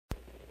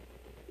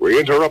We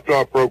interrupt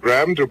our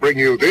program to bring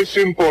you this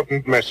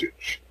important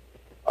message.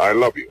 I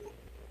love you.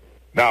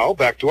 Now,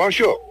 back to our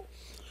show.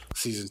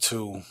 Season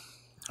 2.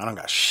 I don't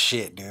got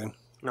shit, dude.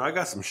 No, I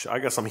got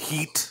some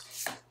heat.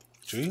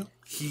 Do you?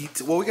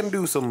 Heat. Well, we can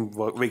do some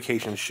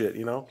vacation shit,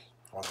 you know?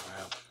 Oh,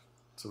 man.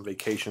 Some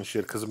vacation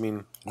shit, because, I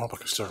mean... I hope I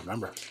can still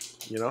remember.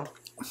 You know?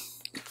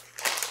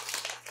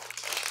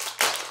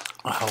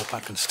 I hope I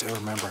can still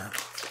remember.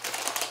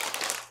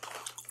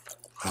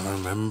 I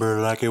remember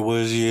like it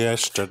was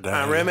yesterday.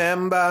 I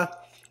remember.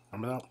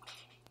 Remember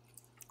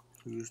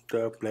that? Used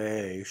to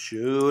play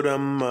shoot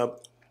 'em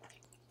up.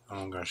 I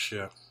don't got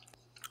shit.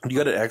 You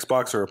got an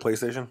Xbox or a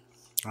PlayStation?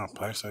 Oh,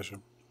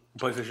 PlayStation.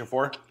 PlayStation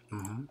 4?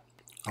 Mm-hmm.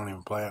 I don't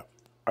even play it.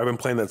 I've been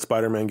playing that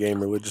Spider-Man game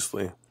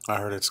religiously. I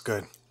heard it's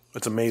good.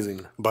 It's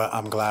amazing. But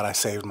I'm glad I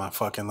saved my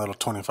fucking little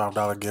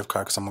 $25 gift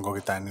card because I'm going to go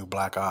get that new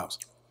Black Ops.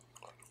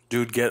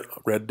 Dude, get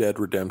Red Dead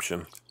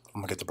Redemption. I'm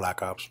going to get the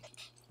Black Ops.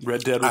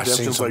 Red Dead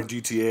Redemption's like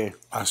GTA.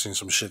 I seen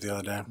some shit the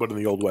other day. But in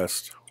the Old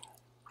West.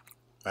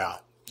 Yeah,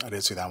 I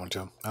did see that one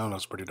too. That one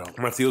looks pretty dope.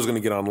 My Theo's going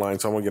to get online,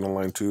 so I'm going to get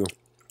online too.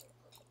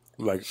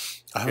 Like,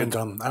 I haven't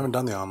done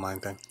the online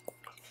thing.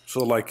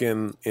 So like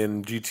in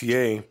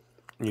GTA,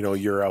 you know,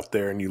 you're out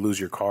there and you lose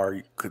your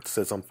car, it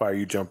sets on fire,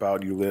 you jump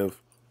out, you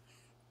live.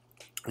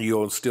 You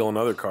go and steal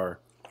another car.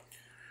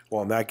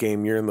 Well, in that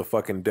game, you're in the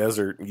fucking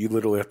desert. You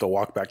literally have to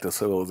walk back to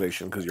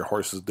civilization because your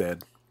horse is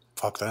dead.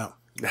 Fuck that.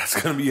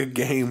 That's going to be a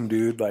game,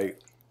 dude. Like,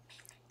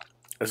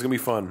 it's going to be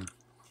fun.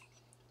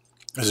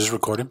 Is this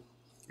recorded?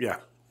 Yeah.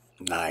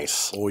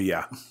 Nice. Oh,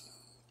 yeah.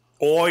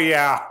 Oh,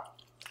 yeah.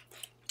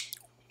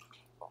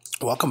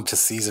 Welcome to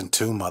season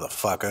 2,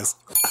 motherfuckers.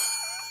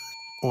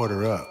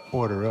 Order up.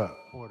 Order up.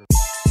 Order up.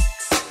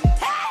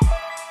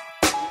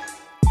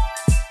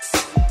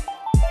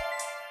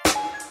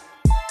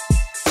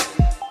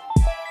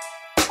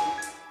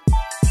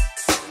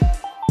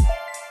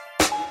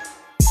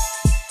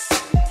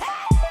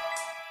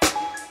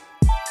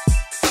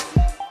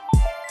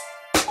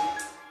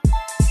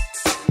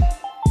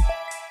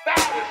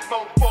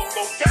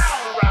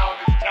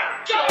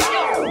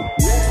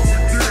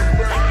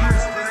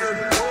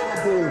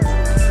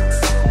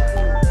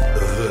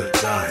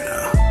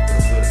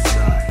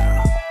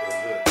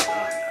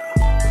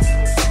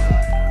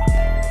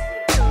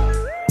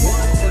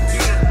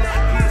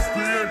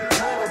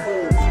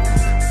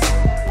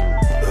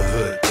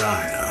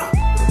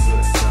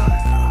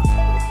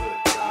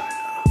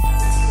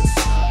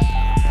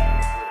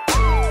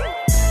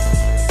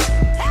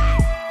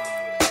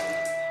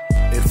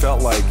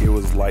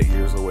 Light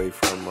years away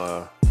from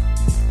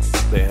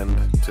the end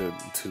to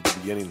the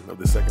beginning of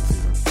the second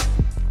season.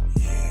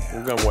 Yeah.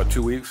 We've gone, what,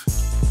 2 weeks?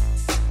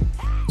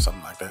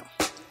 Something like that.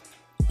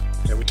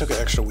 Yeah, we took an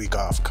extra week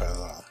off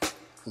because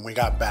when we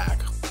got back,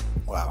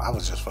 well, I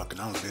was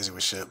busy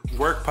with shit.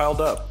 Work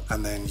piled up.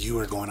 And then you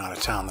were going out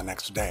of town the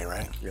next day,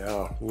 right?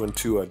 Yeah, we went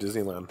to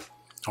Disneyland.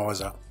 How was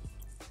that?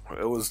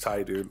 It was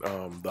tight, dude.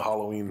 The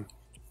Halloween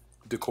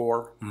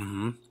decor.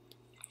 Mm-hmm.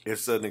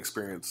 It's an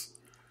experience.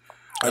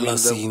 I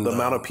mean, the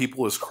amount of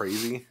people is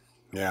crazy.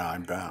 Yeah, I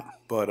bet.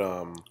 But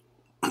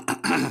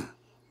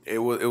it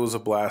was a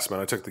blast, man.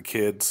 I took the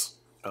kids,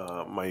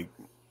 my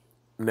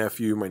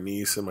nephew, my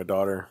niece, and my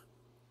daughter.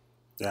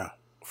 Yeah.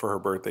 For her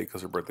birthday,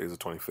 because her birthday is the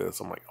 25th.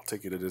 So I'm like, I'll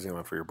take you to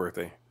Disneyland for your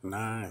birthday.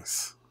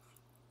 Nice.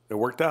 It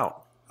worked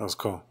out. That was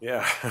cool.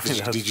 Yeah.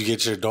 Did you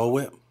get your Dole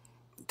Whip?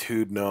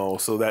 Dude, no.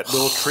 So that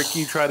little trick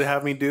you try to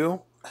have me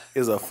do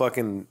is a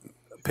fucking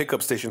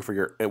pickup station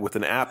for with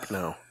an app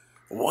now.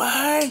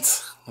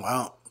 What?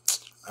 Well,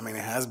 I mean,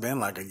 it has been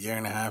like a year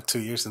and a half, 2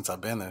 years since I've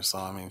been there. So,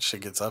 I mean,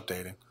 shit gets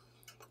updated.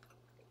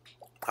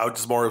 I was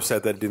just more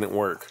upset that it didn't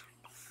work.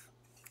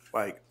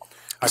 Like,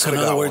 so in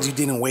other words, you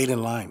didn't wait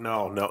in line.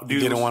 No, dude, you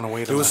didn't want to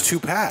wait in line. It was too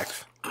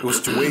packed. It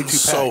was way too packed.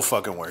 So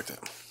fucking worth it.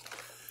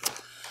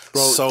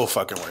 Bro, so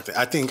fucking worth it.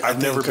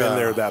 I've never been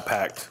there that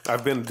packed.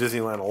 I've been to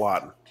Disneyland a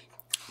lot.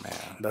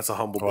 Man, that's a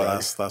humble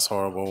brag. That's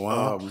horrible.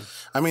 Well,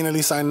 I mean, at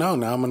least I know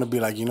now. I'm gonna be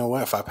like, you know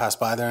what? If I pass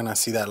by there and I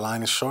see that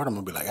line is short, I'm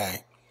gonna be like,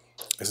 hey,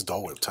 it's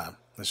Dole Whip time.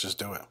 Let's just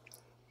do it.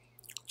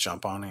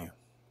 Jump on in,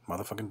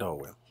 motherfucking Dole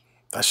Whip.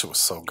 That shit was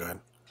so good.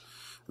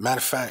 Matter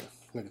of fact,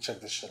 let me check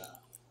this shit out.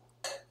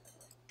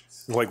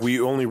 Like, we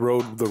only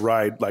rode the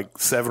ride like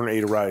 7 or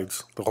 8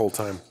 rides the whole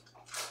time.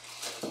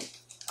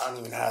 I don't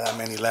even have that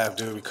many left,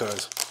 dude,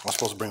 because I was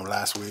supposed to bring them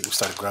last week. We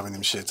started grabbing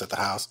them shits at the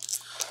house.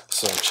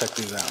 So check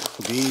these out.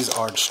 These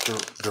are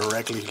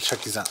directly,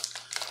 check these out.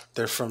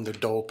 They're from the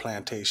Dole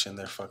Plantation.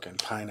 They're fucking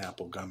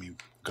Pineapple Gummy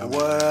Rings.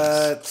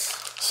 What?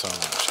 So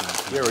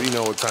much. You already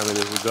know what time it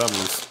is with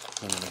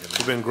gummies.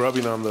 We've been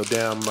grubbing on the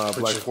damn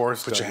Black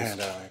Forest Put gummies. your hand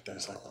out like that.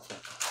 It's like,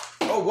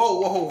 oh,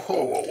 whoa.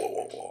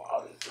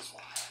 I'll do this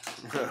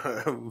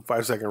one.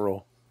 5-second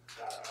roll.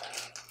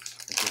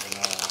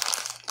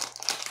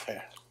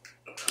 Here.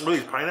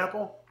 Really,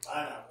 pineapple?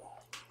 Pineapple.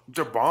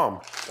 They're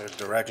bomb. They're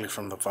directly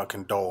from the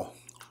fucking Dole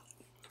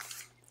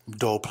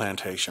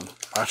Plantation.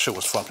 That shit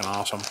was fucking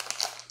awesome.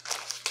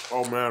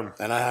 Oh, man.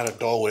 And I had a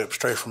Dole Whip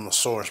straight from the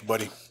source,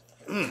 buddy.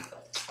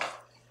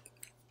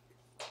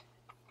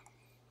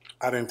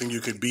 I didn't think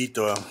you could beat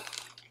the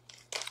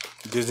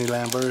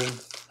Disneyland version.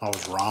 I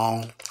was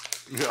wrong.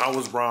 Yeah, I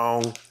was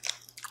wrong.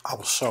 I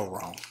was so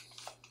wrong.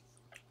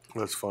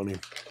 That's funny.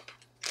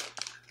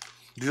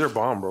 These are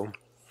bomb, bro. I'm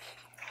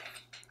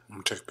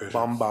gonna take a picture.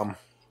 Bomb.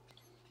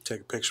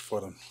 Take a picture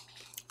for the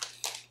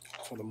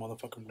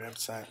motherfucking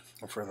website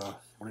or for the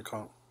what do you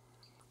call it?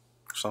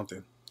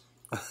 Something.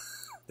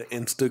 The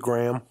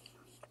Instagram.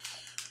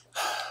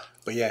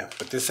 But yeah,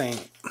 but this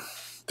ain't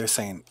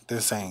something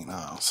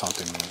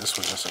new. This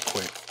was just a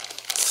quick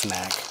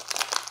snack.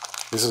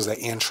 This is the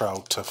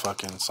intro to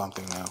fucking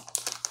something new.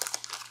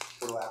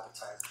 Little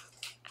appetite.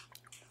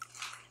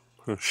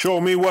 Show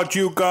me what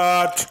you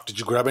got. Did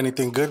you grab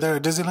anything good there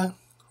at Disneyland?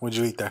 What'd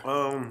you eat there?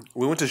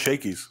 We went to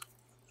Shakey's.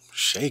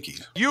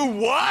 Shakey's. You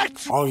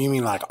what? Oh, you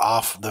mean like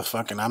off the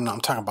fucking? I'm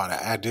talking about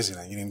at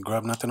Disneyland. You didn't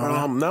grab nothing on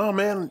that? No,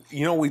 man.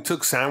 You know, we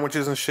took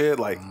sandwiches and shit.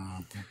 Like,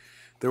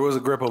 there was a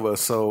grip of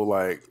us, so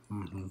like,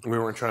 we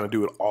weren't trying to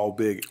do it all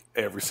big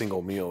every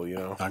single meal. You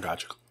know. I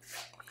got you.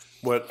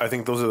 But I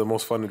think those are the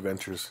most fun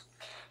adventures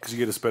because you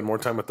get to spend more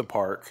time at the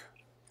park.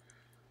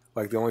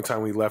 Like the only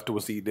time we left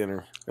was to eat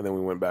dinner, and then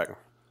we went back.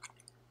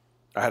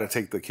 I had to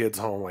take the kids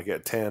home like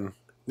at 10.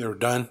 They were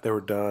done. They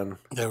were done.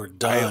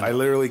 I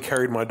literally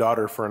carried my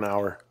daughter for an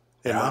hour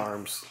in my Yeah?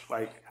 arms.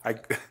 Like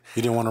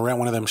You didn't want to rent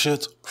one of them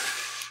shits?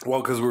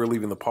 well, because we were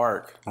leaving the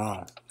park.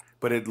 Oh.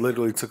 But it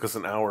literally took us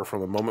an hour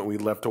from the moment we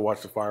left to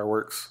watch the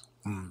fireworks.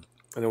 And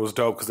it was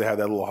dope because they had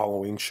that little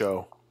Halloween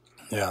show.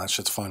 Yeah, that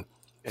shit's fun.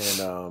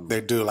 And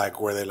They do like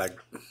where they like,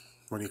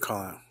 what do you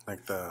call it?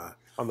 Like the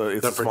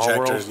it's a small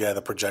projectors. world. Yeah,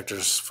 the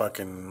projectors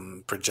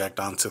fucking project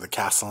onto the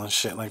castle and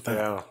shit like that.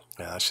 Yeah.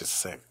 Yeah, that shit's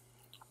sick.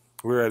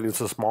 We were at It's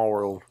a Small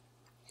World,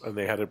 and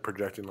they had it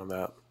projecting on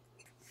that.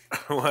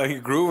 Why you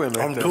grooving?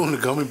 I'm doing the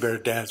gummy bear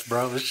dance,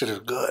 bro. This shit is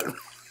good.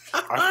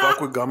 I fuck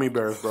with gummy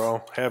bears,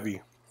 bro.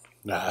 Heavy.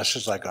 Nah, that's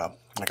just like a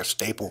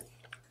staple.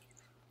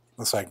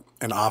 It's like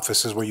in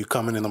offices where you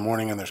come in the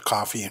morning and there's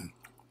coffee and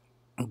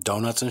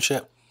donuts and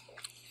shit.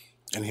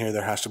 And here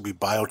there has to be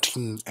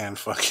biotin and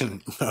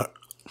fucking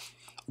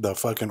the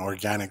fucking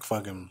organic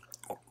fucking,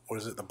 what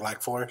is it, the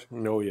Black Forest?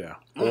 Oh, yeah.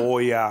 Oh,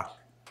 yeah.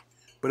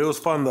 But it was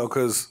fun, though,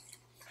 because...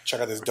 Check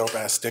out this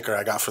dope-ass sticker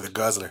I got for the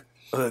Guzzler.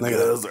 Look at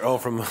that. Oh,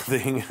 from the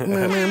thing.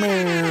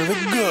 The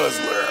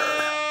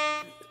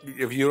Guzzler.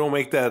 If you don't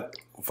make that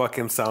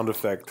fucking sound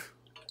effect...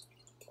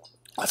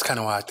 That's kind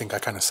of why I think I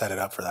kind of set it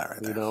up for that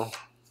right there. You know?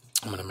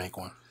 I'm going to make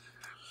one.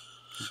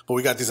 But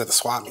we got these at the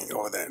swap meet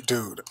over there.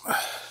 Dude,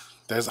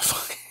 there's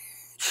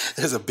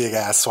a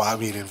big-ass swap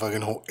meet in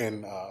fucking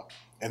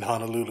in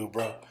Honolulu,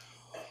 bro.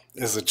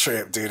 It's a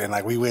trip, dude. And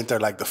like we went there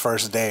like the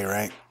first day,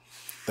 right?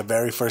 The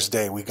very first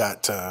day when we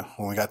got to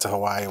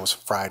Hawaii, it was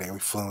Friday. We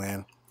flew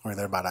in. We were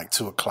there by like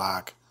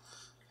 2:00.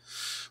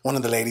 One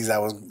of the ladies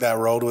that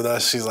rode with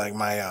us, she's like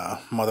my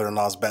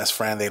mother-in-law's best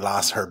friend. They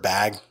lost her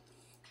bag.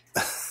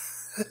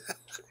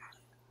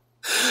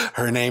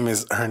 Her name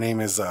is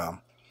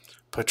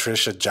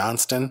Patricia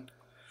Johnston,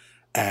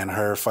 and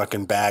her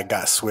fucking bag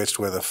got switched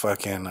with a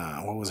fucking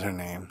what was her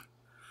name?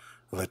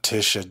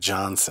 Letitia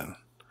Johnson.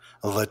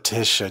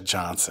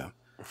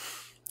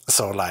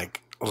 So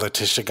like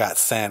Letitia got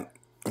sent.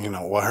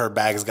 Her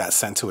bags got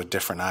sent to a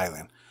different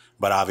island.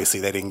 But obviously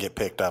they didn't get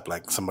picked up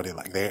like somebody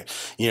like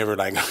you ever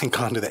like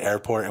gone to the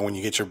airport and when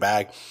you get your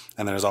bag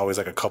and there's always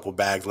like a couple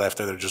bags left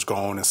there, they're just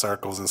going in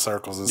circles and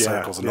circles and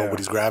circles and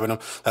nobody's grabbing them.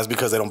 That's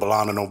because they don't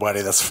belong to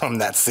nobody that's from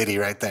that city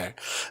right there.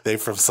 They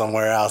from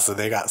somewhere else and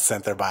they got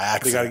sent there by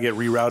accident. They got to get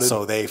rerouted.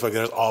 So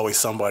there's always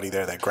somebody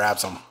there that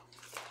grabs them.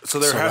 So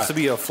there has to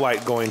be a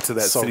flight going to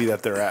that city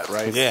that they're at,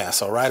 right? Yeah,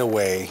 so right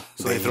away,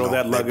 so they throw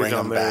that luggage bring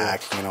on them there.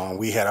 back. And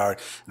we had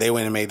they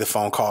went and made the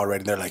phone call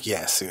already. They're like,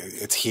 yes,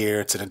 it's here.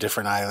 It's in a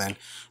different island.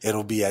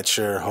 It'll be at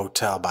your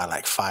hotel by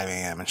like 5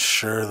 a.m. And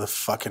sure the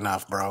fuck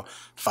enough, bro,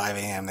 5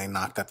 a.m. they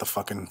knocked at the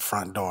fucking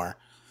front door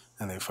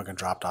and they fucking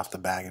dropped off the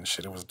bag and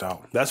shit. It was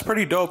dope. That's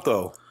pretty dope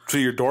though. To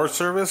your door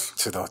service?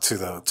 To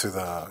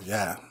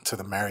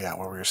the Marriott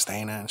where we were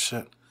staying at and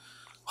shit.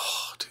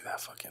 Oh, dude,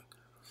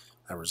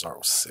 that resort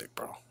was sick,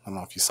 bro. I don't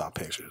know if you saw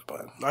pictures,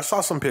 but I saw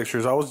some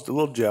pictures. I was a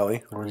little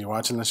jelly. Were you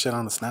watching the shit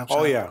on the Snapchat?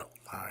 Oh yeah,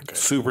 all right, good.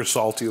 Super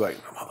salty, like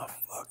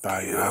motherfucker.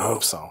 I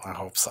hope so.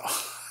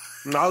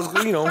 No, I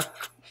was,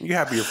 you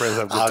happy your friends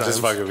have good I was times.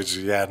 just fucking with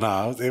you. Yeah,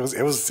 no, it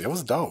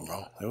was dope,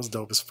 bro. It was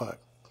dope as fuck.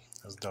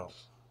 It was dope.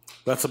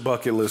 That's a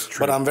bucket list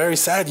trip. But I'm very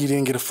sad you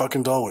didn't get a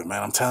fucking Dole Whip,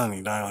 man. I'm telling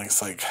you, dog.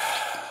 It's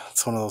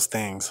one of those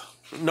things.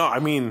 No, I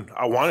mean,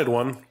 I wanted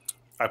one.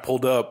 I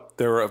pulled up.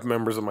 There were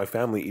members of my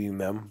family eating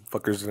them.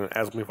 Fuckers didn't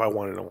ask me if I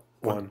wanted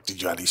one.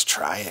 Did you at least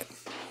try it?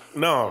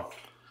 No.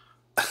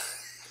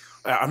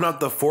 I'm not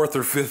the fourth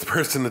or fifth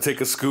person to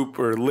take a scoop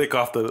or lick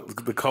off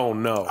the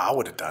cone. No. I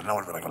would have done. I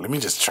would have been like, let me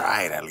just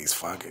try it at least.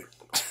 Fuck it.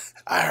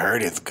 I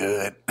heard it's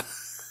good.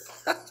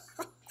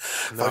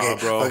 No,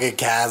 bro. Fucking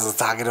Kaz was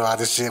talking about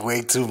this shit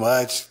way too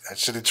much. I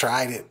should have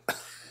tried it.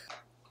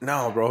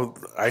 No, bro.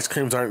 Ice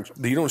creams aren't.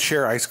 You don't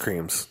share ice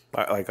creams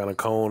like on a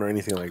cone or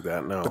anything like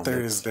that. No. But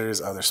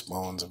there's other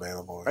spoons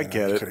available. I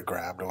get it. You could have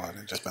grabbed one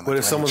and just been like, but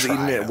if someone's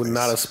eating it with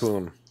not a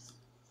spoon,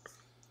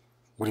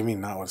 What do you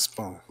mean not with a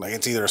spoon? Like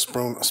it's either a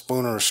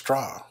spoon or a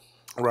straw.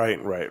 Right.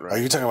 Are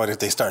you talking about if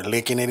they start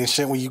licking it and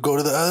shit when you go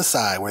to the other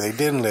side where they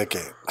didn't lick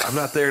it? I'm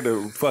not there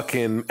to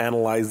fucking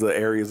analyze the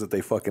areas that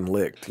they fucking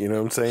licked. You know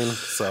what I'm saying?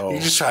 So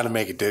you're just trying to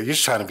make it, dude. You're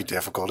just trying to be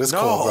difficult. It's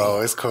cool, bro.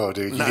 It's cool,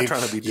 dude. Not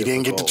trying to be difficult. You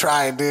didn't get to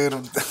try it, dude.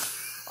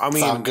 I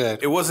mean,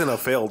 good. It wasn't a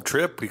failed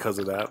trip because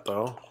of that,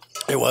 though.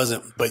 It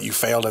wasn't, but you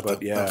failed at the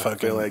fucking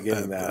failed at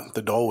getting that.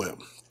 The Dole Whip.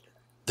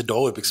 The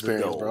Dole Whip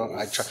experience, bro.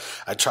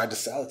 I tried to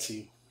sell it to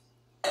you.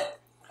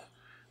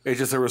 It's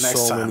just there were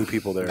so many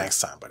people there. Next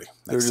time, buddy.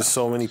 There were just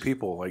so many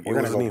people. Like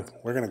we're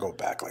gonna go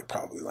back, like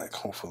probably, like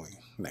hopefully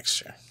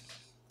next year.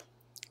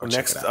 We're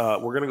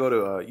gonna go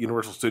to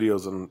Universal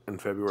Studios in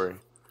February.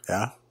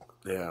 Yeah.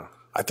 Yeah.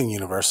 I think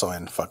Universal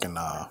in fucking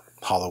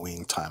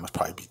Halloween time would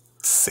probably be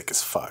sick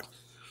as fuck.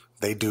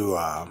 They do,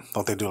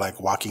 don't they do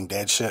like Walking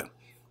Dead shit?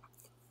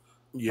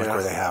 Yeah. Like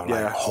where they have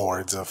like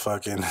hordes of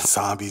fucking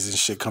zombies and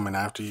shit coming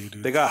after you,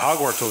 dude. They got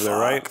Hogwarts over there,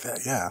 right?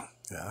 Yeah,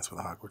 that's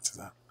where the Hogwarts is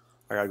at.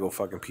 I gotta go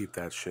fucking peep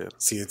that shit.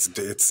 See, it's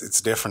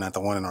different at the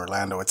one in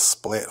Orlando. It's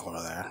split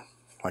over there.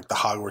 Like the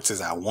Hogwarts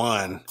is at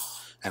one,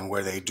 and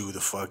where they do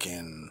the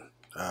fucking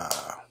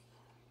the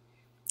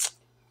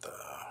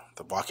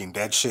Walking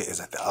Dead shit is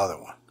at the other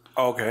one.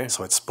 Okay.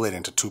 So it's split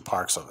into two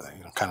parks over there.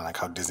 You know, kind of like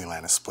how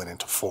Disneyland is split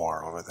into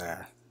 4 over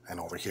there, and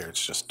over here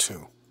it's just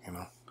 2. You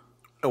know.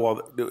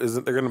 Well,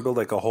 isn't they're going to build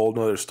like a whole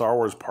nother Star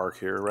Wars park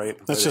here, right?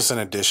 That's just an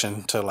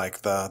addition to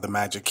like the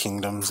Magic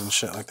Kingdoms and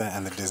shit like that,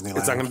 and the Disneyland.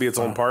 It's not going to be its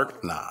own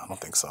park? Nah, I don't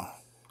think so.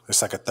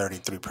 It's like a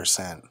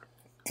 33%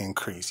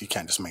 increase. You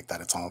can't just make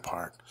that its own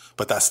park,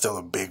 but that's still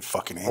a big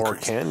fucking increase. Or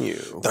can you?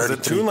 The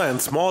Toonland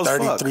small as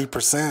fuck.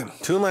 33%.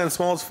 Toonland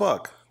small as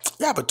fuck.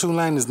 Yeah, but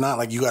Toonland is not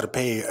like you got to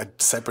pay a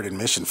separate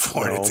admission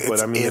for it. It's but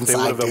I mean, if they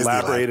would have Disneyland.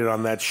 elaborated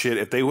on that shit,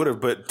 if they would have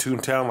put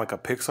Toontown like a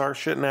Pixar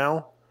shit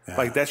now,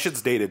 like that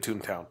shit's dated.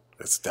 Toontown.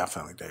 It's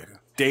definitely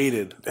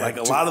dated. Like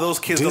a lot of those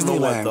kids don't know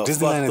what the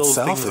Disneyland fuck those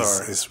itself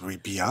things are. is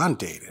beyond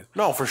dated.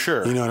 No, for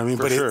sure. You know what I mean?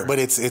 For But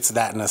it's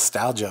that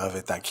nostalgia of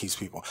it that keeps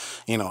people.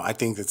 You know, I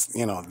think it's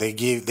they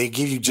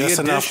give you just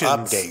enough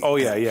update. Oh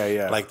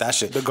yeah. Like that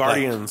shit. The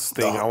Guardians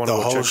thing. I want to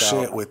go check out. The whole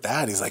shit out. with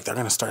that is like they're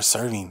gonna start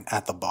serving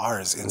at the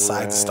bars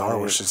inside the Star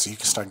Wars shit, so you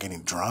can start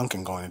getting drunk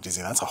and going to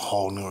Disney. That's a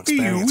whole new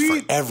experience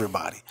for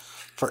everybody.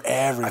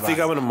 I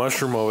think I'm gonna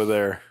mushroom over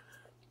there.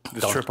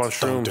 Just trip on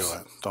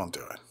shrooms. Don't do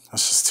it.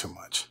 That's just too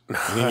much. And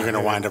then you're going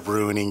to wind up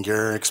ruining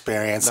your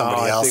experience,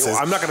 somebody else's.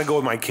 I'm not going to go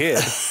with my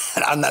kid.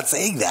 I'm not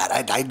saying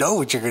that. I know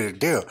what you're going to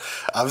do.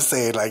 I'm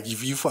saying, like,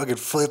 if you fucking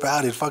flip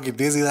out in fucking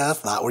Disneyland,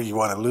 that's not where you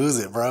want to lose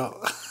it, bro.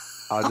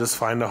 I'll just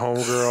find a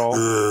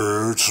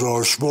homegirl. It's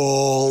a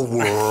small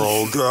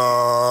world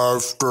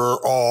after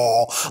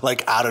all.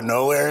 Like, out of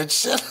nowhere and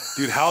shit.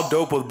 Dude, how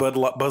dope would Buzz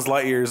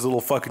Lightyear's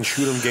little fucking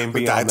shoot 'em game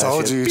be? I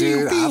told you,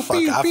 dude. I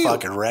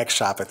fucking wreck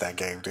shop at that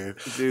game, dude.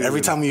 Every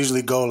time we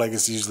usually go, like,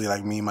 it's usually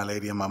like me, my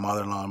lady, and my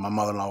mother-in-law. And my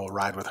mother-in-law will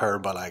ride with her,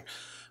 but like,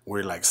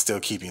 we're like still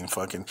keeping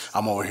fucking.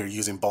 I'm over here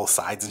using both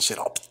sides and shit.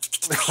 Oh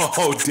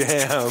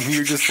damn!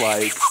 You're just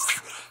like.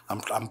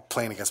 I'm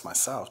playing against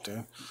myself,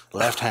 dude.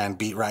 Left hand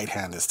beat right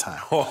hand this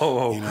time.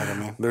 Oh, you know what I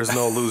mean? There's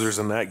no losers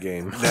in that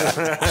game.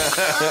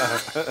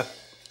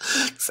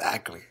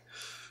 Exactly.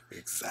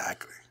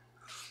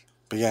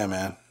 But yeah,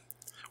 man.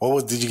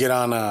 Did you get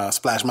on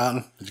Splash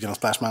Mountain? Did you get on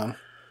Splash Mountain?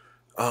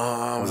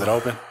 Was it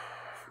open?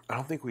 I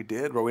don't think we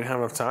did, but we didn't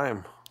have enough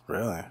time.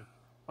 Really?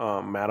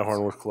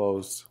 Matterhorn was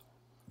closed.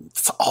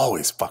 It's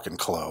always fucking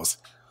closed.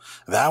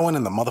 That one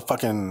and the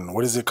motherfucking,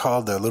 what is it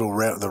called? The little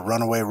the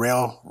runaway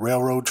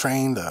railroad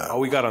train.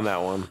 We got on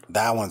that one.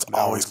 That one's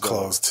always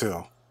closed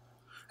too.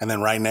 And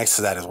then right next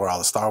to that is where all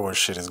the Star Wars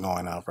shit is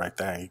going up. Right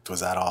there,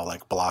 was that all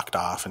like blocked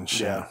off and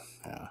shit?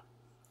 Yeah.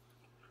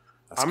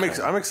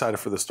 I'm excited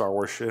for the Star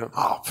Wars shit.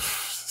 Oh,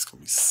 it's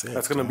gonna be sick.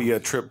 That's gonna be a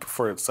trip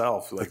for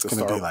itself. Like it's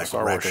gonna be like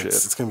Star Wars shit.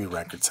 It's gonna be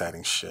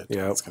record-setting shit.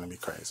 Yeah, it's gonna be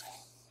crazy.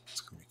 It's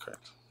gonna be crazy.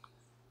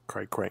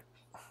 Cray.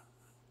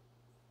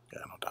 Yeah,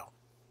 no doubt.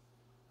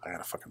 I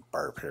got a fucking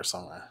burp here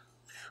somewhere.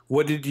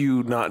 What did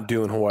you not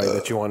do in Hawaii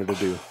that you wanted to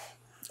do?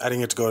 I didn't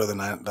get to go to the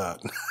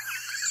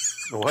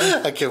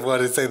what? I kept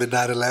wanting to say the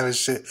 9/11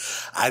 shit.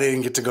 I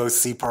didn't get to go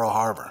see Pearl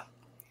Harbor.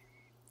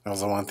 That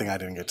was the one thing I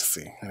didn't get to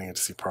see. I didn't get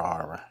to see Pearl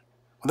Harbor.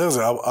 Well, there was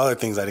other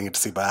things I didn't get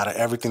to see, but out of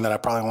everything that I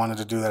probably wanted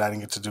to do that I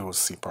didn't get to do was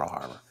see Pearl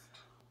Harbor.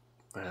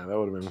 Yeah, that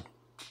would have been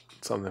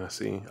something to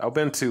see. I've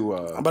been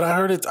to, but I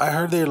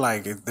heard they're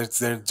like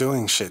they're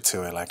doing shit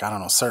to it. Like I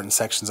don't know, certain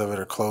sections of it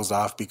are closed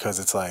off because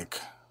it's like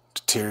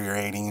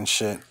deteriorating and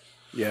shit.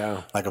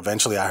 Yeah. Like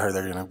eventually, I heard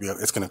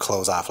it's gonna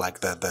close off. Like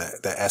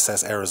the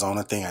SS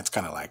Arizona thing. It's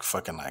gonna like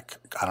fucking like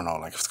I don't know,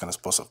 like it's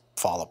supposed to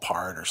fall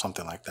apart or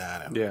something like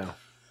that. And yeah.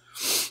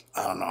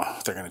 I don't know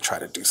if they're gonna try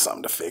to do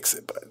something to fix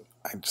it, but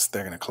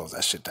they're gonna close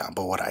that shit down.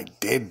 But what I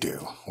did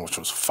do, which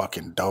was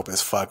fucking dope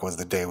as fuck, was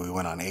the day we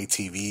went on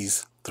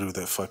ATVs through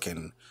the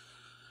fucking,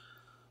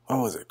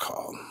 what was it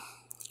called?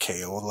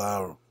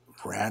 kAZual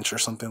Ranch or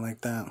something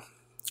like that.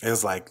 It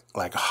was like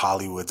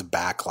Hollywood's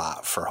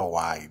backlot for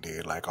Hawaii,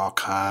 dude. Like all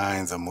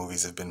kinds of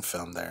movies have been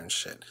filmed there and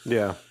shit.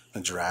 Yeah.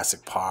 The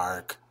Jurassic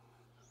Park,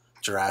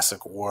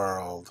 Jurassic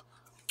World,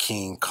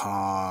 King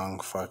Kong,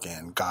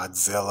 fucking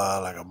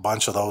Godzilla, like a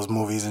bunch of those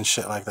movies and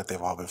shit like that.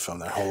 They've all been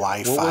filmed there.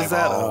 Hawaii Five-O. What was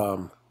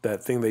that?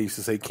 That thing they used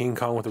to say, King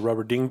Kong with the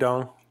rubber ding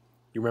dong.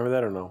 You remember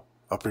that or no?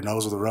 Up your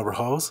nose with a rubber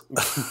hose.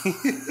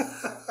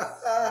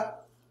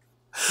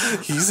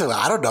 He said,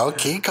 I don't know,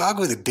 King Kong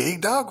with a ding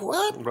dong.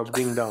 What? Rubber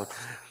ding dong.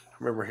 I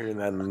remember hearing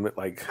that in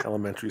like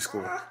elementary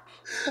school.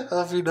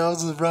 Up your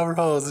nose with a rubber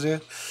hose,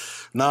 dude.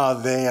 No,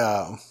 they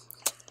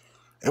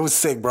it was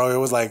sick, bro. It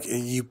was like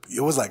it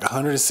was like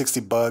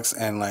 $160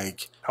 and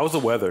like. How was the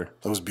weather?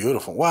 It was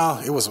beautiful. Well,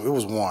 it was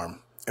warm.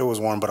 It was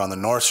warm, but on the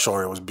North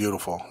Shore, it was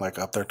beautiful. Like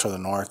up there to the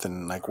north,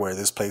 and like where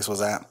this place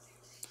was at,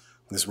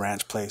 this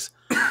ranch place,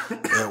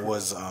 it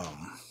was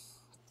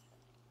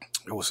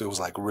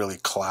like really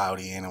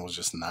cloudy, and it was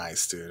just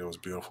nice, dude. It was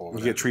beautiful.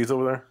 You get trees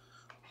over there?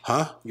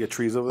 Huh? You get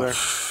trees over there?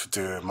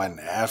 Dude, my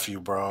nephew,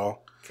 bro.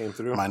 Came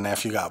through? My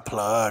nephew got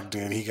plugged,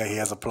 dude. He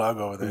has a plug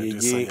over there.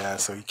 Dude.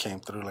 So he came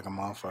through like a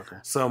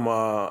motherfucker. Some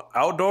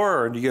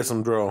outdoor, or did you get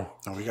some draw?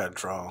 No, we got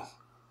draw.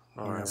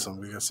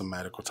 We got some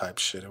medical type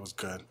shit. It was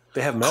good.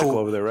 They have medical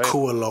over there, right?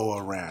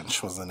 kAZual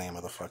Ranch was the name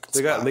of the fucking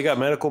spot. They got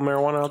medical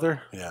marijuana out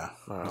there? Yeah.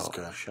 It was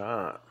good.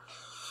 Shot.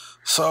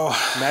 So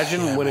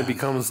imagine when it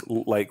becomes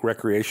like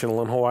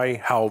recreational in Hawaii,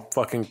 how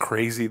fucking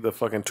crazy the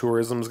fucking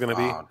tourism is gonna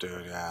be. Oh,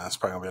 dude, yeah, it's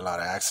probably gonna be a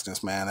lot of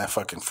accidents, man. That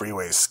fucking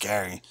freeway is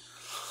scary.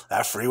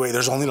 That freeway,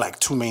 there's only like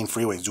 2 main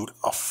freeways, dude.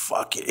 Oh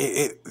fuck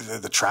it.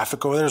 The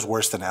traffic over there is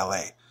worse than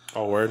LA.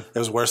 Oh, word. It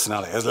was worse than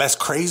LA. It was less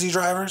crazy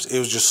drivers. It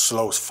was just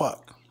slow as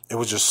fuck. It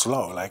was just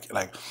slow.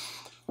 Like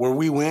where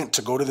we went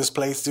to go to this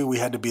place, dude, we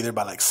had to be there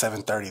by like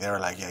 7:30. They were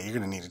like, yeah, you're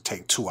going to need to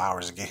take 2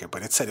 hours to get here.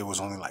 But it said it was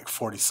only like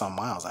 40-some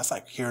miles. That's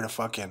like here to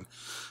fucking,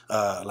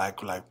 like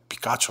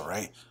Pikachu,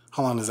 right?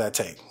 How long does that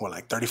take? What,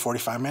 like 30,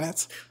 45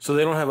 minutes? So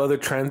they don't have other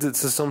transit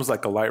systems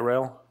like a light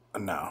rail?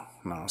 No,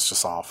 it's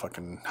just all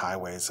fucking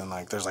highways. And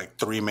like there's like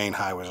 3 main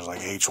highways. There's like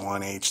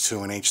H1,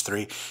 H2, and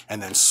H3.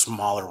 And then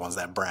smaller ones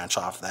that branch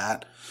off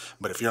that.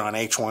 But if you're on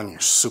H1, you're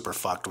super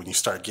fucked when you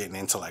start getting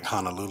into like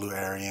Honolulu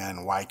area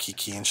and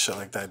Waikiki and shit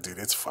like that, dude.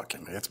 It's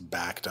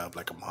backed up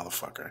like a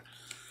motherfucker.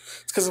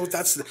 It's because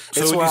that's.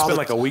 So would you spend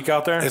like a week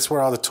out there? It's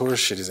where all the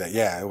tourist shit is at.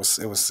 Yeah, it was.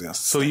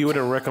 So you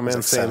wouldn't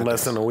recommend staying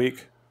less than a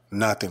week?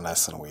 Nothing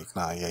less than a week.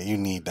 Nah, yeah, you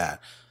need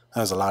that.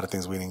 There's a lot of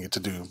things we didn't get to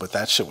do, but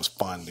that shit was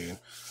fun, dude.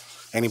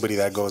 Anybody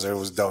that goes there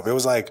was dope. It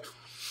was like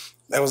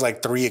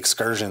 3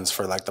 excursions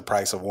for like the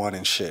price of 1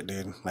 and shit,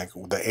 dude. Like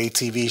the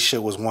ATV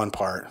shit was one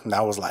part. And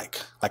that was like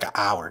an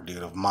hour,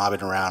 dude, of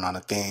mobbing around on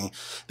a thing.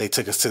 They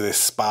took us to this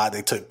spot.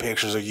 They took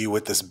pictures of you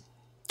with this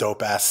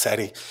dope ass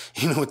setting.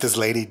 You know what this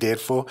lady did,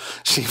 fool?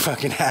 She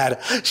had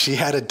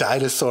a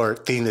dinosaur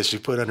thing that she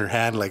put on her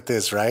hand like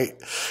this, right?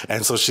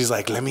 And so she's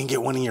like, let me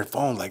get one of your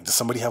phones. Like, does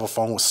somebody have a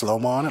phone with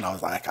slow-mo on it? I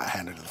was like, I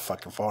handed her the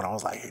fucking phone. I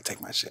was like, hey,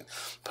 take my shit.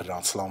 Put it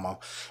on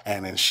slow-mo.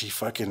 And then she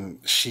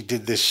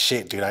did this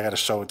shit, dude. I got to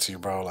show it to you,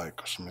 bro.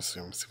 Like, let me see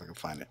if I can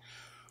find it.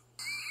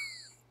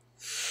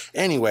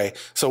 Anyway,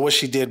 so what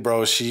she did,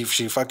 bro, she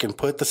fucking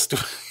put the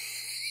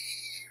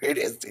Here it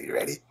is, dude. You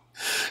ready?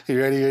 You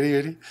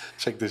ready?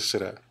 Check this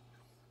shit out.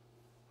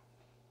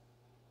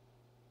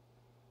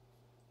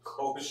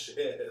 Oh,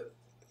 shit.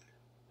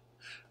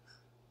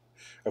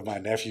 And my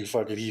nephew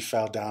he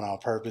fell down on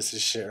purpose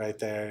and shit right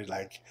there.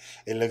 Like,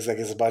 it looks like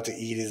it's about to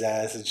eat his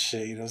ass and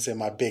shit. You know what I'm saying?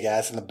 My big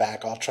ass in the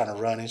back off trying to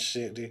run and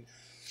shit, dude.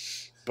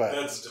 But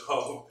that's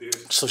dope,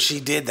 dude. So she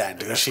did that,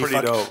 dude. That's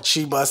pretty dope.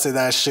 She busted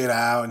that shit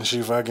out and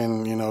she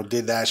fucking,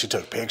 did that. She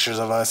took pictures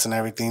of us and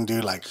everything,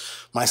 dude. Like,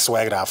 my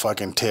swag out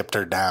fucking tipped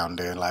her down,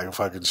 dude. Like,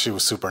 fucking, she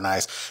was super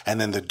nice.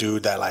 And then the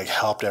dude that, like,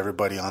 helped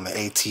everybody on the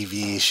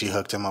ATV, she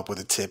hooked him up with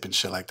a tip and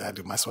shit like that,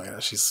 dude. My swag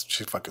out, she's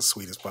fucking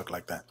sweet as fuck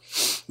like that.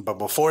 But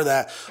before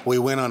that, we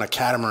went on a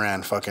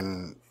catamaran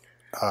fucking...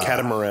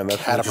 catamaran,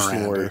 that's an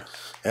interesting word. Dude.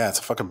 Yeah, it's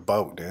a fucking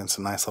boat, dude. It's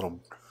a nice little...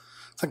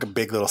 It's like a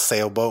big little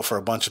sailboat for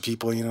a bunch of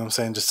people, you know what I'm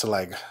saying? Just to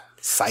like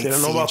sightsee. I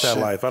don't know about that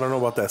life. I don't know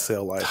about that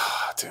sail life.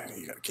 Dude,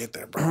 you gotta get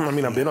there, bro. I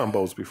mean, I've been on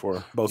boats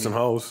before. Boats and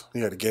hoes.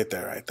 You gotta get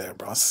there right there,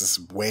 bro. This is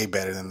way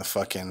better than the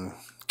fucking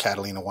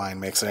Catalina wine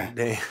mixer.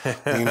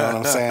 You know what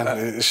I'm saying?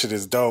 This shit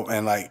is dope.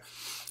 And like,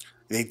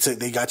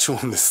 they got you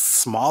on this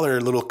smaller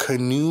little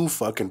canoe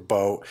fucking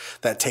boat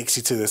that takes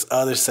you to this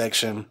other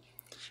section.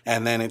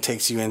 And then it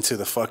takes you into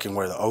the fucking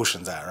where the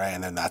ocean's at, right?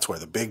 And then that's where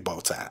the big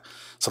boat's at.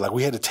 So like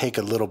we had to take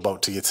a little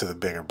boat to get to the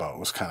bigger boat. It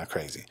was kind of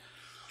crazy.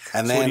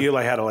 And so then you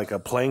like had a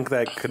plank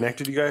that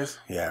connected you guys?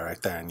 Yeah,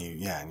 right there. And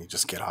you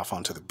just get off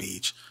onto the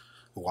beach,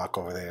 walk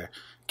over there,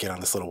 get on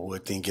this little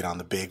wood thing, get on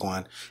the big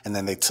one. And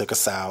then they took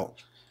us out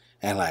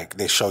and like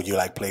they showed you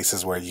like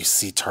places where you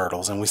see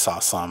turtles, and we saw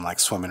some like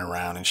swimming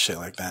around and shit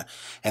like that.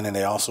 And then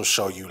they also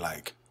show you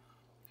like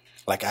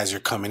as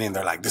you're coming in,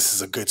 they're like, this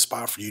is a good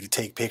spot for you to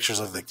take pictures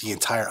of like the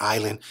entire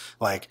island.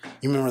 Like,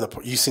 you remember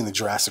you seen the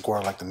Jurassic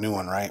World, like the new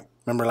one, right?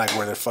 Remember like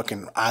where the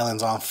fucking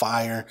island's on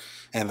fire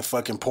and the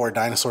fucking poor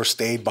dinosaur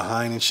stayed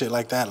behind and shit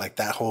like that? Like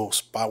that whole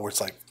spot where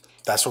it's like,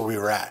 that's where we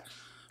were at.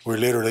 We're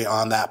literally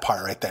on that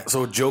part right there.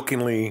 So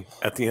jokingly,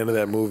 at the end of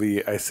that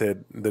movie, I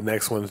said the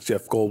next one's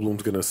Jeff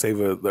Goldblum's going to save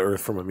the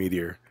Earth from a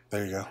meteor.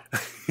 There you go.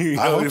 You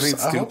know what I mean?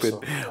 I hope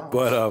Stupid. so.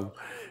 But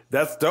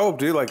that's dope,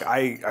 dude. Like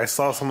I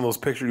saw some of those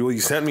pictures. Well, you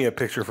sent me a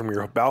picture from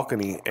your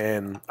balcony,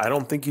 and I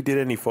don't think you did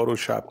any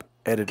Photoshop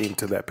editing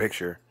to that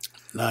picture.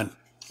 None.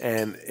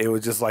 And it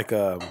was just like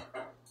a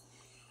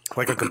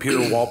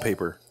computer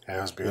wallpaper. Yeah,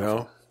 it was beautiful. You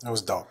know? It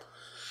was dope.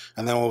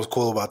 And then what was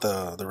cool about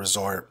the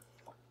resort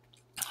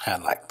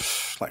had like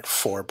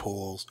 4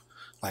 pools,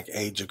 like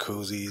 8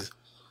 jacuzzis,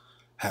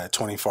 had a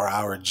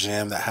 24-hour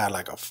gym that had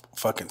like a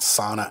fucking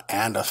sauna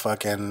and a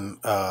fucking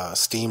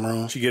steam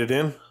room. Did you get it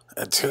in?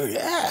 Dude,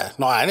 yeah.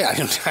 No, I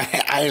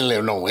didn't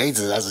lift no weights,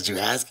 if that's what you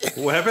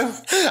asking. What happened?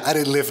 I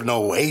didn't lift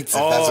no weights,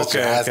 if that's what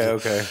you're asking.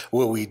 Okay.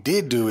 What we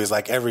did do is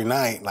like every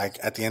night, like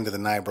at the end of the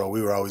night, bro,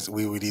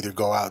 we would either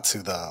go out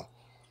to the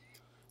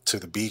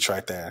beach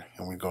right there,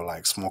 and we'd go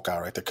like smoke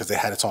out right there because they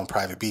had its own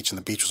private beach, and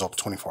the beach was open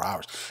 24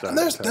 hours. And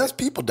there's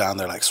people down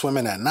there like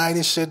swimming at night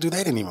and shit, dude.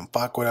 They didn't even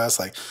fuck with us.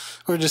 Like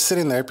we were just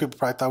sitting there. People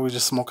probably thought we were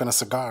just smoking a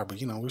cigar, but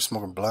we were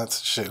smoking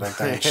blunts and shit like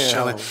that, and just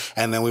chilling.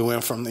 And then we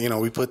went from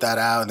we put that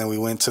out, and then we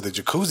went to the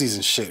jacuzzis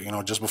and shit.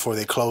 Just before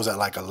they closed at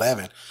like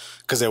 11.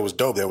 Because it was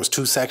dope. There was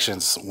 2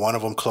 sections. One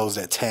of them closed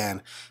at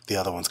 10. The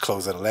other one's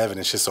closed at 11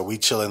 and shit. So we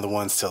chill in the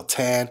ones till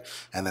 10.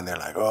 And then they're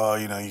like, oh,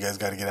 you guys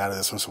got to get out of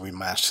this one. So we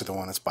matched to the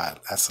one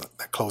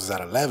that closes at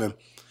 11.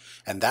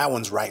 And that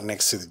one's right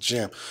next to the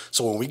gym.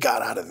 So when we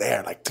got out of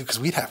there, like, dude, because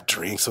we'd have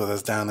drinks with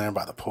us down there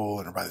by the pool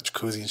and by the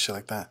jacuzzi and shit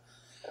like that.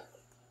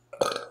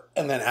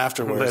 And then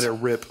afterwards, let it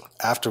rip.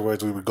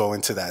 Afterwards, we would go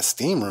into that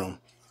steam room,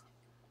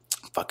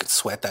 fucking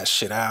sweat that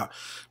shit out.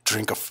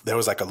 There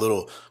was like a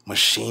little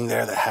machine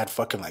there that had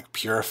fucking like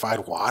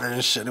purified water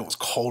and shit. It was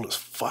cold as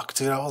fuck,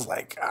 dude. I was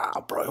like,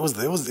 bro, it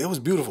was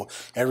beautiful.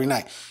 Every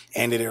night,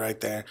 ended it right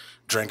there.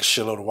 Drank a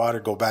shitload of water.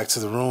 Go back to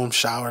the room,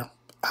 shower,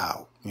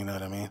 out. You know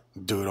what I mean?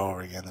 Do it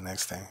over again the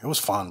next day. It was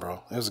fun,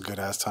 bro. It was a good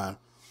ass time.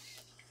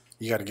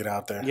 You got to get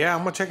out there. Yeah,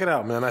 I'm gonna check it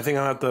out, man. I think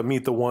I'll have to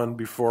meet the one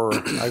before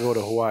I go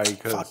to Hawaii.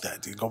 Fuck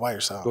that, dude. Go by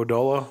yourself. Go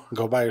Dolo.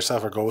 Go by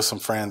yourself or go with some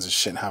friends and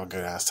shit and have a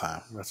good ass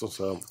time. That's what's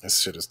up. This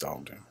shit is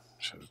dope, dude.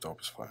 Shit is dope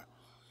as fuck.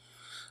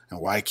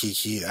 And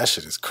Waikiki, that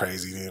shit is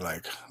crazy, dude.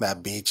 Like,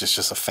 that beach is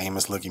just a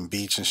famous looking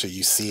beach and shit.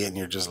 You see it and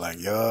you're just like,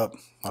 yup.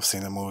 I've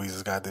seen the movies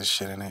that's got this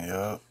shit in it.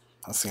 Yup.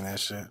 I've seen that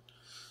shit.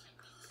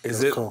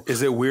 Is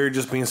it weird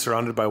just being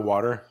surrounded by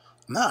water?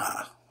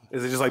 Nah.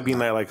 Is it just like being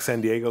like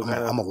San Diego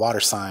kind of? I'm a water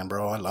sign,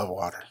 bro. I love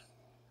water.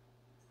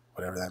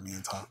 Whatever that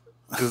means, huh?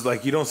 Because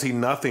like you don't see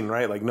nothing,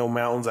 right? Like no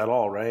mountains at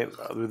all, right?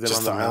 Other than just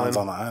on the mountains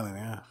island. On the island,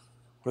 yeah.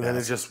 But then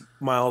it's just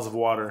miles of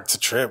water. It's a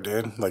trip,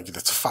 dude. Like,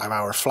 it's a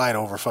 5-hour flight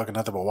over fucking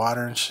nothing but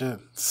water and shit.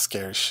 It's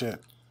scary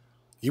shit.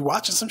 You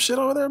watching some shit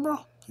over there, bro?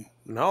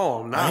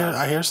 No, I'm not.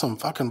 I hear some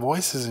fucking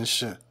voices and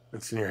shit.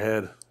 It's in your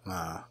head.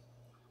 Nah.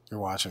 You're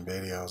watching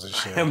videos and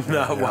shit. I'm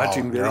not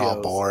watching videos. You're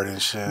all bored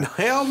and shit. No,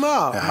 hell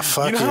no. Yeah,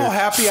 fuck how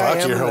happy I am.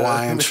 Fuck your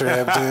Hawaiian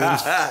trip,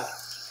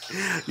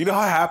 dude. You know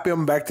how happy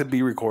I'm back to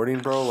be recording,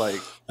 bro?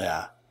 Like,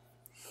 yeah.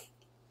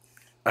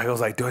 I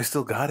was like, do I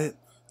still got it?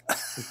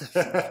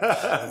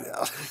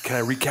 Can I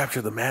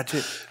recapture the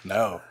magic?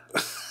 No.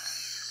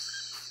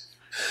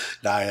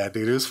 Nah, yeah,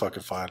 dude, it was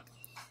fucking fun.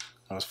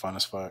 It was fun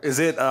as fuck. Is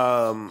it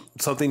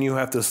something you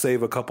have to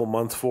save a couple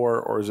months for,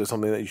 or is it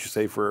something that you should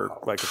save for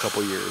like a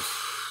couple years?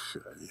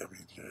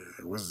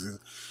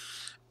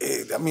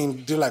 I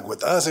mean, dude, like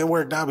with us, it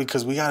worked out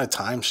because we got a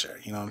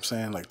timeshare. You know what I'm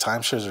saying? Like,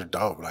 timeshares are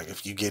dope. Like,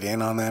 if you get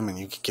in on them and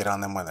you can get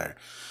on them when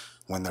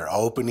they're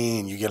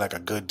opening and you get like a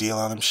good deal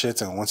on them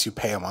shits, and once you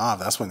pay them off,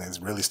 that's when they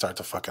really start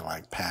to fucking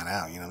like pan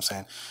out. You know what I'm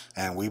saying?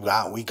 And we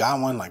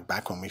got one like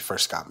back when we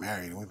first got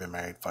married. We've been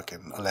married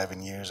fucking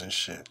 11 years and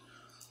shit.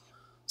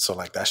 So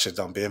like that shit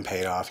done been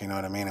paid off. You know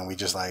what I mean? And we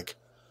just like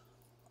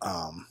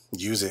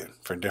use it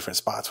for different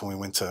spots. When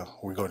we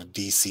go to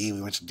DC,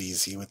 we went to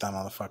DC with that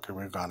motherfucker.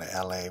 We've gone to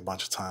LA a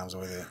bunch of times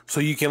with it. So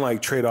you can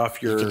like trade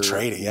off your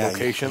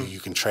location? You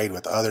can trade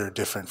with other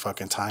different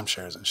fucking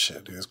timeshares and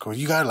shit, dude. It's cool.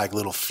 You got like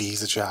little fees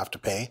that you have to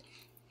pay,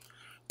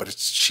 but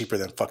it's cheaper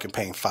than fucking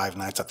paying 5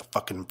 nights at the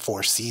fucking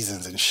Four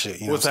Seasons and shit.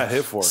 You know what's that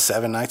hit for?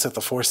 7 nights at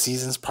the Four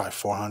Seasons, probably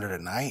 $400 a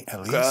night at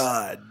least.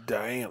 God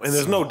damn! And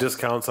there's no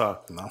discounts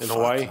in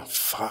Hawaii.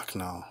 Fuck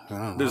no.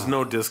 There's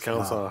no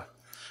discounts.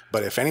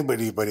 But if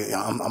anybody,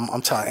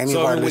 I'm telling any so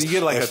of our you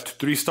get like a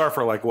 3-star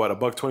for like what,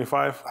 $1.25,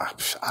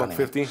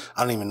 $1.50?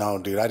 I don't even know,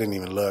 dude. I didn't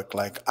even look.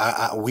 Like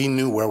we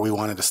knew where we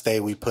wanted to stay.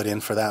 We put in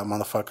for that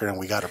motherfucker, and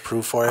we got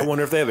approved for it. I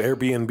wonder if they have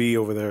Airbnb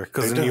over there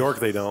because in New York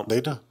they don't. They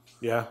do.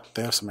 Yeah,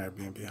 they have some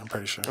Airbnb. I'm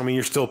pretty sure. I mean,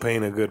 you're still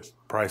paying a good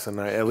price a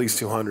night, at least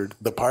 $200.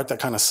 The part that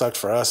kind of sucked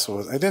for us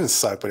was it didn't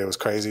suck, but it was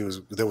crazy.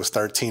 There was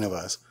 13 of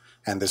us.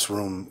 And this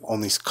room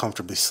only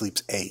comfortably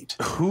sleeps 8.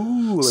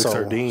 Ooh, like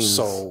sardines.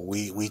 So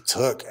we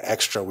took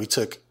extra. We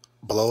took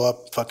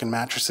blow-up fucking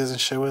mattresses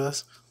and shit with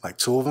us, like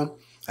 2 of them.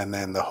 And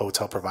then the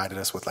hotel provided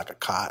us with like a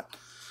cot.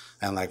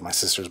 And like my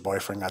sister's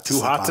boyfriend got to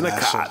sleep on in a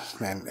cot.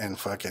 Shit. And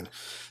fucking,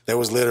 there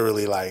was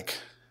literally like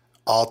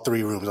all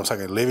 3 rooms. I'm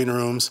talking living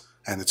rooms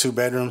and the 2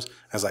 bedrooms.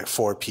 There's like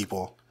 4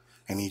 people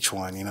in each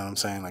one. You know what I'm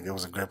saying? Like it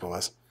was a grip of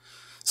us.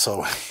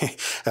 So,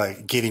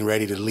 like, getting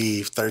ready to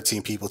leave,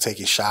 13 people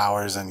taking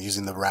showers and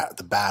using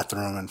the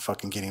bathroom and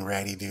fucking getting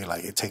ready, dude.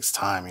 Like, it takes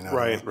time, you know?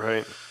 Right,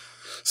 right.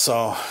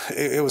 So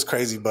it was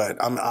crazy, but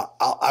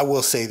I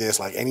will say this: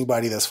 like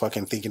anybody that's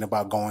fucking thinking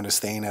about going to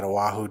staying at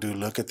Oahu, dude,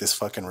 look at this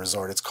fucking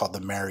resort. It's called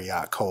the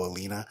Marriott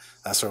Ko'olina.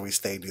 That's where we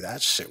stayed, dude.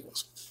 That shit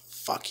was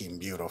fucking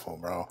beautiful,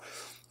 bro.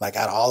 Like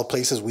out of all the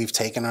places we've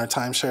taken our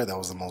timeshare, that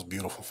was the most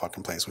beautiful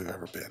fucking place we've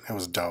ever been. It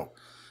was dope.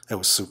 It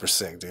was super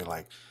sick, dude.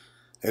 Like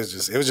it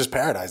was just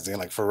paradise, dude.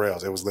 Like for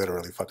reals, it was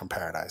literally fucking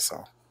paradise.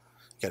 So.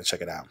 You gotta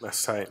check it out.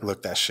 That's tight.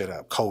 Look that shit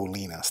up.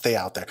 Ko'olina. Stay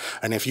out there.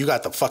 And if you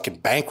got the fucking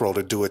bankroll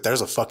to do it, there's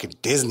a fucking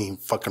Disney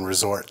fucking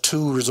resort.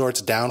 2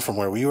 resorts down from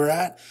where we were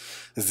at.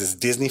 There's this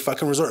Disney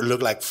fucking resort. It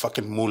looked like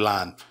fucking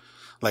Mulan.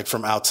 Like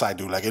from outside,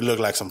 dude. Like it looked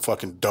like some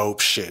fucking dope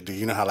shit, dude.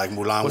 You know how like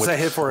Mulan. What's that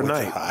hit for a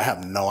night? I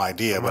have no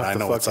idea, but I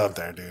know it's up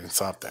there, dude.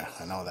 It's up there.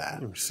 I know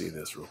that. Let me see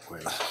this real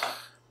quick.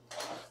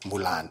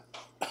 Mulan.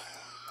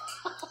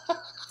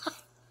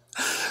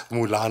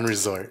 Mulan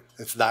Resort.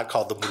 It's not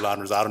called the Mulan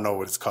Resort. I don't know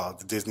what it's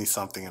called. The Disney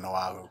something in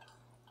Oahu.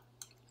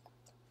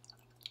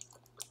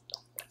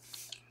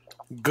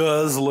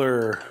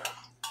 Guzzler.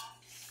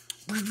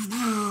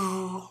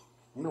 You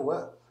know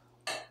what?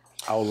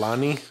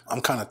 Aulani.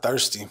 I'm kind of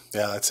thirsty.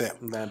 Yeah, that's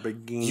it.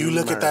 Lamborghini. You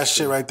look at that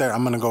shit right there.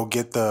 I'm gonna go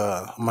get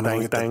them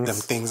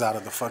things out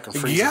of the fucking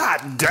freezer.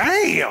 God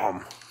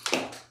damn.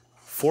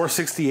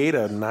 $468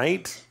 a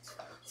night.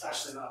 It's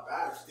actually not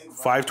bad.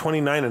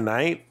 $529 a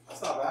night.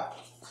 That's not bad.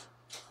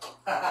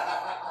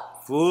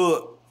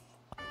 Fuck.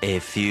 A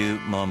few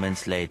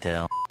moments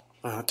later.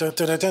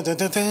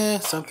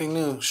 Something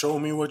new. Show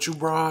me what you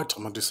brought.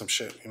 I'm gonna do some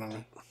shit. You know what I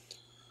mean?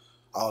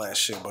 All that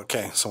shit. But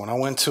okay, so when I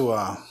went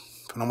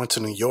to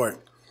New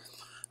York,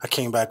 I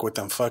came back with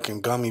them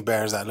fucking gummy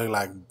bears that look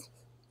like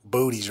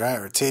booties, right,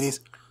 or titties.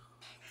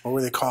 What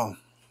were they called?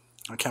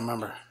 I can't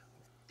remember.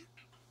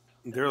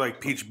 They're like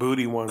peach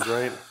booty ones,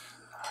 right?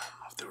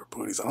 If they were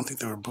booties, I don't think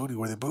they were booty.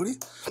 Were they booty?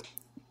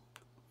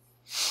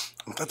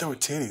 I thought they were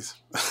titties.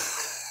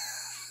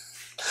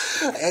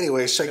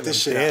 Anyways, check this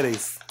shit out.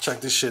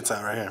 Check this shit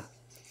out right here.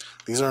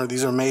 These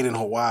are made in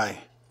Hawaii,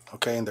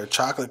 okay? And they're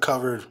chocolate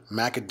covered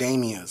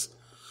macadamias,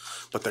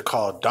 but they're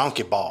called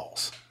donkey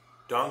balls.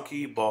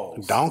 Donkey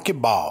balls. Donkey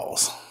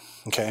balls,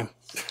 okay?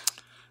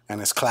 And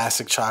it's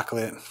classic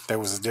chocolate. There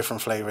was a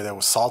different flavor. There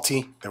was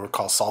salty. They were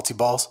called salty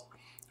balls.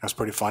 That's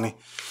pretty funny.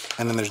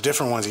 And then there's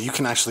different ones that you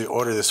can actually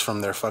order this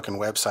from their fucking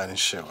website and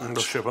shit. And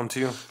they'll ship them to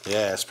you?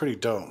 Yeah, it's pretty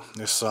dope.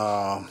 It's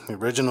the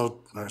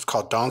original, it's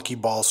called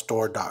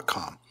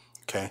donkeyballstore.com.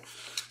 Okay?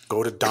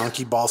 Go to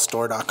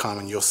donkeyballstore.com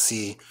and you'll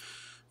see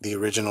the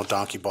original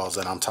donkey balls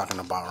that I'm talking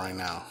about right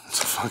now.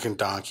 It's a fucking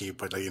donkey,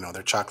 but you know,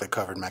 they're chocolate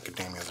covered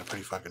macadamias. They're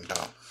pretty fucking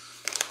dope.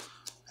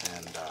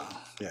 And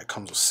yeah, it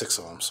comes with 6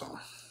 of them, so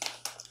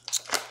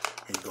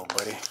here you go,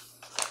 buddy.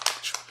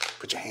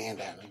 Put your hand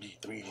out and give you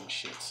 3 of them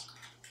shits.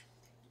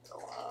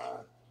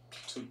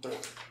 2, 3.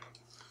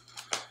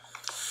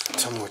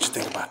 Tell me what you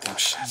think about them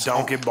shits.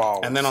 Donkey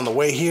balls. And then on the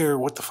way here,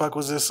 what the fuck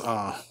was this?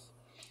 I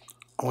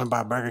went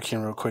by Burger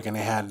King real quick and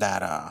they had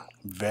that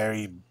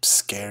very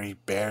scary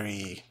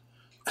berry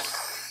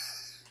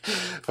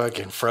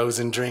fucking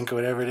frozen drink or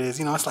whatever it is.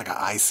 You know, it's like an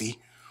Icee,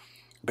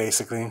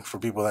 basically. For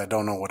people that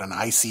don't know what an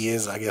Icee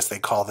is, I guess they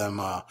call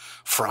them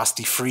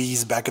Frosty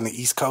Freeze back in the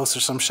East Coast or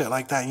some shit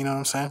like that. You know what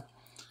I'm saying?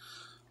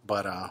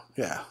 But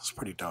yeah, it's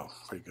pretty dope.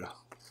 Pretty good.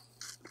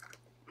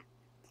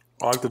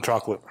 I like the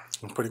chocolate.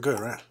 It's pretty good,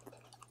 right?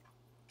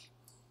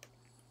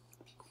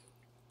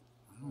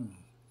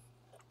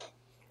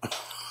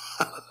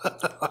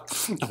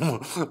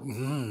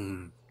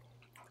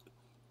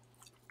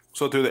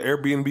 So through the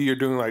Airbnb, you're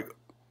doing like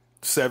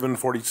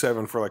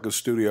 $747 for like a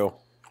studio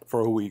for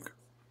a week.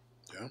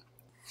 Yeah.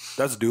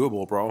 That's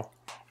doable, bro.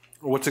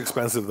 What's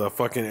expensive? The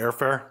fucking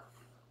airfare?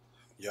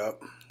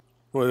 Yep.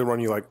 Will they run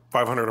you like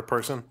 $500 a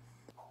person?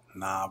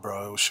 Nah,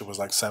 bro. Shit was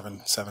like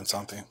seven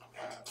something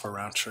for a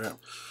round trip.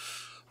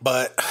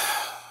 But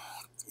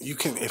you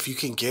can, if you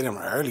can get them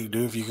early,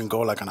 dude. If you can go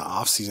like in the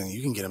off season,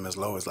 you can get them as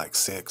low as like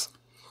 6.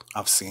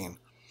 I've seen,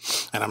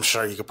 and I'm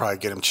sure you could probably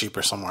get them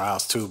cheaper somewhere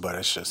else too. But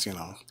it's just, you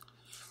know,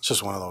 it's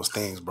just one of those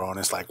things, bro. And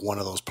it's like one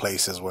of those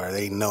places where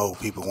they know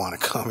people want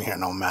to come here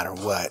no matter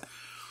what.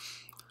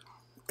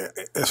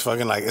 It's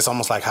fucking like, it's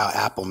almost like how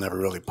Apple never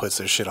really puts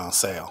their shit on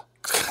sale.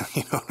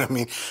 You know what I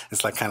mean?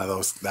 It's like kind of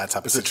that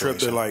type of situation.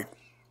 It's a trip that like,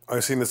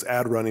 I've seen this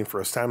ad running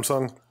for a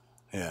Samsung.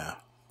 Yeah.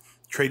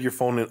 Trade your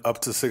phone in up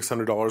to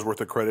 $600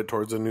 worth of credit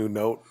towards a new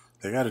note.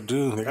 They got to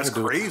do. That's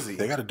crazy.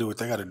 They got to do what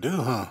they got to do,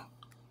 huh?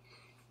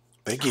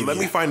 They give Let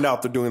me find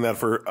out they're doing that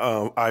for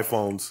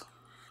iPhones.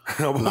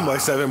 I'll put my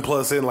 7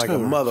 Plus in like a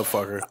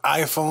motherfucker.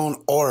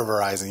 iPhone or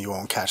Verizon, you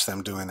won't catch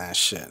them doing that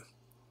shit.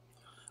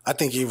 I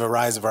think even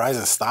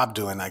Verizon stopped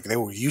doing like they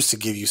were used to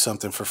give you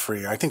something for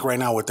free. I think right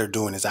now what they're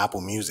doing is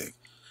Apple Music.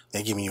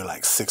 They're giving you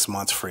like 6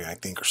 months free, I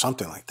think, or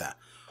something like that.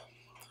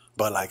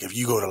 But like if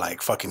you go to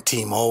like fucking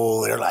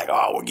T-Mobile, they're like,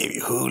 oh, we'll give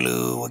you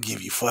Hulu, we'll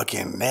give you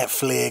fucking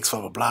Netflix,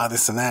 blah, blah, blah,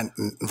 this and that.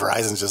 And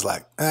Verizon's just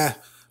like,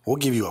 we'll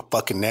give you a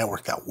fucking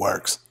network that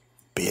works,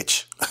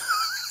 bitch.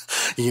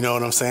 You know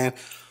what I'm saying?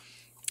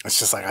 It's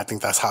just like, I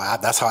think that's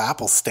how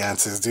Apple's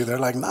stance is, dude. They're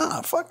like,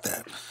 nah, fuck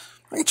that.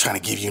 I ain't trying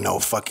to give you no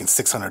fucking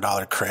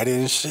 $600 credit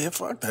and shit.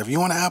 Fuck that. If you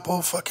want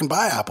Apple, fucking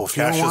buy Apple. If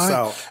you Cash don't want us it,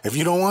 out. if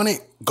you don't want it,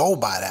 go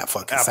buy that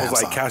fucking Apple's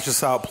Samsung. like, cash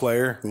us out,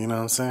 player. You know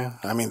what I'm saying?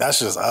 I mean, that's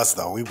just us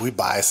though. We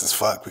biased as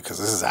fuck because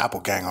this is Apple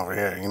gang over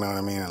here. You know what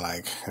I mean? And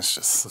like, it's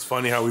just. It's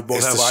funny how we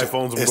both have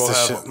iPhones and we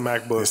both have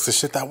MacBooks. It's the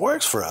shit that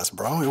works for us,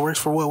 bro. It works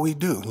for what we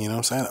do. You know what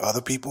I'm saying?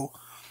 Other people,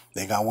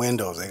 they got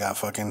Windows. They got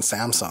fucking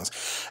Samsungs.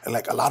 And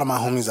like a lot of my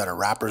homies that are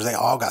rappers, they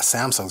all got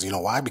Samsungs. You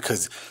know why?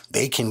 Because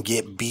they can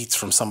get beats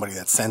from somebody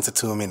that sends it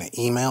to them in an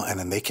email, and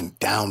then they can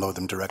download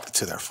them directly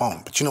to their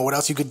phone. But you know what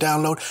else you could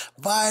download?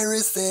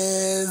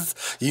 Viruses.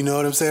 You know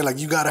what I'm saying? Like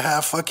you gotta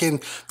have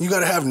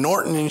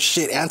Norton and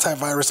shit,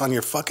 antivirus on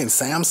your fucking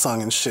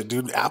Samsung and shit,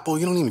 dude. Apple,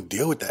 you don't even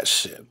deal with that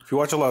shit. If you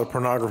watch a lot of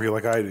pornography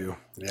like I do.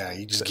 Yeah,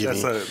 you just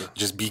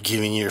be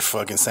giving your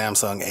fucking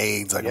Samsung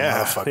AIDS like a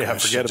motherfucker. Yeah,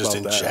 and forget shit, just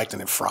about that.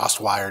 injecting it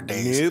FrostWire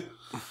days. Yep.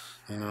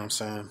 You know what I'm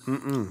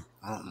saying?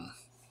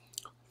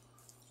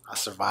 I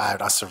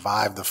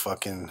survived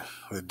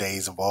the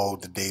days of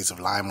old, the days of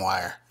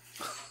LimeWire.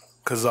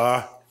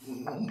 kAZual.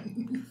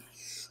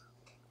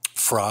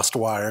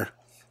 FrostWire.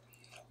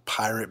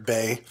 Pirate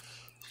Bay.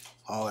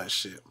 All that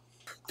shit.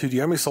 Dude,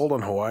 you got me sold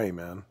on Hawaii,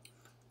 man.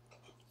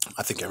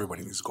 I think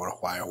everybody needs to go to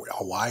Hawaii.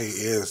 Hawaii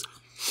is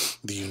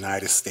the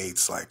United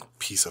States, like,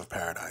 piece of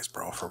paradise,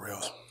 bro, for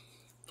real.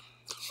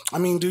 I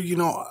mean, dude, you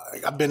know,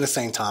 I've been to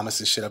St. Thomas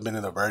and shit. I've been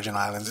to the Virgin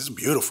Islands. It's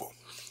beautiful.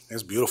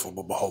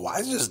 But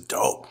Hawaii's just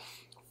dope.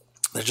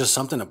 There's just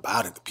something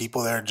about it. The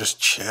people there are just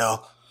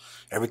chill.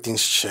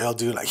 Everything's chill,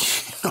 dude. Like,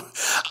 you know,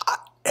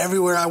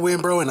 everywhere I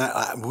went, bro,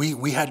 and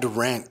we had to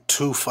rent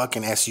 2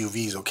 fucking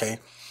SUVs, okay?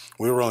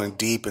 We were rolling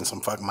deep in some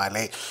fucking my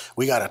late.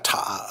 We got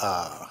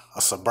a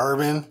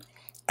Suburban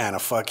and a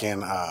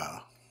fucking,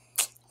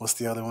 what's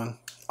the other one?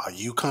 A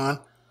Yukon.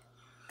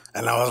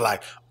 And I was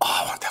like,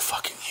 oh, I want that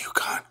fucking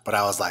Yukon. But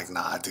I was like,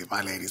 nah, dude,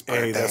 my lady's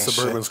birthday. Hey, that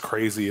Suburban's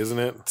crazy, isn't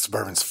it?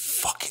 Suburban's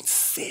fucking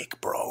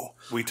sick, bro.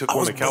 We took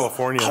one to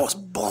California. I was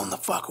blown the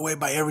fuck away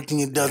by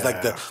everything it does. Yeah.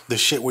 Like the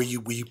shit where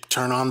you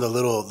turn on the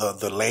little,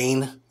 the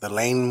lane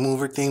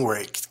mover thing where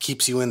it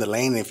keeps you in the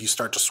lane. And if you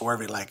start to swerve,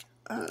 it like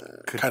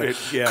kind of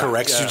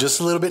corrects you just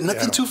a little bit.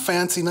 Nothing too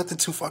fancy, nothing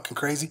too fucking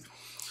crazy.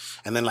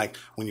 And then, like,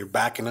 when you're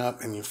backing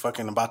up and you're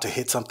fucking about to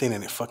hit something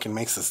and it fucking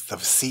makes the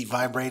seat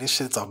vibrate and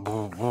shit, it's all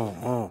boom,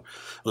 boom, boom.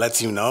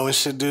 Lets you know and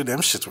shit, dude. Them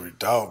shits were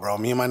dope, bro.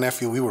 Me and my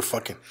nephew, we were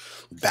fucking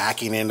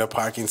backing into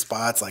parking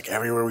spots, like,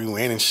 everywhere we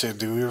went and shit,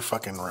 dude. We were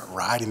fucking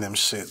riding them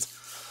shits.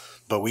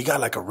 But we got,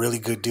 like, a really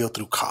good deal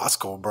through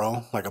Costco,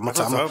 bro. Like, I'm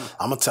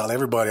gonna tell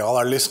everybody, all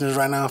our listeners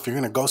right now, if you're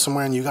gonna go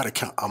somewhere and you got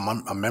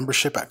a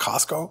membership at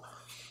Costco,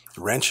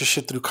 rent your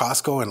shit through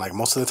Costco. And, like,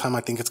 most of the time,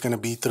 I think it's gonna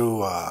be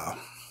through,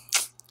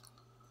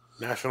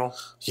 National?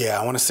 Yeah,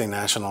 I want to say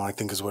National, I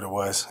think is what it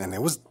was. And it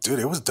was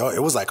dope.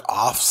 It was like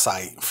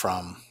off-site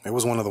it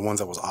was one of the ones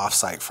that was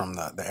off-site from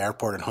the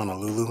airport in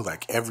Honolulu.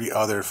 Like every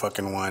other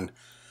fucking one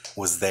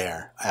was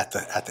there at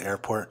the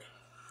airport.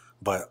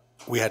 But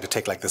we had to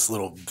take like this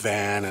little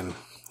van and,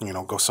 you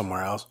know, go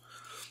somewhere else.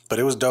 But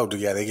it was dope, dude.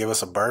 Yeah, they gave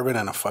us a bourbon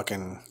and a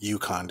fucking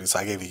Yukon, dude. So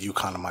I gave a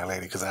Yukon to my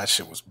lady because that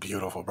shit was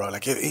beautiful, bro.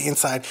 Like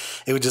inside,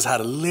 it just had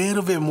a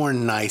little bit more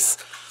nice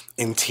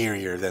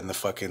interior than the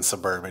fucking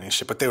Suburban and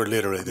shit, but they were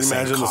literally the same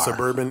car. Imagine the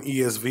Suburban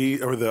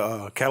ESV or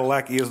the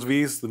Cadillac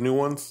ESVs, the new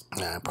ones.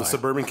 Yeah, the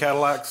Suburban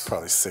Cadillacs.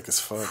 Probably sick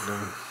as fuck,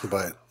 dude.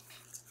 But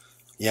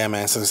yeah,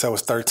 man. So that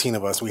was 13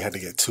 of us. We had to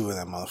get 2 of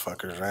them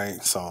motherfuckers,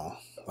 right? So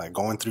like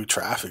going through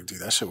traffic,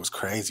 dude, that shit was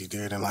crazy,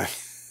 dude. And like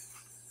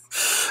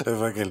the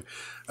fucking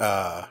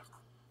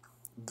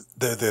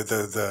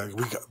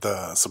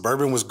the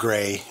Suburban was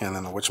gray, and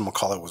then the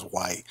whatchamacallit was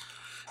white.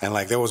 And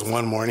like there was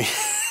one morning.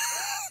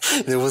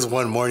 There was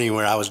one morning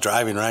where I was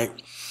driving, right?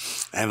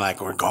 And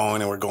like we're going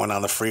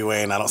down the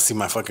freeway and I don't see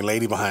my fucking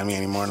lady behind me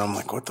anymore. And I'm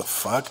like, what the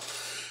fuck?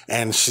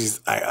 And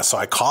so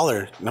I call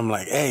her and I'm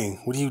like, hey,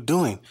 what are you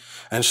doing?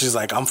 And she's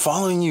like, I'm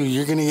following you.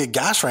 You're going to get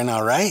gas right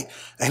now, right?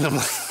 And I'm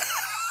like,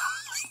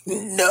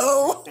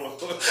 no.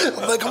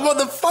 I'm like, I'm on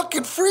the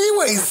fucking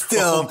freeway still.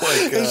 Oh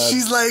my God. And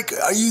she's like,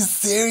 are you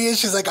serious?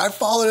 She's like, I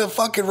followed a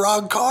fucking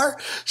wrong car.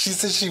 She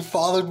said she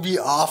followed me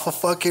off a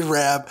fucking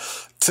ramp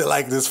to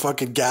like this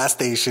fucking gas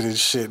station and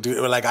shit, dude.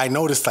 Like I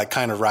noticed like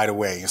kind of right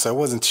away. So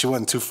she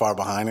wasn't too far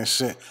behind and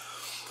shit.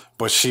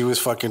 But she was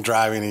fucking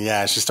driving and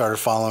yeah, she started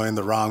following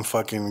the wrong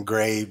fucking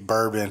gray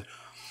Bourbon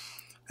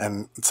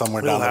and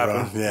somewhere down the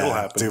road.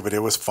 Yeah, dude, but it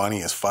was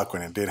funny as fuck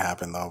when it did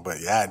happen though.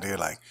 But yeah, dude,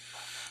 like,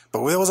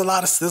 but there's a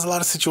lot of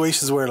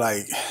situations where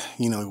like,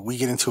 you know, we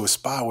get into a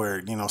spot where,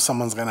 you know,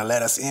 someone's gonna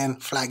let us in,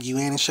 flag you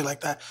in and shit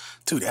like that.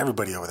 Dude,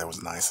 everybody over there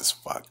was nice as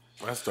fuck.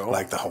 That's dope.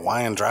 Like the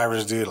Hawaiian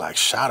drivers, dude, like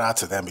shout out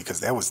to them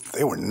because they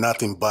were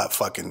nothing but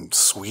fucking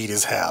sweet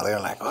as hell. They were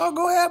like, oh,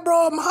 go ahead,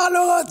 bro,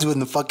 mahalo, doing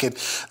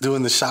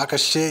the shaka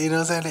shit, you know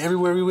what I'm saying?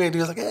 Everywhere we went,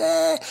 he was like,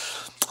 hey.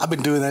 I've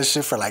been doing that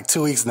shit for like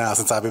 2 weeks now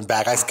since I've been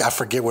back. I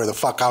forget where the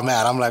fuck I'm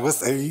at. I'm like,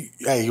 hey,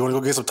 you want to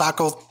go get some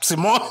tacos,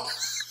 Simon?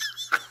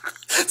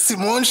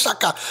 Simon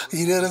Shaka.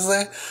 You know what I'm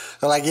saying?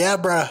 They're like, yeah,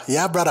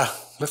 brother.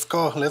 Let's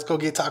go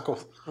get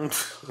tacos.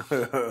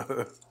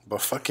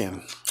 But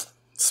fucking,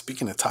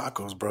 speaking of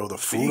tacos, bro, the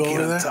food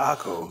over there.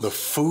 Tacos. The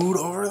food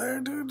over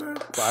there,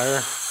 dude. Fire.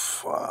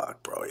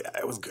 Fuck, bro. Yeah,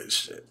 it was good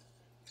shit.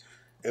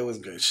 It was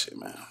good shit,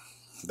 man.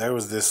 There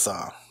was this,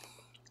 I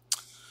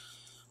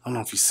don't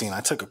know if you've seen,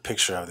 I took a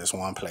picture of this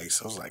one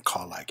place. It was like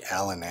called like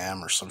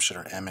L&M or some shit,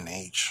 or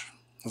M&H.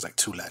 It was like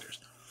 2 letters.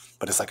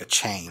 But it's like a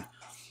chain.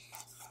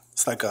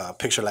 It's like a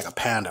picture like a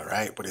panda,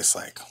 right? But it's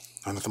like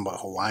nothing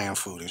but Hawaiian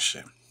food and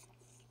shit.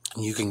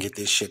 And you can get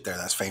this shit there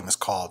that's famous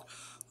called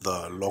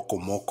the Loco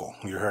Moco.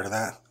 You heard of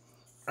that?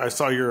 I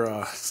saw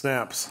your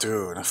snaps.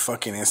 Dude, it's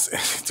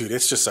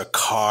just a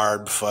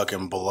carb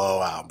fucking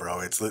blowout, bro.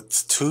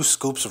 It's 2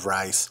 scoops of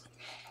rice,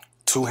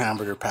 2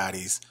 hamburger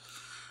patties,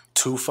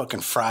 2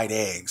 fucking fried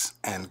eggs,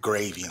 and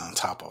gravy on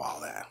top of all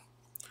that.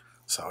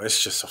 So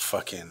it's just a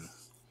fucking...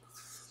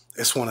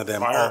 It's one of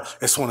them.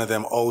 It's one of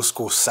them old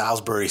school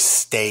Salisbury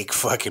steak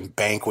fucking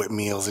banquet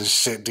meals and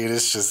shit, dude.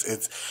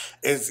 It's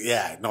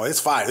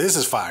fire. This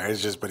is fire.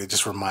 But it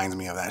just reminds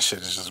me of that shit.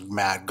 It's just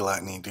mad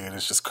gluttony, dude.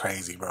 It's just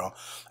crazy, bro.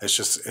 It's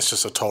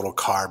just a total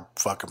carb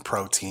fucking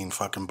protein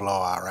fucking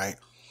blowout, right?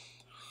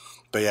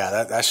 But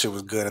yeah, that shit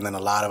was good. And then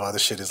a lot of other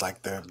shit is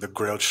like the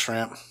grilled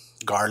shrimp,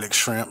 garlic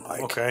shrimp,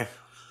 like okay,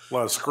 a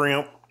lot of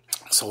scrimp.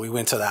 So we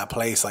went to that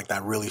place, like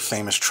that really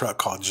famous truck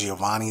called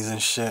Giovanni's and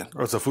shit.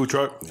 Oh, it's a food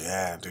truck?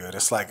 Yeah, dude.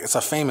 It's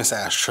a famous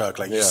ass truck.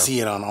 Like you see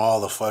it on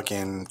all the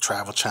fucking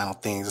Travel Channel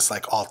things. It's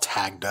like all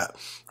tagged up.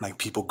 Like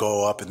people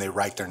go up and they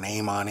write their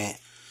name on it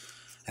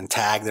and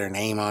tag their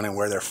name on it,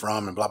 where they're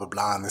from, and blah blah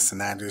blah and this and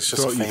that. Dude, it's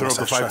just a famous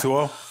ass truck. You throw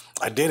up the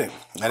 520? I didn't.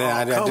 I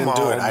didn't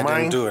do it. I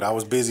didn't do it. I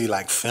was busy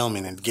like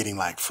filming and getting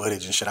like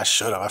footage and shit. I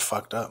should have. I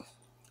fucked up.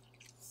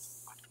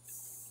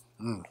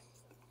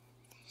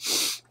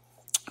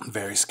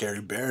 Very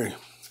scary berry.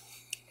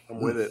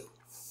 I'm with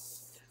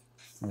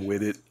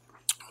it.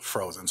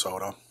 Frozen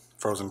soda.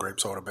 Frozen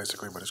grape soda,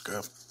 basically, but it's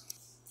good.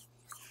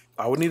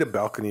 I would need a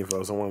balcony if I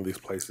was in one of these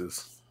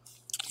places.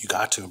 You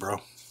got to, bro.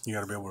 You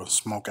got to be able to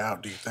smoke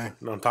out, do you think?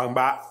 You know what I'm talking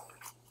about?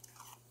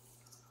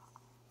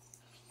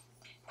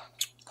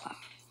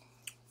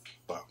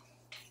 But,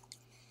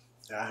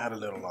 yeah, I had a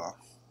little...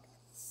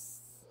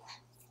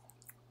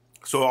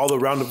 So all the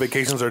round of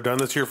vacations are done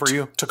this year for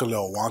you? Took a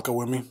little Wonka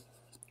with me.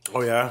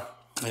 Oh, yeah?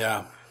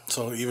 Yeah.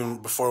 So even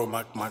before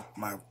my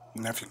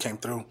nephew came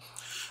through,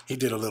 he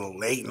did a little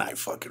late night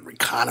fucking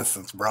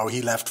reconnaissance, bro.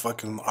 He left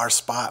fucking our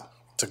spot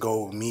to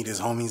go meet his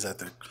homies at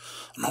the...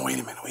 No, wait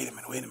a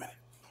minute.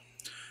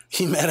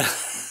 He met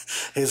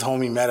his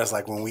homie met us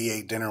like when we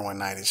ate dinner one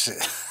night and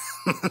shit.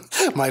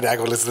 My dad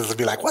go listen to this and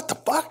be like, what the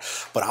fuck?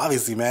 But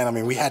obviously, man, I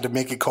mean, we had to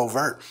make it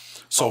covert.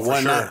 So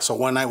one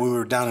night we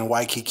were down in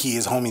Waikiki.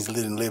 His homies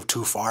didn't live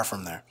too far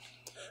from there.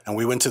 And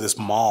we went to this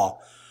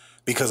mall.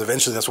 Because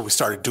eventually that's what we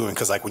started doing.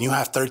 Because like when you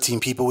have 13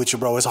 people with you,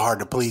 bro, it's hard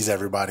to please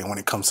everybody when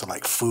it comes to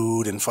like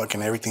food and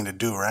fucking everything to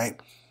do, right?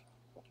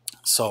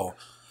 So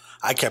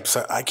I kept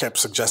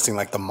suggesting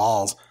like the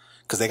malls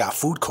because they got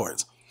food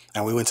courts.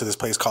 And we went to this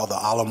place called the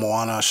Ala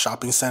Moana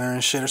Shopping Center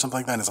and shit or something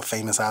like that. And it's a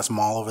famous ass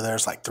mall over there.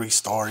 It's like 3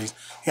 stories.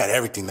 You got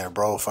everything there,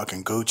 bro.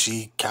 Fucking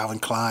Gucci, Calvin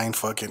Klein,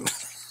 fucking...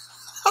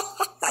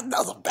 That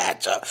was a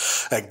bad job.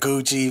 Like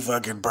Gucci,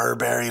 fucking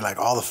Burberry, like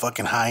all the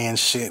fucking high-end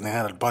shit. And they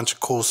had a bunch of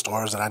cool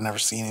stores that I'd never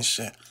seen and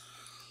shit.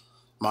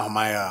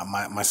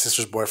 My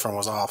sister's boyfriend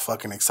was all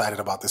fucking excited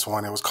about this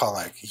one. It was called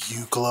like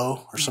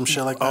U-Glow or some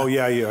shit like that. Oh,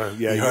 yeah. You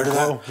heard of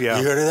that? Yeah.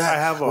 You heard of that? I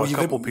have a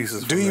couple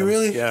pieces. Do you them.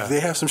 really? Yeah. They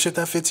have some shit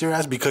that fits your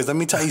ass? Because let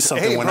me tell you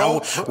something. Hey, when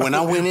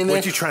I went in there.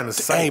 What you trying to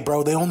say? Hey,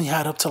 bro, they only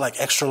had up to like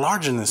extra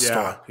large in this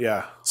store.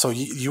 Yeah. So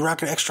you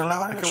rocking extra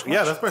large?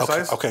 Yeah, that's my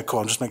size. Okay, cool.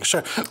 I'm just making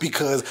sure.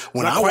 Because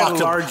when I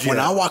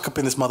walk up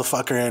in this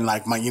motherfucker and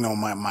like my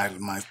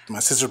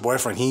sister's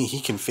boyfriend,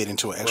 he can fit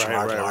into an extra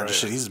large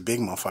shit. He's a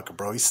big motherfucker,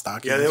 bro. He's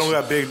stocky. Yeah, they don't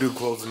got big dude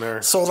clothes in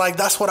there. So like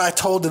that's what I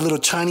told the little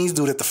Chinese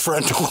dude at the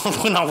front door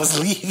when I was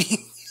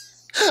leaving.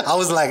 I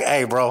was like,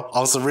 hey, bro,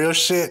 on some real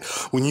shit,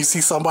 when you see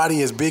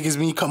somebody as big as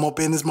me come up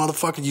in this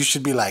motherfucker, you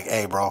should be like,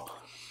 hey, bro,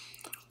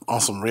 on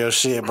some real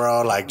shit,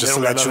 bro. Like, just to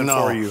let you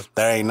know,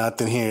 there ain't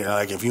nothing here.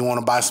 Like, if you want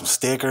to buy some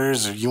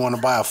stickers or you want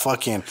to buy a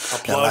fucking,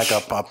 like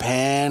a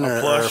pen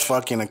or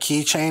fucking a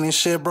keychain and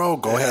shit, bro,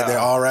 go ahead. They're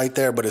all right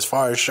there. But as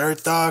far as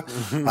shirts, dog,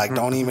 like,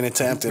 don't even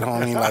attempt it,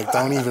 homie. Like,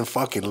 don't even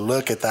fucking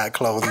look at that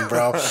clothing,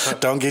 bro.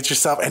 Don't get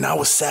yourself. And I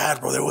was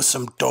sad, bro. There was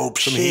some dope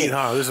shit. Heat,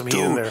 huh? There's some heat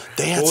in there.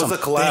 They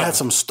had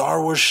some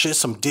Star Wars shit,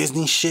 some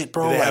Disney shit,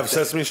 bro. Did they have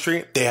Sesame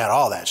Street? They had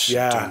all that shit.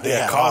 Yeah, dude.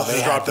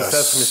 They had the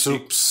Sesame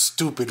Street.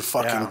 Stupid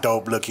fucking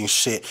dope looking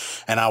shit.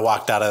 And I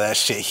walked out of that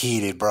shit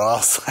heated, bro. I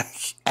was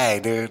like, hey,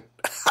 dude.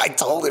 I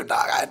told him,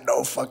 dog, I had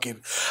no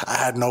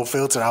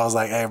filter. I was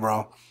like, hey,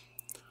 bro,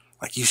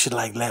 like, you should,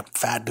 like, let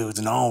fat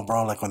dudes know,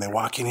 bro. Like, when they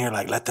walk in here,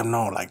 like, let them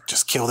know. Like,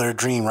 just kill their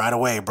dream right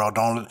away, bro.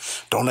 Don't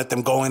let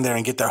them go in there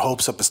and get their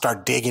hopes up and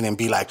start digging and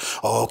be like,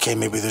 oh, okay,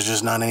 maybe there's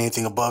just not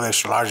anything above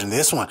extra large in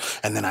this one.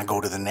 And then I go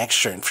to the next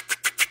shirt and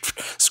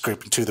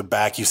scraping to the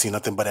back, you see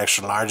nothing but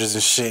extra larges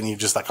and shit, and you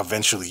just like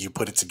eventually you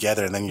put it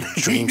together, and then your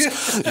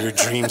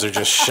dreams are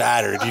just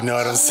shattered. You know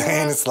what I'm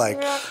saying? It's like,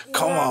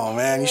 come on,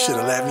 man, you should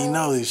have let me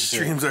know this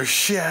shit. Dreams are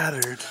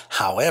shattered.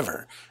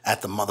 However,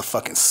 at the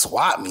motherfucking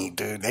swap meet,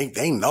 dude,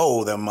 they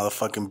know them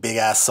motherfucking big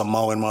ass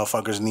Samoan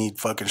motherfuckers need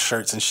fucking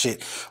shirts and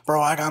shit.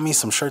 Bro, I got me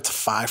some shirts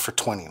 5 for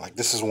 $20. Like,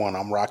 this is one,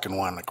 I'm rocking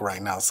one like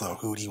right now. It's a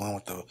hoodie one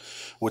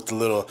with the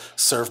little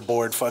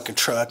surfboard fucking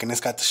truck, and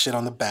it's got the shit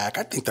on the back.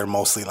 I think they're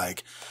mostly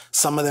like,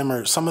 some of them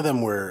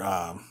were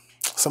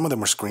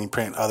screen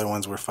print, other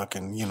ones were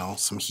fucking, you know,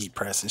 some heat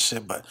press and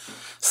shit, but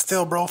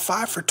still, bro,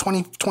 5 for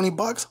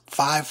 $20,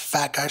 5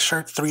 fat guy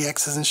shirts,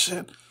 3X's and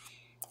shit.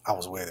 I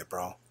was with it,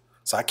 bro.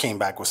 So I came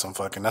back with some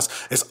fucking,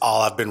 it's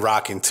all I've been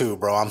rocking too,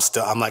 bro. I'm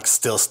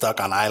still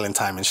stuck on island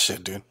time and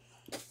shit, dude.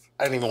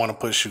 I didn't even want to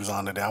put shoes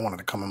on today. I wanted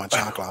to come in my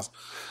chanclas.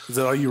 Is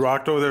that all you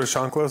rocked over there,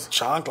 chanclas?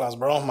 Chanclas,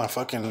 bro.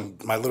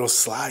 My little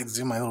slides,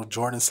 dude. My little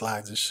Jordan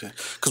slides and shit.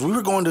 Because we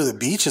were going to the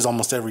beaches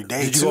almost every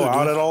day. Did you go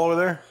out at all over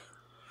there?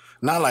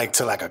 Not like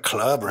to like a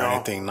club or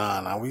anything.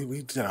 Nah.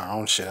 We did our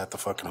own shit at the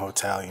fucking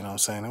hotel. You know what I'm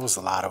saying? It was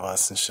a lot of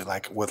us and shit.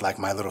 Like with like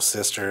my little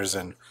sisters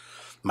and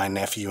my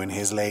nephew and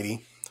his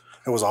lady.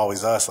 It was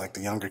always us, like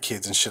the younger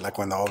kids and shit. Like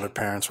when the older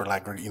parents were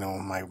like, you know,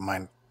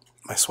 my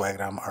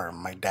swagger or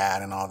my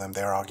dad and all them,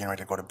 they were all getting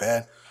ready to go to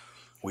bed.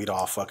 We'd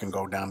all fucking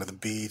go down to the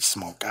beach,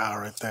 smoke out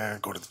right there,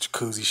 go to the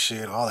jacuzzi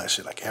shit, all that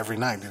shit. Like every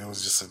night, dude. It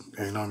was just,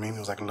 you know what I mean? It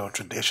was like a little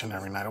tradition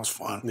every night. It was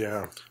fun.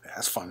 Yeah.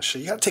 That's fun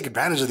shit. You gotta take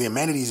advantage of the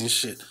amenities and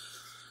shit.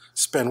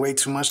 Spend way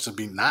too much to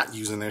be not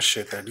using their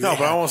shit there, dude. No,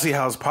 but I want to see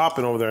how it's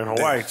popping over there in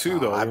Hawaii too,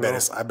 though. I bet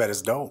it's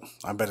dope.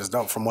 I bet it's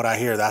dope. From what I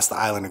hear, that's the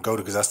island to go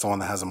to because that's the one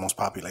that has the most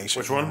population.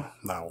 Which one?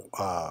 No,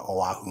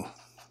 Oahu.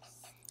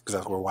 Because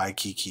that's where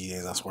Waikiki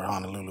is. That's where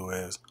Honolulu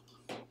is.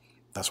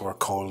 That's where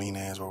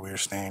Kolina is, where we were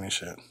staying and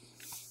shit.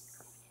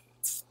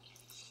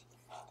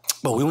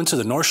 But we went to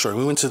the North Shore.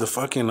 We went to the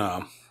fucking.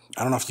 I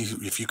don't know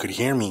if you could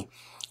hear me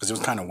because it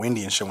was kind of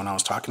windy and shit when I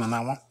was talking on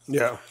that one.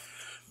 Yeah.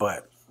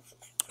 But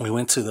we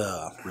went to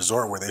the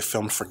resort where they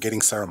filmed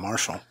Forgetting Sarah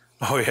Marshall.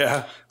 Oh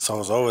yeah. So I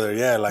was over there,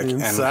 yeah, like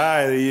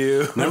inside of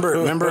you.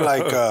 remember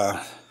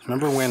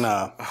when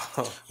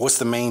what's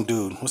the main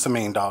dude? What's the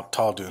main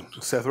tall dude?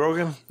 Seth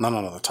Rogen?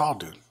 No, the tall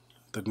dude.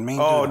 The main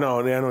dude. Oh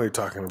no, yeah, I know what you're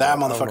talking about. That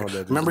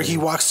motherfucker. Remember he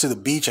walks to the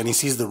beach and he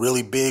sees the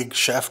really big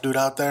chef dude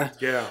out there?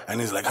 Yeah. And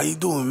he's like, "How you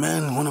doing,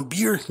 man? Want a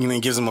beer?" You know,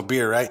 he gives him a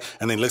beer, right?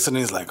 And then he looks at him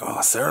and he's like,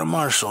 "Oh, Sarah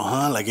Marshall,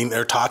 huh?" Like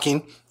they're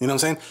talking, you know what I'm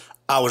saying?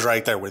 I was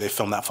right there where they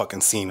filmed that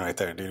fucking scene right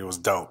there, dude. It was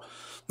dope.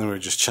 Then we were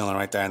just chilling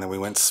right there, and then we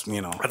went,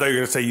 you know. I thought you were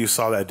going to say you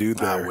saw that dude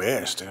there. I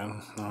wish, dude.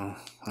 No.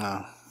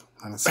 I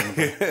didn't see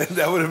anybody.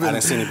 That would have been. I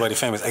didn't see anybody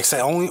famous.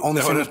 Except only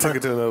famous. Took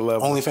it to another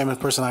level. Only famous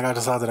person I got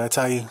to saw. Did I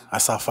tell you? I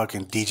saw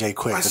fucking DJ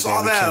Quick. I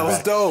saw that. It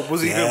was dope.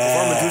 Was he going to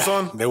perform in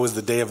Tucson? There was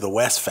the day of the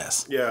West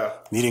Fest. Yeah.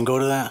 You didn't go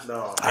to that?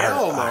 No.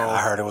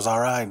 I heard it was all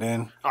right,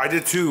 dude. I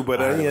did too,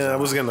 but I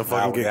was going to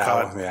fucking get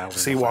caught.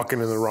 See walking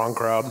in the wrong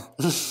crowd.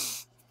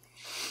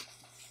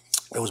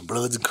 It was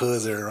Bloods and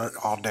Cuz there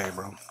all day,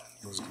 bro.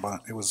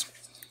 It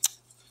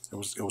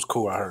was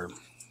cool. I heard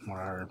what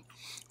I heard.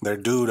 Their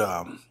dude,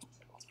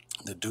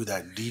 the dude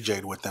that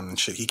DJ'd with them and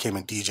shit, he came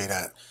and DJ'd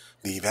at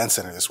the event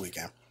center this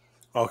weekend.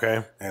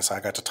 Okay. And so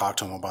I got to talk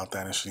to him about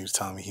that, and he was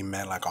telling me he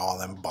met like all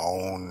them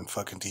Bone and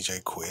fucking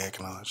DJ Quick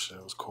and all that shit.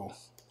 It was cool.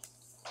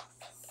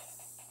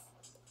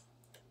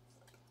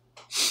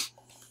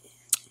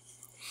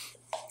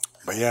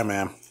 But yeah,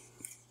 man.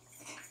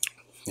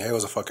 Yeah, it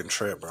was a fucking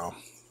trip, bro.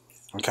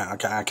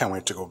 I can't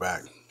wait to go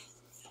back.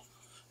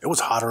 It was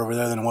hotter over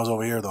there than it was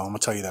over here, though. I'm gonna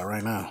tell you that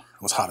right now.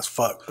 It was hot as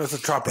fuck. That's a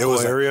tropical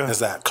area. It's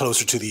that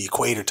closer to the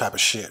equator type of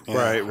shit.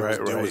 Right.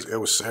 It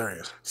was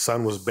serious.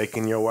 Sun was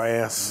baking your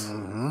ass.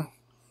 Mm-hmm.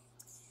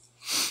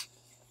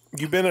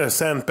 You been to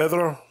San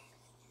Pedro?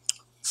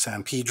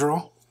 San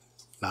Pedro?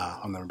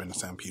 Nah, I've never been to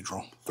San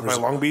Pedro. By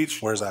Long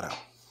Beach? Where's that at?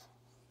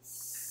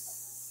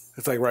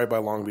 It's like right by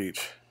Long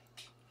Beach.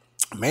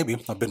 Maybe.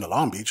 I've been to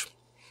Long Beach.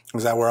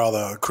 Is that where all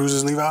the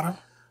cruises leave out of?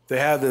 They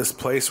have this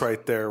place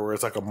right there where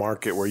it's like a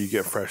market where you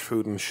get fresh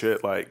food and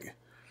shit. Like,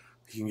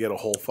 you can get a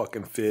whole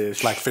fucking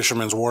fish. Like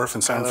Fisherman's Wharf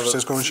in San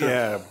Francisco and shit?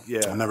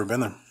 Yeah. I've never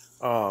been there.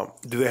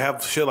 Do they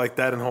have shit like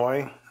that in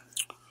Hawaii?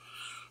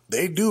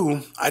 They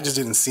do. I just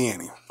didn't see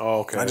any. Oh,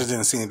 okay. I just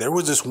didn't see any. There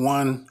was this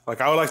one.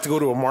 Like, I would like to go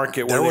to a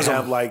market where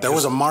there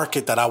was a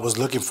market that I was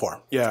looking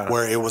for. Yeah.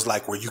 Where it was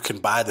like where you can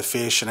buy the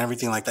fish and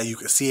everything like that. You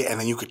could see it and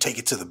then you could take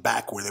it to the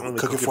back where they would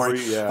cook it for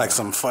you. Yeah. Like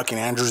some fucking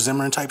Andrew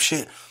Zimmern type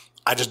shit.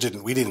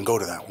 We didn't go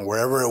to that one.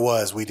 Wherever it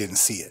was, we didn't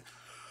see it.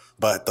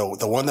 But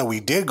the one that we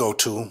did go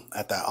to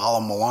at that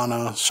Ala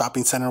Moana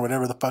shopping center,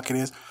 whatever the fuck it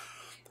is,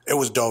 it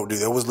was dope,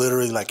 dude. It was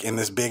literally like in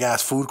this big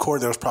ass food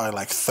court. There was probably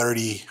like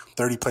 30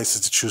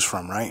 places to choose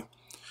from, right?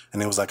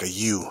 And it was like a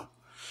U.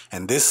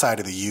 And this side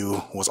of the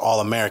U was all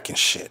American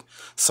shit.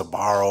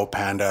 Sbarro,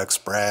 Panda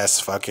Express,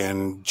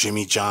 fucking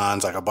Jimmy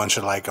John's, like a bunch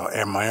of like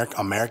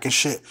American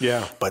shit.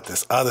 Yeah. But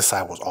this other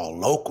side was all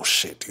local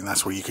shit, dude. And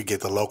that's where you could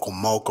get the local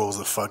mocos,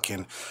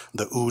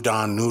 the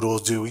udon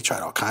noodles, dude. We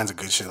tried all kinds of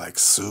good shit like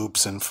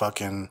soups and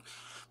fucking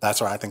That's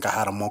where I think I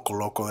had a Moco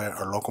Loco there,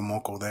 or Loco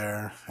Moco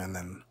there, and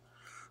then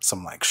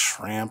some like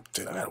shrimp.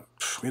 Dude,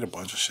 we had a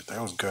bunch of shit there.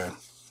 It was good.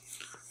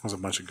 It was a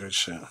bunch of good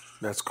shit.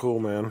 That's cool,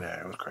 man.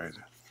 Yeah, it was crazy.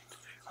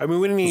 I mean,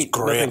 we didn't eat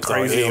nothing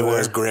crazy. It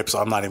was grip, so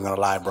I'm not even gonna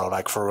lie, bro.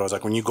 Like for real,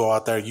 like when you go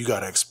out there, you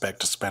gotta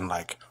expect to spend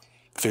like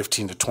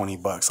 $15 to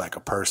 $20 like a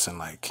person,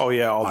 like all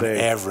on day,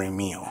 every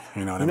meal.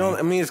 You know what I mean?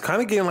 I mean, it's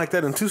kind of getting like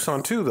that in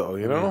Tucson too, though.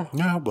 You know?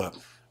 Yeah, but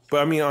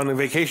I mean, on a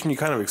vacation, you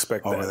kind of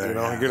expect that. there, you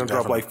know, yeah, you're gonna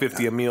drop like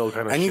 50 a meal,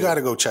 kind of. And you shit. got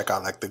to go check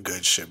out like the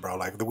good shit, bro.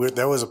 Like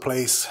there was a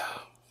place.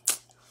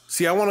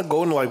 See, I want to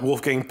go into like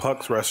Wolfgang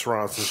Puck's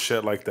restaurants and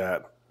shit like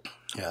that.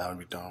 Yeah, that would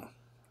be dope.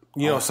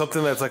 You know,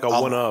 something that's like a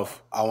one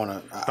of. I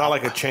want to. Not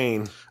like a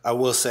chain. I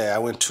will say, I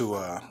went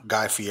to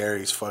Guy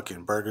Fieri's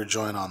fucking burger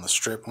joint on the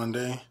Strip one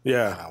day.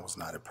 Yeah, and I was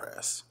not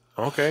impressed.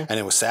 Okay. And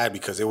it was sad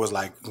because it was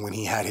like when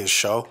he had his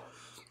show,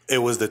 it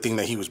was the thing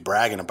that he was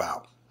bragging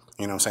about.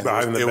 You know what I'm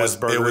saying? It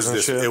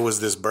was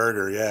this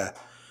burger, yeah.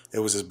 It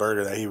was this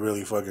burger that he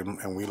really fucking,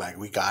 and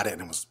we got it,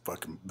 and it was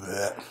fucking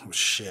bleh, it was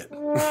shit.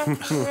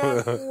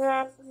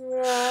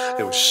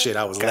 It was shit.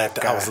 I was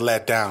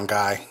let down,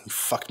 Guy. You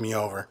fucked me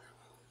over.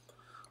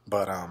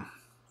 But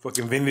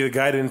fucking Vinny the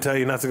guy didn't tell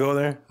you not to go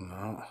there?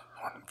 No.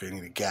 Vinny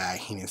the guy,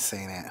 he didn't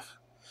say that.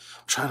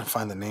 I'm trying to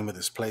find the name of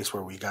this place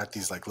where we got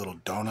these like little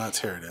donuts.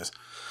 Here it is.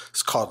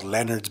 It's called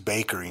Leonard's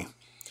Bakery.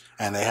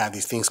 And they have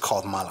these things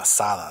called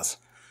malasadas.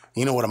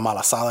 You know what a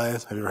malasada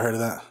is? Have you ever heard of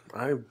that?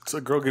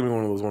 A girl gave me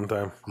one of those one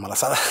time.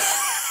 Malasada?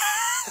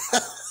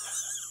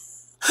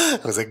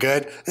 Was it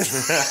good?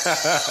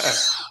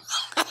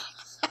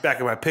 Back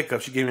in my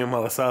pickup, she gave me a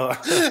malasada.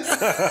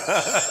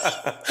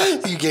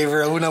 You gave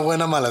her una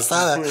buena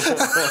malasada.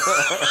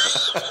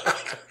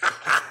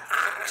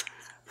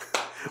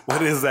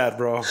 What is that,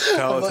 bro?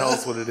 Tell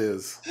us what it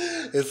is.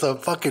 It's a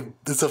fucking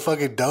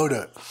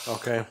donut.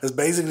 Okay. It's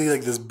basically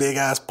like this big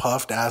ass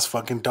puffed ass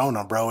fucking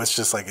donut, bro. It's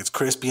just like it's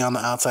crispy on the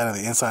outside and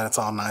the inside it's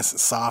all nice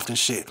and soft and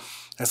shit.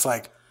 It's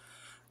like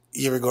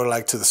you ever go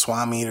to the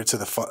swap meet or to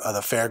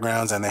the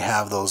fairgrounds and they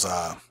have those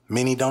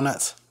mini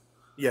donuts?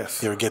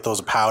 Yes. You ever get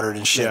those powdered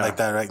and shit like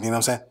that, right? You know what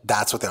I'm saying?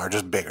 That's what they are,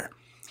 just bigger.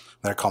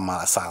 They're called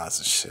malasadas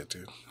and shit,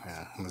 dude.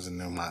 Yeah, there's a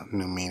new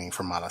meaning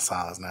for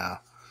malasadas now.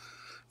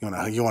 You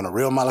want a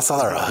real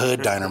malasada or a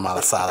hood diner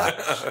malasada?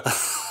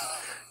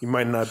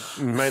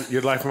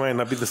 Your life might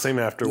not be the same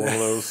after one of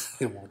those.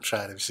 You won't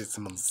try them shit.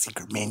 Some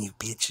secret menu,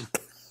 bitch.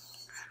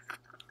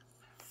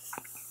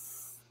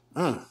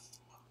 I'm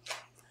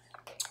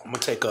gonna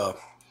take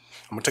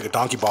a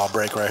donkey ball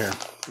break right here.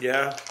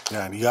 Yeah.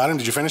 Yeah, you got him?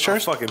 Did you finish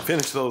yours? Fucking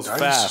finish those Are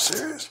fast. you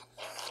serious?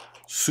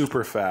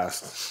 Super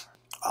fast.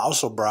 I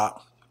also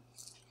brought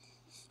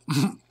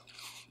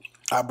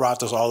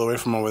this all the way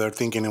from over there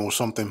thinking it was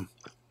something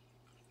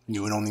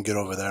you would only get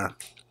over there.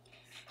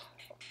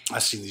 I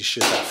seen these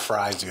shit at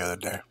Fry's the other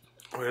day.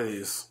 What are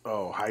these?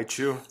 Oh,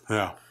 Haichu?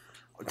 Yeah.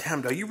 Oh,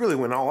 damn, dog, you really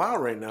went all out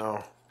right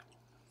now.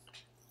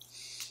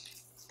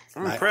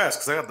 I'm impressed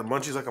because I got the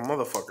munchies like a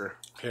motherfucker.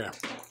 Here.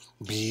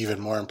 Be even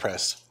more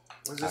impressed.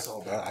 What's this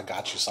all about? I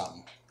got you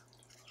something.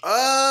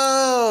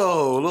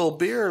 Oh, a little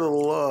beer, a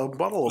little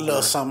bottle of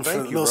little something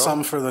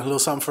for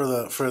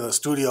the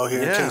studio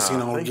here in case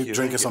we're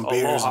drinking some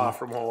beers. Aloha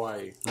from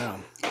Hawaii. Yeah.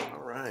 All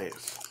right.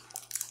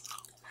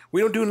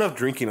 We don't do enough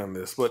drinking on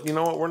this, but you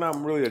know what? We're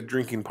not really a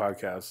drinking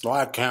podcast. No,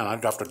 I can't.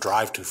 I'd have to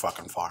drive too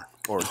fucking far.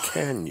 Or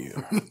can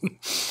you?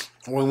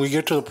 When we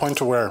get to the point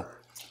to where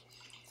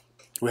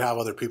we have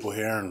other people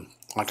here and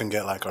I can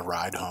get like a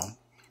ride home.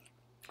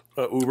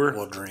 Uber?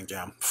 We'll drink,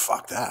 yeah.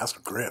 Fuck that. That's a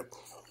grip.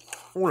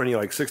 We're only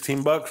like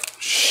 $16.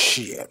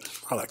 Shit.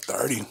 Or like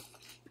 30.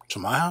 To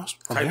my house?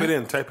 Type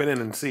it in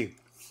and see.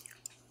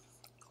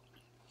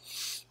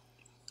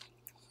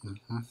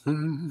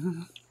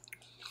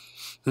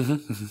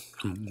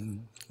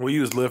 We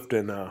use Lyft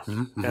in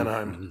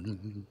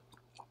Anaheim.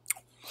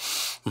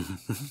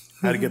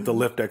 Had to get the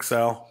Lyft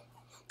XL.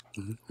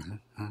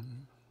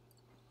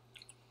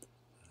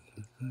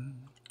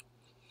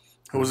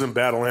 It wasn't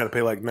bad. I only had to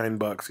pay like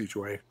 $9 each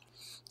way.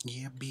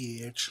 Yeah,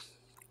 bitch.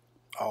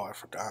 Oh, I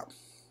forgot.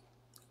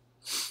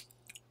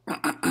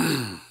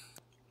 I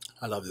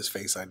love this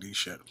Face ID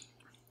shit.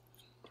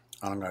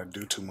 I don't gotta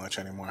do too much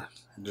anymore.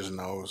 It just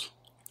knows.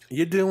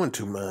 You're doing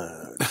too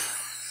much.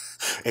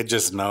 It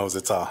just knows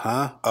it's all,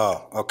 huh?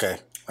 Oh, okay.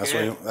 That's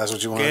what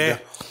you want to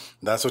do?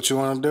 That's what you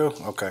want to do?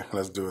 Okay,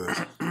 let's do this.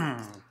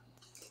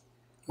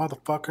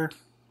 Motherfucker.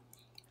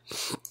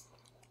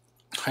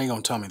 How you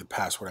gonna tell me the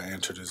password I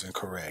entered is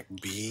incorrect,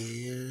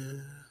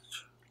 bitch?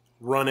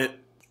 Run it.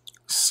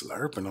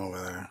 Slurping over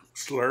there.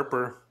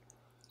 Slurper.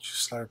 What you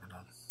slurping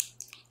on?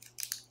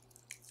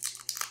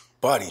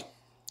 Buddy.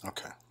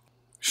 Okay.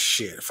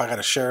 Shit. If I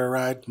gotta share a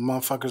ride,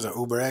 motherfuckers, or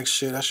Uber X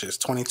shit, that shit is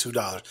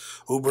 $22.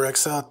 Uber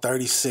XL,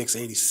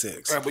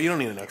 $36.86. Right, but you don't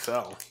need an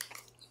XL.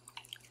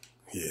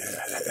 Yeah,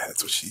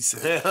 that's what she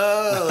said.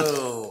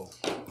 Oh.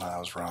 No, that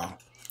was wrong.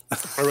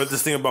 I read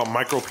this thing about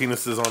micro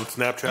penises on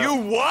Snapchat. You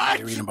what?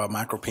 You're reading about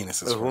micro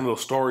penises. It was one of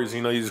those stories,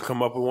 you just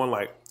come up with one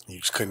like, You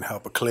just couldn't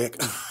help but click.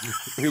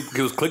 It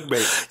was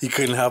clickbait. You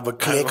couldn't help but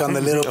click on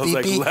the little I was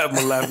pee-pee.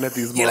 like laughing at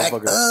these You're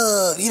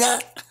motherfuckers. like, you know?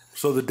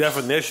 So the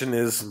definition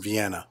is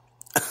Vienna.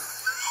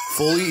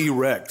 fully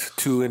erect,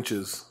 2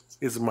 inches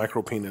is a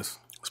micro penis.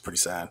 It's pretty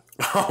sad.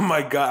 Oh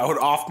my God, I would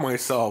off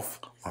myself.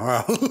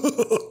 Why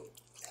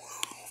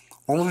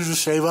don't you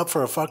just save up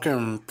for a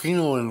fucking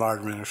penile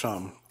enlargement or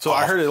something? So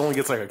I heard it only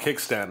gets like a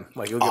kickstand.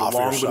 Like it'll get Off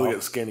long, but yourself. it'll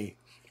get skinny.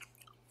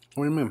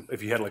 What do you mean?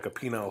 If you had like a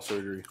penile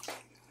surgery.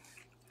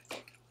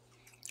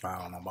 I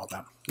don't know about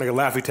that. Like a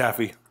Laffy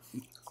Taffy.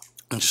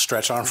 And just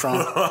stretch Armstrong.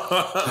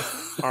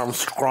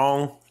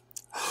 Armstrong.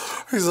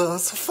 He's like,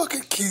 it's a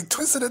fucking key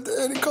twisted at the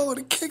end and call it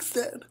a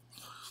kickstand.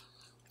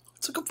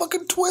 It's like a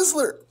fucking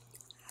Twizzler.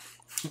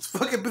 It's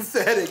fucking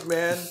pathetic,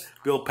 man.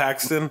 Bill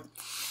Paxton.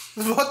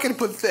 It's fucking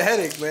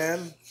pathetic,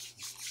 man.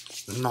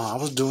 No, I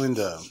was doing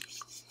the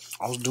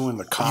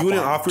cop. You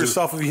wouldn't on offer dude-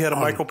 yourself if you had a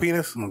micro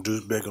penis? I'm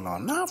Deuce Bacon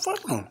on. Nah,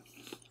 fuck no.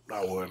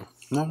 I would.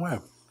 No way.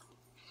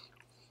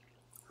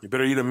 You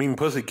better eat a mean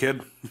pussy,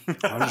 kid.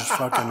 I was just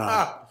fucking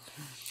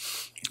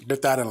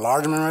get that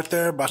enlargement right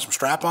there, buy some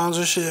strap-ons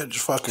and shit.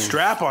 Just fucking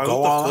Strap-ons? go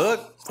What the all fuck?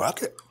 out.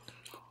 Fuck it.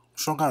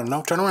 Some kind of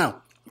no. Turn around.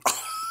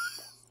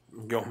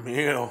 Yo,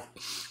 meal.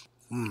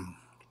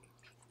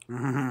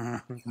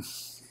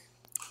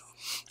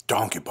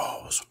 Donkey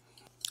balls.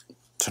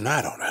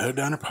 Tonight on the Hood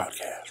Downer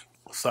podcast.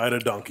 Side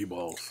of donkey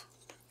balls.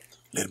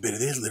 Little bit of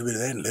this, little bit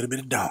of that, and a little bit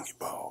of donkey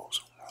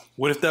balls.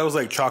 What if that was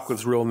like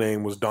Chocolate's real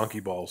name was Donkey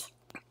Balls?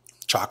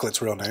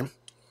 Chocolate's real name.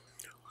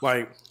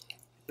 Like,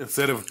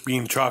 instead of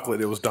being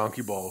chocolate, it was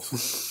Donkey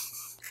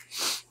Balls.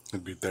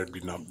 There'd be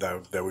no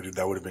that would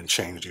have been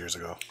changed years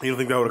ago. You don't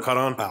think that would have caught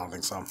on? I don't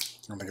think so. I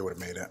don't think it would have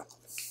made it.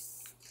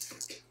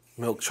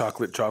 Milk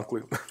chocolate,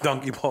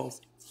 Donkey Balls.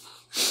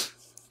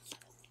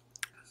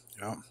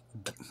 Yeah.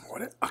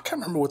 I can't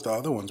remember what the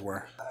other ones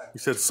were. You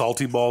said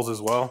salty balls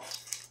as well?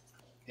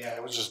 Yeah,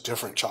 it was just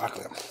different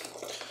chocolate.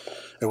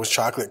 It was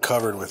chocolate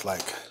covered with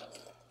like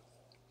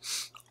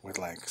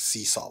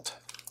sea salt.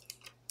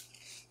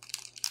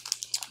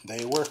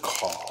 They were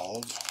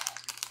called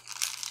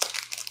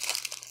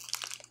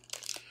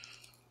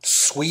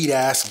sweet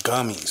ass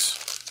gummies.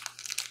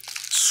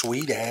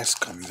 Sweet ass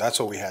gummies. That's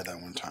what we had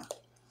that one time.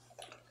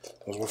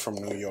 Those were from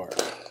New York.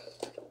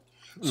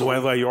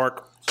 Nueva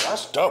York.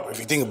 That's dope. If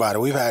you think about it,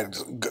 we've had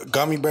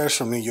gummy bears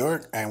from New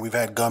York and we've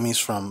had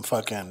gummies from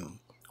fucking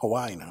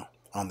Hawaii now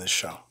on this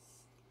show.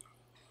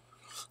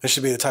 It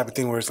should be the type of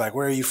thing where it's like,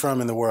 where are you from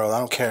in the world? I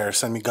don't care.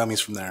 Send me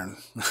gummies from there.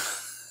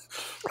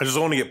 I just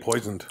don't want to get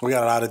poisoned. We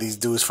got a lot of these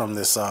dudes from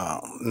this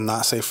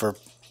not safe for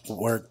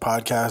work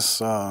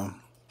podcast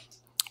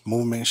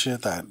movement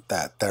shit that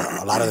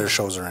a lot of their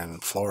shows are in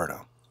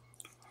Florida.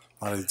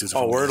 A lot of these dudes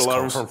are from the East A lot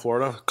of them Coast. from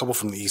Florida? A couple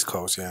from the East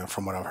Coast, yeah,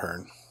 from what I've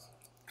heard.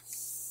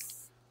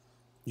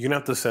 You're gonna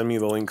have to send me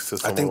the links to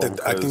some I think of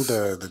them. I think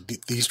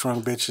these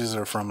drunk bitches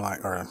are from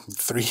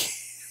three.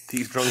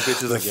 These drunk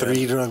bitches The again.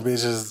 three drunk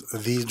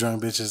bitches, these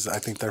drunk bitches, I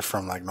think they're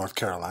from like North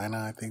Carolina,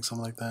 I think,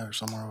 something like that, or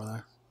somewhere over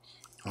there.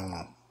 I don't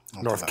know.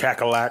 North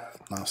Cackalack.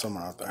 No,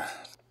 somewhere out there.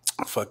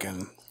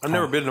 Fucking. I've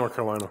never been to North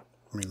Carolina.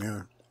 Me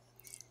neither.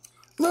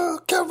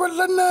 North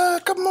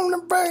Carolina, come on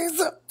and raise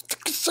up.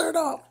 Take your shirt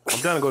off.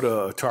 I'm down to go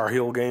to a Tar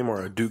Heel game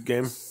or a Duke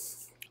game.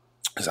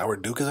 Is that where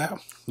Duke is at?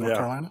 North Yeah.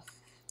 Carolina?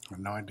 I have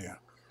no idea.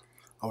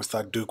 I always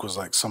thought Duke was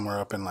like somewhere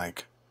up in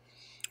like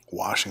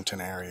Washington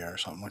area or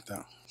something like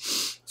that.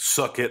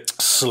 Suck it.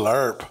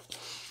 Slurp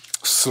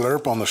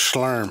on the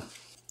slurm.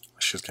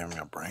 That shit's giving me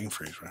a brain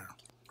freeze right now.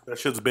 That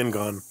shit's been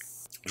gone.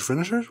 Did you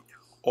finish it?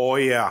 Oh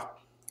yeah.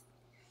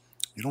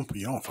 You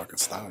don't fucking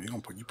stop.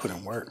 You put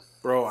in work.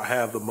 Bro, I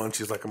have the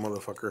munchies like a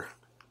motherfucker.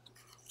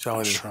 Telling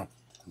That's you. true.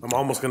 I'm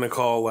almost gonna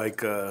call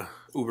like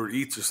Uber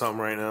Eats or something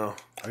right now.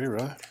 Are you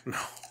really? No.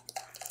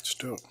 Just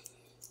do it.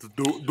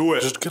 Do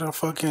it. Just get a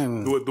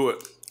fucking. Do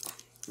it.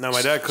 Now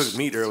my dad cooked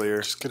meat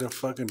earlier. Just get a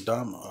fucking That's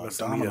the meat at the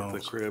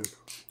Domino's. crib.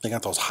 They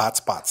got those hot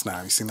spots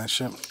now. You seen that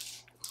shit? You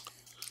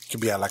could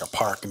be at like a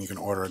park and you can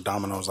order a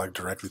Domino's like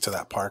directly to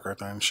that park right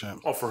there and shit.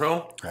 Oh, for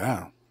real?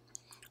 Yeah.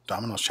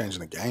 Domino's changing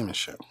the game and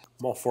shit.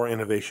 I'm all for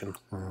innovation.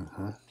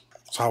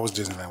 So how was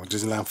Disneyland? Was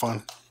Disneyland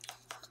fun?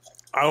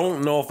 I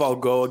don't know if I'll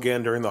go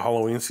again during the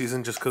Halloween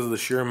season just because of the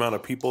sheer amount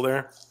of people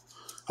there.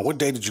 And what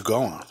day did you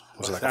go on?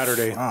 Was it like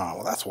Saturday. Oh,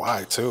 well, that's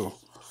why too.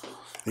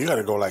 You got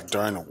to go like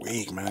during the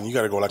week, man. You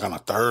got to go like on a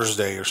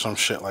Thursday or some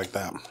shit like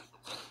that.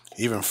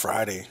 Even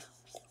Friday.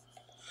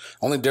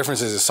 Only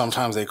difference is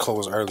sometimes they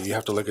close early. You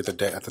have to look at the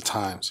day at the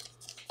times.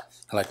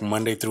 Like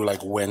Monday through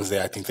like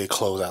Wednesday, I think they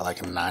close at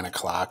like 9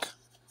 o'clock.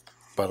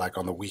 But like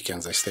on the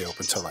weekends, they stay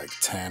open till like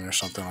 10 or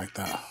something like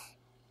that.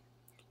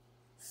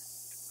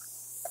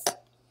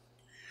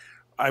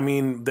 I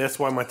mean, that's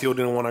why my tío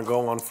didn't want to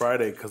go on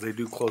Friday because they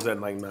do close at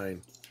like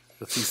 9.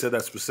 He said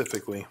that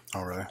specifically.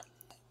 Oh, really?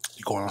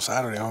 You going on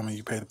Saturday, homie,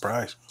 you pay the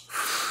price.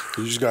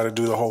 You just got to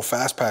do the whole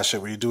fast pass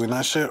shit. Were you doing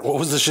that shit? What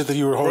was the shit that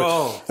you were holding?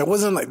 Bro. It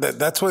wasn't like that.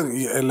 That's what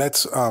it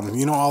lets,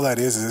 you know, all that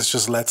is it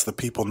just lets the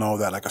people know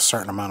that like a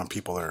certain amount of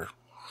people are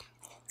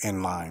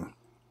in line.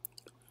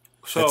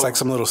 So, it's like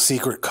some little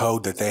secret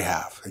code that they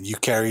have. And you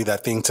carry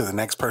that thing to the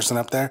next person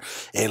up there.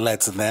 It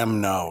lets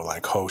them know,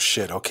 like, oh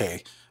shit,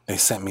 okay, they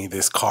sent me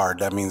this card.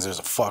 That means there's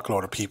a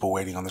fuckload of people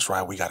waiting on this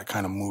ride. We got to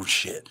kind of move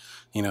shit.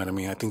 You know what I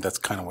mean? I think that's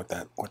kind of what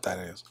that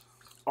is.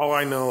 all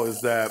I know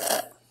is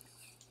that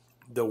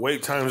the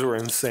wait times were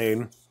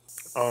insane.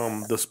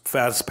 The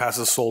fast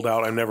passes sold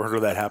out. I've never heard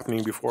of that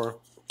happening before.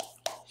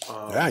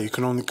 Yeah, you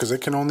can only, because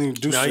it can only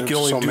do Now you can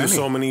only do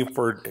so many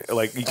for,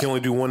 like, you can only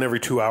do one every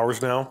 2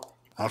 hours now.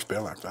 I'll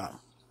feel like that.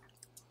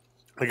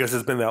 I guess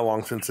it's been that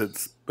long since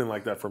it's been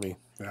like that for me.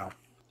 Yeah.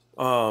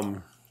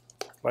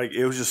 Like,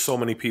 it was just so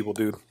many people,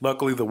 dude.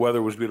 Luckily, the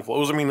weather was beautiful. It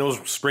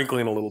was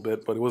sprinkling a little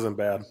bit, but it wasn't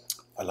bad.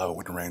 I love it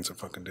when it rains at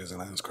fucking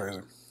Disneyland. It's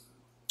crazy.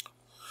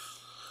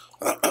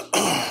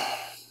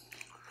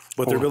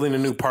 But they're building a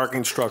new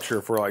parking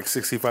structure for like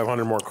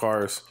 6,500 more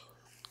cars.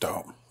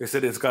 Dope. They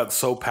said it's got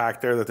so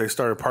packed there that they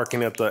started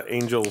parking at the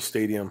Angel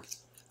Stadium.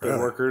 Their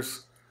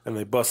workers, and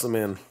they bust them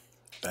in.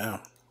 Damn.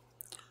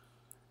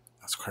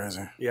 That's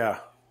crazy. Yeah.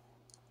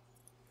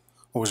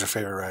 What was your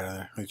favorite ride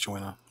there that you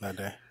went on that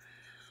day?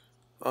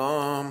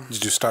 Did you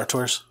do Star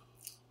Tours?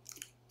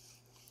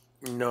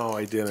 No,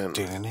 I didn't.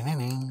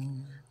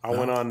 I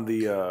went on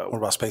the... What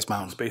about Space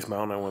Mountain? Space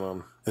Mountain I went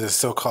on. Is it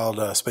still called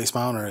Space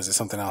Mountain, or is it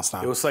something else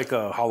now? It was like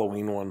a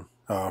Halloween one.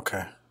 Oh,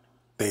 okay.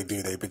 They've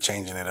been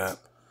changing it up.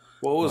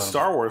 Well, it was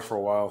Star Wars for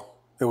a while.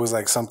 It was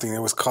like something, it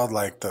was called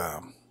like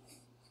the...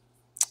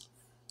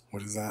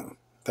 What is that?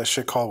 That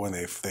shit called when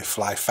they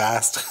fly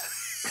fast?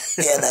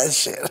 Yeah, that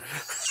shit.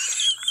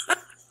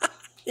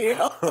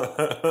 Yeah.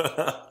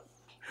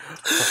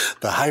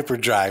 The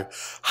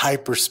Hyperdrive,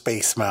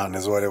 Hyperspace Mountain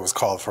is what it was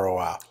called for a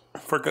while.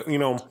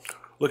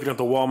 Looking at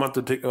the wall, I'm going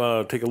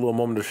to take a little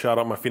moment to shout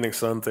out my Phoenix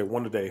Suns. They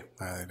won today.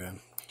 Yeah, they did.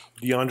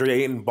 DeAndre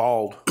Ayton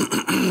balled.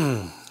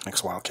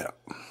 Ex-Wildcat.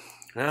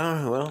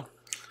 Yeah, well,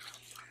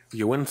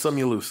 you win some,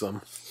 you lose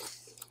some.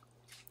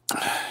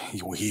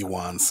 He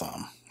won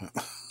some.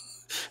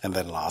 And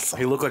then lost some.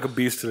 He looked like a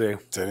beast today.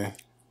 Did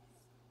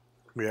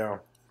he? Yeah.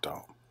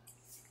 Don't.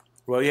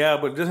 Well, yeah,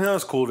 but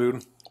Disneyland's cool,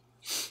 dude.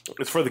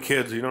 It's for the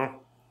kids, you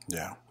know?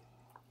 Yeah.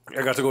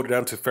 I got to go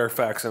down to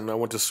Fairfax, and I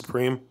went to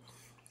Supreme.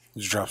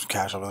 Did you drop some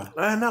cash over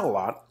there? Not a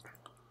lot.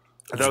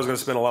 I thought I was going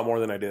to spend a lot more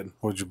than I did.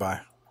 What did you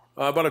buy?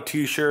 I bought a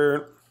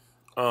T-shirt,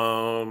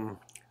 a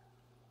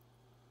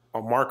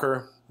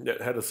marker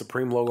that had a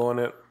Supreme logo on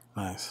it.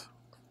 Nice.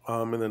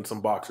 And then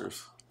some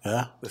boxers.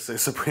 Yeah? They say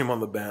Supreme on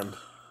the band.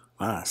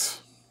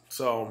 Nice.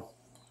 So,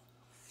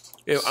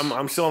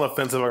 I'm still on the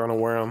fence if I'm going to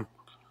wear them.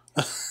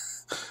 What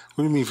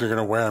do you mean if you're going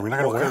to wear them? You're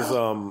not going to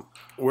wear them?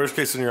 Worst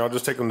case scenario, I'll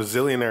just take them to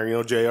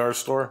Zillionaire, JR's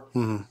store.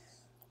 Mm-hmm.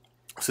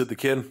 Sit the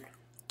kid.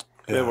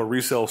 They have a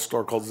resale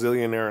store called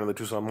Zillionaire in the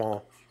Tucson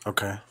Mall.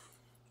 Okay.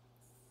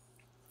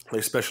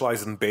 They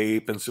specialize in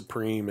Bape and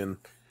Supreme and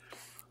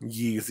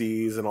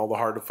Yeezys and all the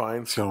hard to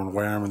find. So you don't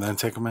wear them and then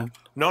take them in?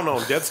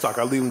 No, dead stock.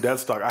 I leave them dead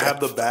stock. I have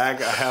the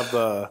bag. I have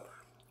the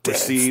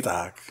receipt. Dead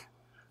stock.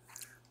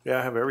 Yeah,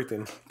 I have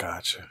everything.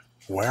 Gotcha.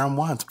 Wear them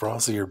once, bro,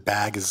 so your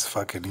bag is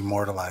fucking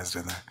immortalized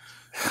in there.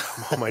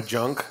 All my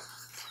junk.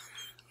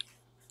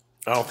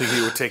 I don't think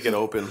he would take it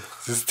open.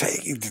 Just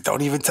take it.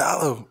 Don't even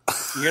tell him.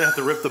 You're going to have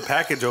to rip the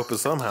package open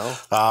somehow.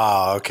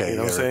 Oh, okay. You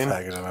know what I'm saying?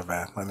 Package in my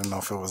bag. I didn't know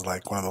if it was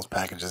like one of those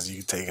packages you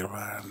could take it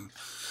around and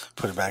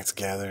put it back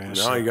together. And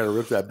No, you got to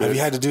rip that bitch. Have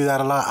you had to do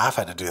that a lot? I've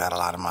had to do that a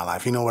lot in my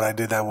life. You know what I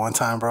did that one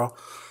time, bro?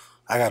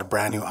 I got a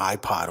brand new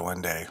iPod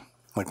one day.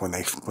 Like when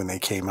they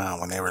came out,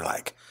 when they were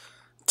like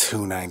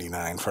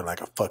 $2.99 for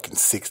like a fucking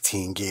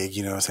 16 gig,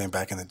 you know what I'm saying,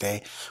 back in the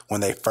day.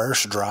 When they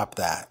first dropped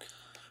that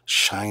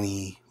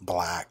shiny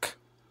black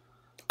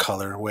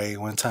colorway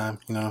one time,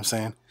 you know what I'm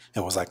saying?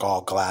 It was like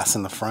all glass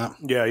in the front.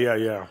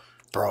 Yeah.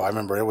 Bro, I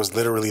remember it was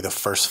literally the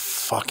first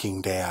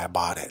fucking day I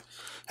bought it.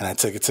 And I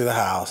took it to the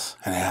house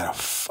and it had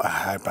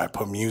I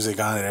put music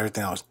on it,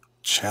 everything. I was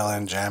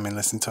chilling, jamming,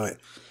 listening to it.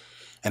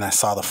 And I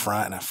saw the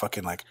front and I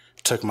fucking like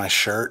took my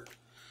shirt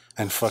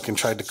and fucking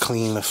tried to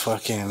clean the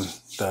fucking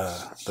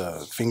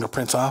the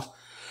fingerprints off,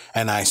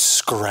 and I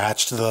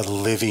scratched the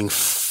living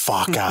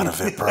fuck out of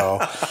it, bro.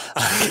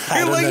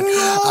 I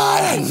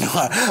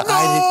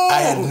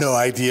had no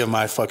idea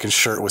my fucking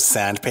shirt was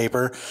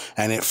sandpaper,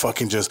 and it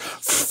fucking just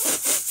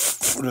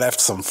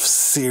left some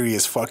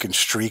serious fucking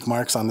streak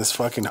marks on this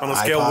fucking iPod. On a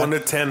scale of 1 to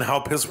 10, how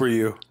pissed were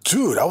you?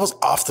 Dude, I was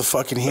off the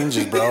fucking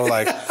hinges, bro.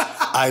 Like,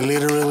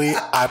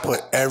 I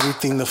put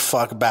everything the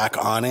fuck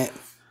back on it.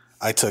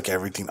 I took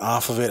everything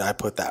off of it. I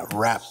put that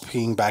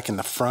wrapping back in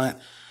the front.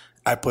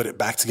 I put it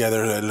back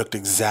together. It looked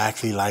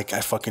exactly like I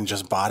fucking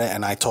just bought it.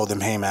 And I told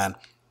them, hey, man,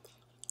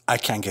 I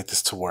can't get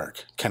this to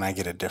work. Can I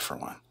get a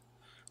different one?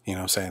 You know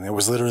what I'm saying? It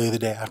was literally the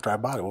day after I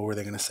bought it. What were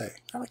they going to say?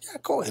 I'm like,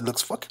 yeah, cool. It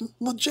looks fucking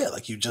legit.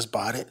 Like, you just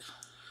bought it.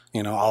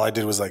 You know, all I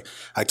did was like,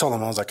 I told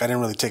them, I was like, I didn't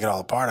really take it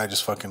all apart. I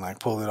just fucking like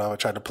pulled it off. I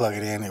tried to plug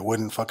it in. It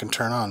wouldn't fucking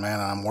turn on, man.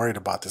 And I'm worried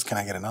about this. Can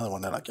I get another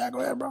one? They're like, yeah, go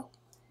ahead, bro.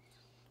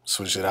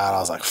 Switch it out. I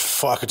was like,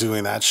 fuck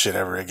doing that shit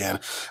ever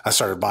again. I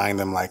started buying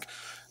them like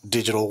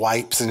digital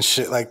wipes and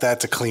shit like that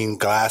to clean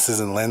glasses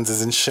and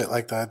lenses and shit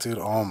like that, dude.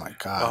 Oh my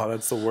God. Oh,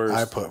 that's the worst.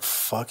 I put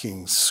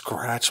fucking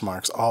scratch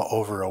marks all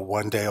over a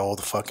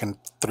 1-day-old fucking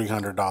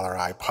 $300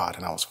 iPod,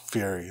 and I was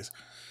furious.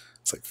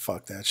 It's like,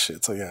 fuck that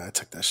shit. So yeah, I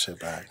took that shit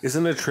back.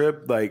 Isn't a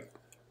trip like,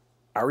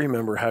 I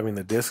remember having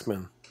the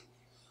Discman.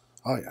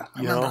 Oh yeah.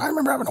 I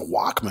remember having a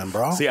Walkman,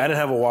 bro. See, I didn't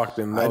have a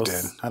Walkman. I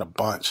did. I had a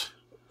bunch.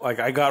 Like,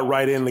 I got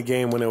right in the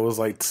game when it was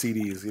like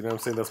CDs. You know what I'm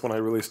saying? That's when I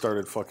really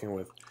started fucking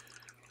with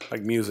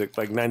like music.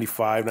 Like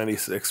 95,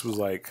 96 was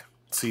like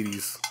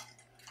CDs.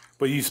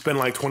 But you spend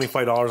like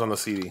 $25 on the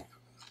CD.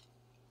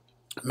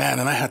 Man,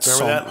 and I had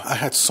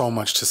so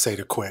much to say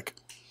to Quick.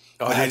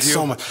 Oh, I had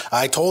so much.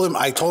 I told him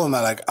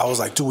that, like, I was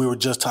like, dude, we were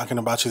just talking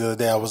about you the other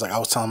day. I was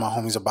telling my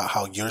homies about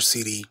how your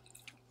CD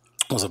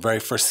was the very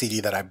first CD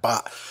that I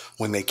bought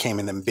when they came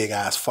in them big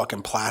ass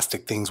fucking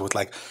plastic things with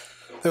like,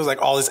 there was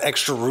like all this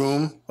extra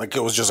room. Like it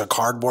was just a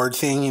cardboard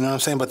thing, you know what I'm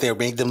saying? But they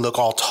made them look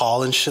all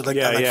tall and shit like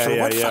that. Like for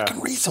what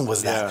fucking reason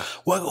was that?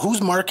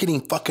 Whose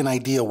marketing fucking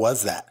idea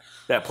was that?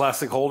 That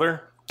plastic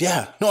holder?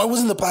 Yeah. No, it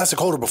wasn't the plastic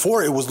holder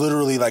before. It was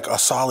literally like a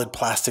solid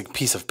plastic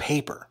piece of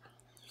paper.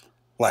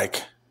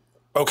 Like,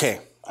 okay,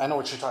 I know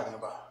what you're talking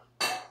about.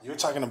 You're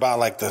talking about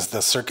like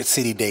the Circuit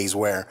City days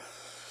where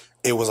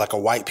it was like a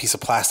white piece of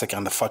plastic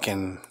on the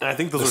fucking... I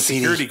think those were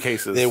security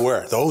cases. They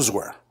were. Those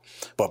were.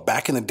 But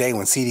back in the day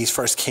when CDs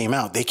first came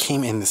out, they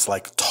came in this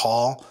like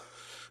tall,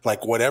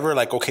 like whatever,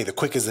 like, okay, the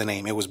Quick is the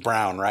name. It was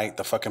brown, right?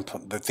 The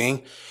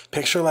thing.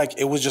 Picture like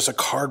it was just a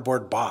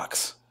cardboard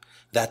box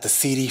that the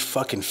CD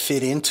fucking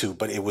fit into,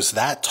 but it was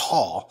that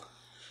tall.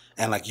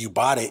 And like you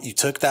bought it, you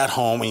took that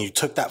home and you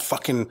took that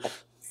fucking...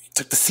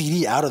 took the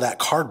CD out of that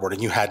cardboard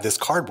and you had this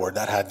cardboard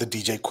that had the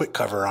DJ Quick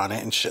cover on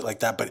it and shit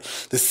like that. But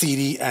the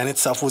CD and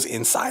itself was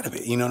inside of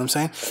it. You know what I'm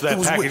saying? So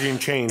that packaging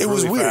changed. It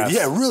was really weird. Fast.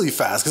 Yeah, really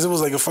fast. Because it was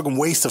like a fucking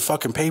waste of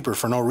fucking paper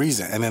for no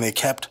reason. And then they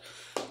kept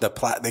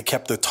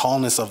the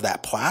tallness of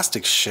that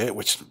plastic shit,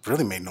 which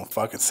really made no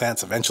fucking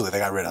sense. Eventually they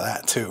got rid of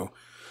that too.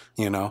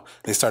 You know,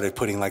 they started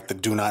putting like the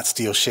do not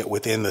steal shit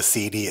within the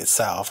CD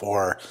itself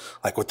or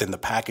like within the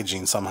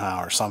packaging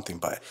somehow or something.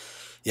 But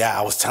yeah,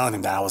 I was telling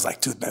him that. I was like,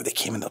 dude, man, they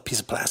came in a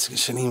piece of plastic and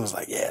shit. And he was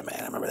like, yeah,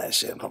 man, I remember that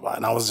shit. Blah, blah.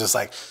 And I was just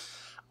like,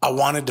 I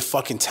wanted to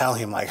fucking tell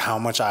him like how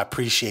much I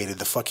appreciated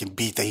the fucking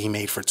beat that he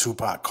made for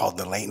Tupac called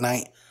The Late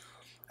Night.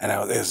 And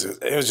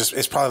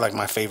it's probably like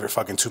my favorite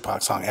fucking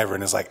Tupac song ever.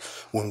 And it's like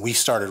when we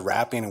started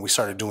rapping and we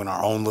started doing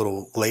our own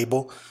little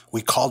label,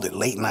 we called it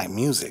Late Night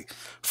Music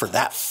for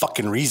that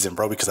fucking reason,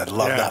 bro, because I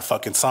love that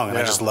fucking song. And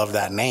I just love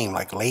that name,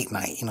 like Late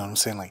Night. You know what I'm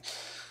saying? Like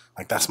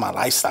that's my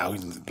lifestyle.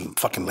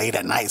 Fucking late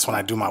at night is when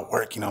I do my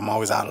work. You know, I'm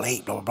always out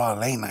late, blah, blah,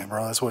 blah. Late night,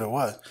 bro. That's what it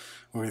was.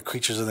 We were the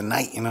creatures of the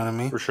night, you know what I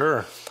mean? For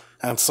sure.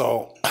 And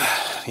so,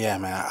 yeah,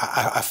 man,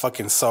 I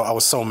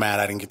was so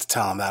mad I didn't get to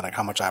tell him that, like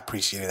how much I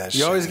appreciated that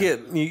shit. You always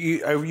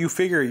you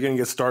figure you're going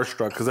to get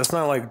starstruck because that's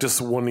not like just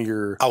one of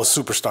your... I was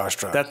super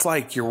starstruck. That's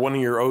like you're one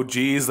of your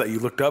OGs that you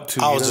looked up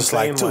to. I was just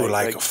like, dude,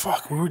 like,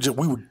 fuck, we were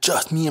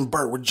just, me and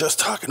Bert were just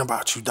talking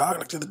about you, dog,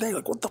 like the other day,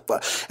 like, what the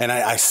fuck? And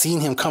I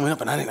seen him coming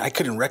up and I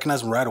couldn't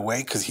recognize him right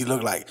away because he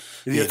looked like...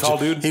 Is he a tall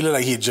dude? He looked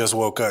like he had just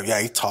woke up. Yeah,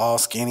 he's tall,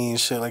 skinny and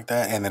shit like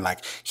that. And then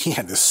like, he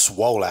had this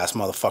swole ass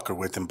motherfucker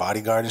with him,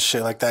 bodyguard and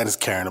shit like that. He's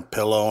carrying a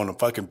pillow and a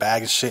fucking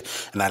bag and shit.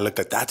 And I looked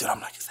at that dude.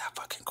 I'm like, is that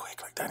fucking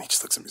Quick like that? And he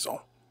just looks at me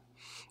so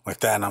like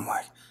that. And I'm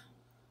like,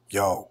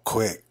 yo,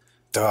 Quick,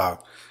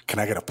 dog, can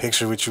I get a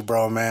picture with you,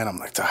 bro, man? I'm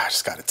like, dog, I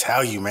just got to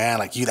tell you, man,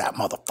 like you that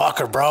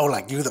motherfucker, bro.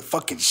 Like you the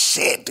fucking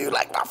shit, dude.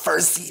 Like my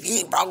first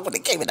CD, bro, when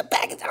it came in the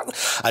package.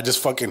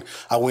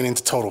 I went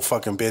into total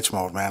fucking bitch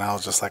mode, man. I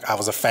was just like, I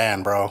was a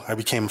fan, bro. I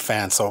became a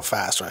fan so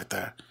fast right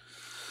there.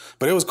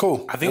 But it was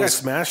cool. I think I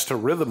smashed to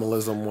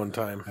Rhythmalism one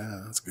time.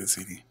 Yeah, that's a good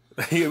CD.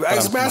 I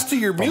smashed to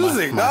your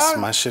music, dog.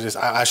 My shit is.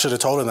 I should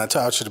have told him that too.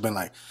 I should have been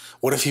like,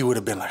 what if he would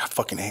have been like, I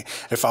fucking hate.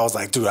 If I was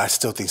like, dude, I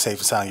still think Safe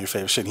and Sound your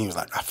favorite shit. And he was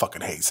like, I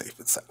fucking hate Safe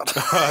and Sound.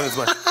 That's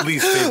my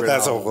least favorite.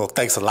 That's well,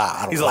 thanks a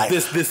lot. He's like,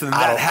 this and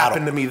that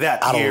happened to me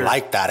that I year. don't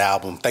like that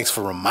album. Thanks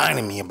for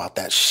reminding me about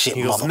that shit.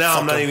 He goes, now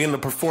I'm not even going to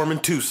perform in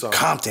Tucson.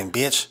 Compton,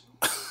 bitch.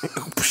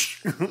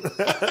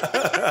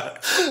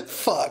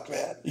 Fuck,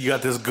 man. You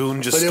got this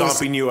goon just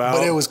stomping you out.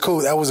 But it was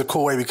cool. That was a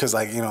cool way because,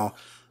 like, you know,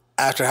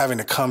 after having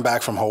to come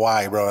back from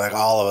Hawaii, bro, like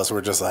all of us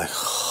were just like,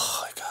 oh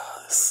my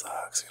God, this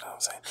sucks. You know what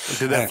I'm saying?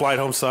 Did that flight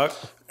home suck?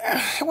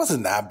 It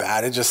wasn't that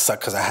bad. It just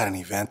sucked because I had an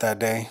event that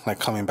day. Like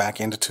coming back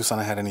into Tucson,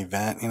 I had an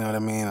event, you know what I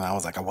mean? And I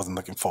was like, I wasn't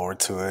looking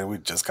forward to it. We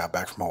just got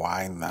back from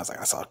Hawaii and I was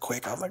like, I saw it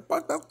quick. I was like,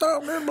 fuck that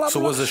stuff, man. Blah,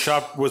 so blah.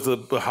 Was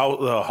the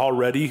hall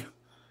ready?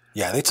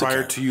 Yeah, they took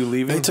prior to you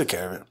leaving? They took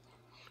care of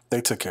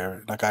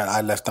it. Like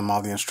I left them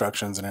all the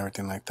instructions and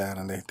everything like that,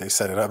 and they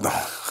set it up.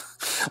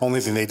 The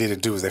only thing they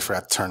didn't do is they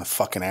forgot to turn the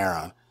fucking air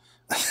on.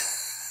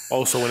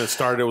 Oh, so when it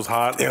started, it was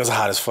hot? It was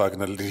hot as fuck.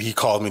 And he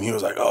called me and he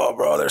was like, oh,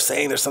 bro, they're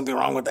saying there's something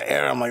wrong with the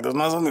air. I'm like, there's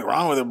not something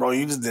wrong with it, bro.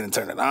 You just didn't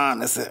turn it on.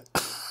 That's it.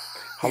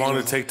 How long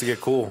did it take to get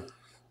cool?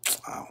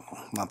 I don't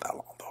know. Not that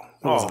long, though.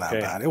 It wasn't that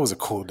bad. It was a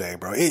cool day,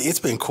 bro. It's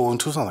been cool in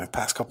Tucson like the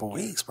past couple of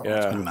weeks, bro. Yeah.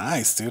 It's been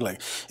nice, dude. Like,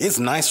 it's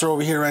nicer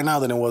over here right now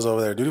than it was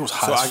over there, dude. It was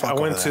hot as fuck.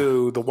 I went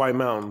to the White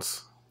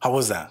Mountains. How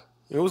was that?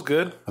 It was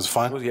good. Was it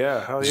fun? Hell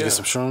yeah. Did you get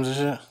some shrooms and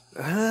shit?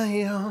 Yeah,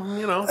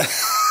 you know.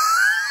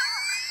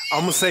 I'm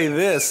gonna say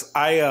this.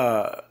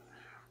 I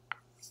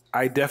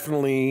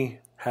definitely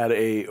had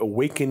a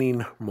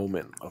awakening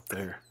moment up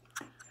there.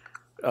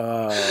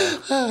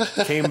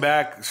 Came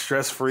back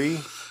stress free.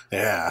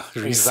 Yeah.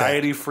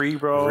 Anxiety free,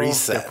 bro.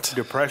 Reset.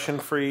 Depression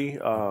free.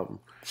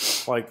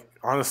 Like,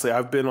 honestly,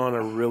 I've been on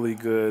a really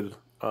good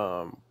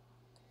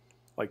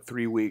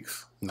 3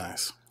 weeks.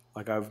 Nice.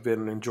 Like, I've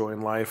been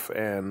enjoying life.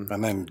 And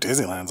then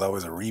Disneyland's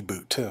always a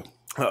reboot too.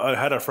 I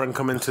had a friend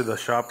come into the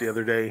shop the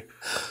other day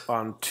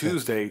on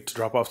Tuesday to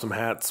drop off some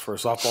hats for a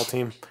softball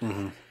team.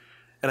 Mm-hmm.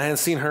 And I hadn't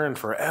seen her in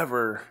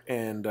forever.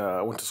 And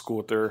I went to school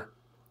with her.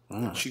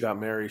 She got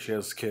married. She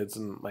has kids,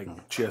 and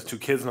she has 2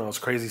 kids now. It's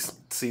crazy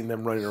seeing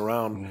them running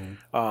around.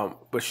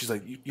 But she's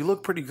like, "You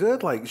look pretty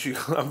good." Like,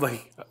 I'm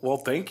like, "Well,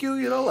 thank you."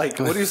 You know, like,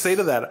 what do you say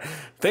to that?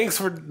 Thanks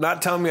for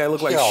not telling me I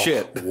look like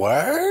shit.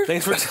 Word.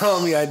 Thanks for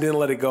telling me I didn't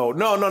let it go.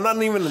 No,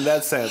 not even in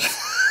that sense.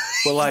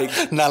 But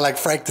like, not like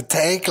Frank the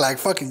Tank, like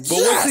fucking. But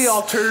what's the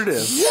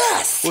alternative?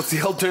 Yes. What's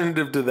the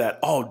alternative to that?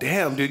 Oh,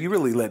 damn, dude, you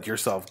really let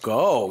yourself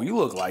go. You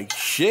look like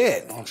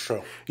shit. I'm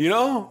sure. You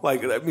know,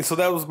 like, I mean, so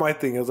that was my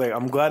thing. I was like,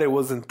 I'm glad it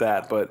wasn't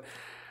that, but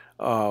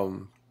I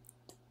don't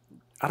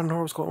know where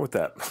I was going with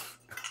that.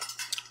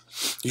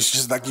 You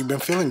just like you've been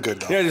feeling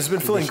good, though. Yeah, just been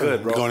feeling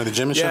good, bro. Going to the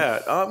gym and shit?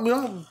 Yeah,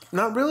 no,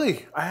 not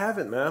really. I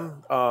haven't, man.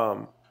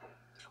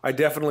 I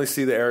definitely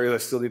see the areas I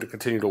still need to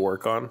continue to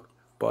work on,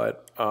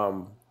 but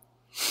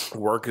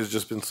work has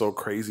just been so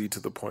crazy to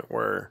the point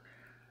where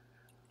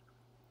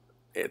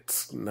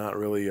it's not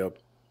really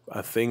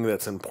a thing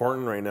that's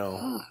important right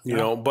now, you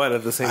know. But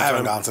at the same time, I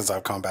haven't gone since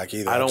I've come back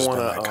either. I don't want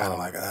to kind of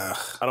like, ugh.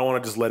 I don't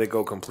want to just let it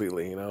go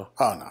completely, you know.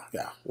 Oh no,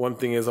 yeah. One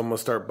thing is I'm gonna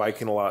start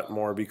biking a lot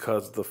more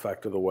because of the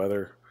fact of the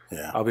weather.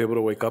 Yeah, I'll be able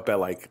to wake up at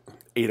like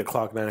 8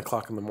 o'clock, 9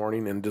 o'clock in the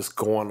morning and just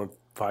go on a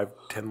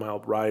 5-10 mile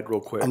ride real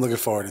quick. I'm looking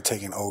forward to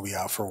taking Obi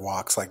out for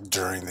walks like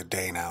during the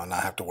day now and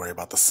not have to worry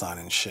about the sun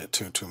and shit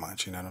too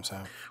much. You know what I'm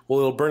saying? Well,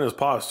 it'll burn his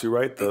paws too,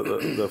 right?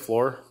 The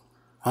floor,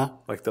 huh?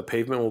 Like the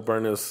pavement will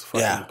burn his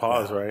fucking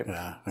paws, right?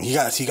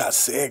 Yeah. He got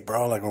sick,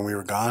 bro. Like when we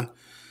were gone,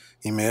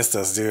 he missed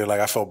us, dude. Like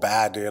I felt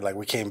bad, dude. Like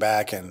we came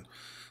back and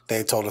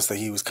they told us that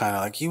he was kind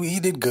of like he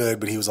did good,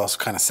 but he was also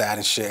kind of sad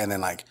and shit. And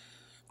then like a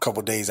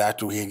couple days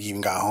after we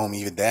even got home,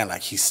 even then,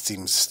 like he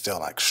seemed still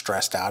like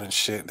stressed out and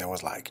shit. There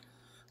was like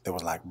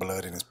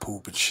blood in his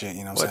poop and shit,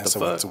 you know what I'm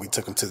saying? So we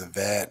took him to the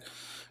vet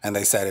and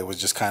they said it was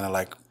just kind of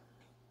like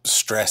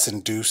stress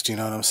induced, you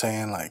know what I'm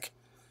saying? Like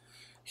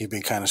he'd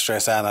been kind of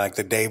stressed out. Like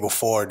the day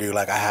before, dude,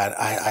 like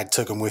I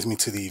took him with me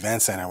to the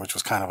event center, which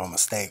was kind of a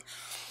mistake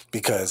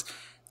because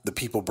the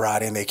people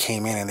they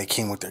came in and they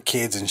came with their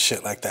kids and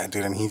shit like that,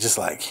 dude. And he just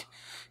like,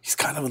 he's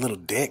kind of a little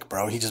dick,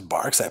 bro. He just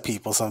barks at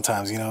people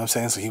sometimes, you know what I'm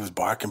saying? So he was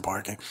barking.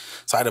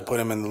 So I had to put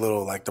him in the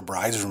little, like the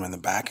bride's room in the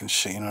back and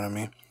shit, you know what I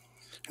mean?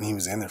 And he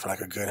was in there for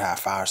like a good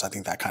half hour. So I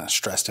think that kind of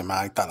stressed him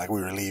out. He thought like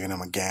we were leaving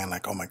him again.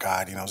 Like, oh my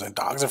God, you know what I'm saying?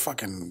 Dogs are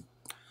fucking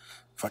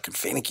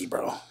finicky,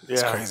 bro.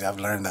 It's crazy. I've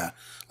learned that.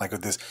 Like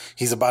with this,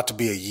 he's about to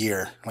be a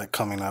year, like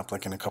coming up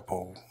like in a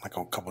couple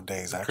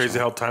days, actually. Crazy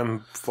how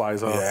time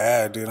flies up.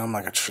 Yeah, dude. I'm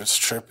like, it's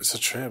a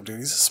trip, dude.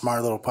 He's a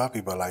smart little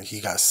puppy, but like he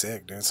got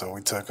sick, dude. So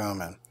we took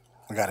him and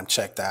we got him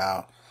checked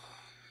out.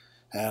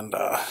 And,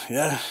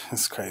 yeah,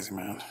 it's crazy,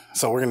 man.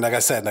 So we're going to, like I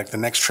said, like the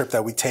next trip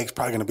that we take is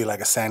probably going to be like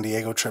a San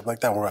Diego trip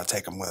like that. We're going to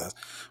take them with us.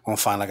 We're going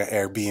to find like an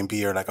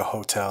Airbnb or like a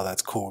hotel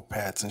that's cool with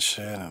pets and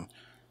shit and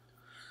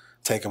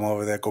take them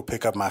over there. Go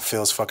pick up my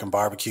Phil's fucking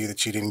barbecue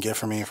that you didn't get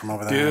for me from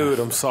over there. Dude,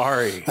 I'm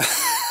sorry.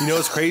 You know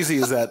what's crazy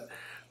is that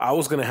I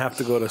was going to have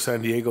to go to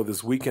San Diego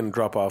this weekend and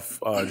drop off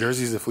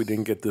jerseys if we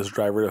didn't get this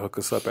driver to hook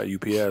us up at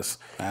UPS.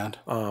 And?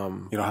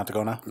 You don't have to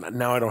go now?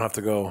 Now I don't have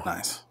to go.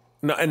 Nice.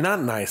 No, and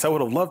not nice. I would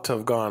have loved to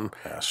have gone.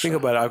 Yeah, sure.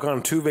 Think about it. I've gone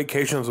on 2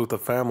 vacations with the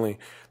family.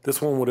 This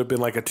one would have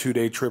been like a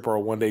 2-day trip or a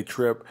 1-day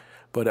trip,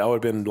 but I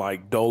would have been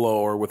like Dolo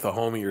or with a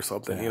homie or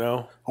something, you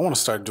know? I want to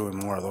start doing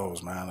more of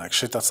those, man. Like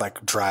shit that's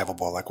like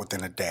drivable, like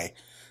within a day.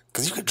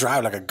 Because you could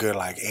drive like a good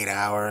like 8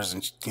 hours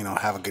and, you know,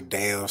 have a good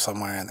day or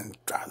somewhere and then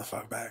drive the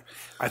fuck back.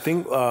 I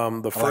think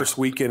the first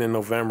weekend in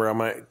November, I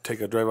might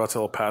take a drive out to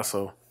El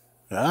Paso.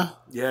 Yeah?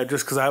 Yeah,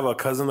 just because I have a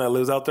cousin that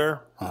lives out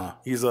there. Uh-huh.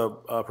 He's a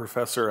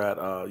professor at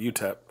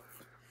UTEP.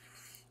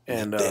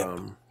 And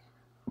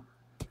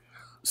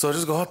so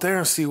just go out there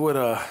and see what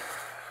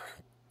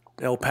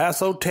El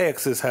Paso,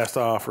 Texas has to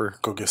offer.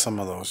 Go get some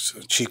of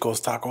those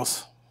Chico's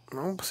tacos.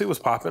 See what's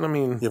popping. I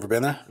mean, you ever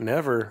been there?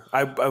 Never.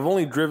 I've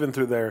only driven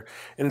through there,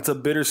 and it's a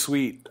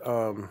bittersweet.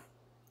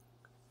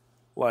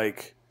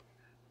 Like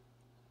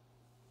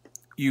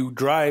you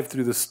drive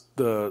through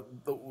the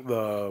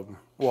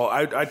well,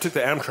 I took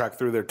the Amtrak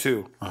through there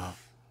too,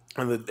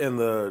 and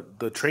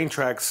the train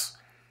tracks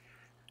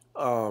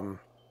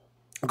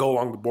go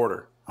along the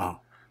border.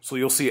 So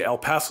you'll see El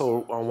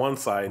Paso on one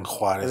side,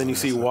 and then you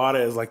see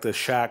Juarez, like the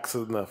shacks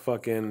and the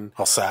fucking...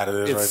 How sad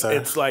it is right there.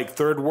 It's like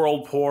third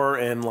world poor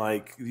and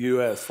like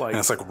U.S. Like, and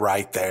it's like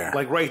right there.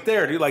 Like right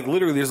there, dude. Like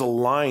literally there's a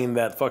line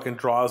that fucking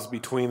draws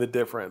between the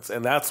difference.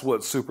 And that's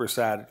what's super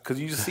sad. Because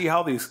you just see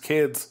how these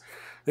kids,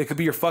 they could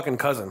be your fucking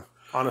cousin,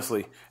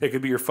 honestly. It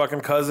could be your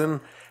fucking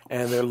cousin,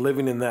 and they're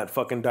living in that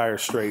fucking dire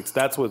straits.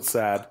 That's what's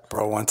sad.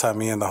 Bro, one time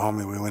me and the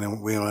homie,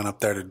 we went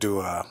up there to do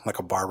like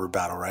a barber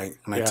battle, right?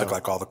 And I took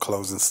like all the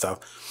clothes and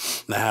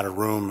stuff. And I had a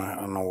room, I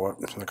don't know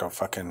what, like a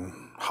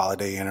fucking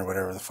Holiday Inn or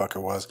whatever the fuck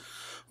it was.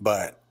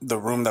 But the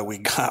room that we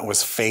got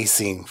was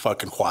facing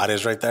fucking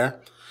Juarez right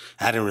there.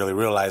 I didn't really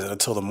realize it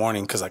until the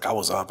morning because like I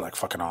was up like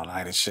fucking all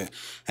night and shit.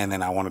 And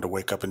then I wanted to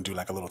wake up and do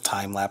like a little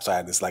time lapse. I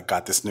had this like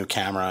got this new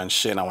camera and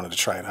shit and I wanted to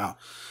try it out.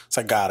 So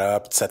I got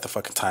up, set the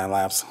fucking time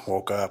lapse,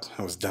 woke up,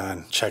 it was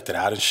done, checked it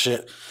out and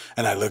shit.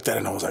 And I looked at it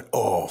and I was like,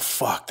 oh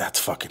fuck, that's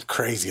fucking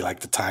crazy. Like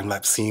the time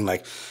lapse scene,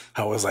 like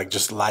how it was like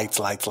just lights,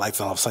 and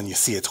all of a sudden you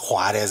see it's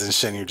Juarez and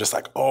shit and you're just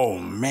like, oh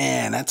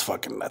man, that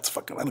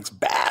looks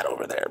bad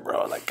over there,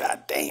 bro. Like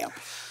goddamn.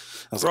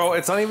 Bro, like,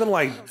 it's not even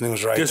like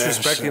right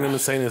disrespecting him and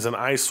saying it's an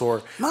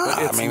eyesore. Nah,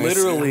 it's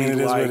literally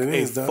like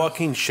a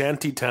fucking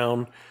shanty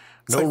town.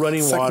 No like,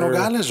 running water.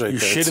 Like you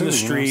shit in the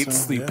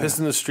streets. You piss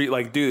in the street.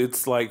 Like, dude,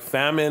 it's like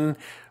famine,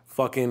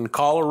 fucking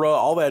cholera,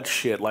 all that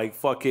shit. Like,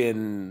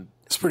 fucking.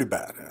 It's pretty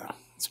bad. Yeah,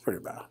 it's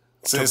pretty bad.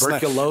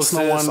 Tuberculosis.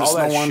 It's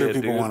no wonder shit,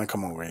 people dude. want to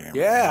come over here.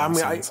 Yeah,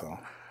 man, I mean,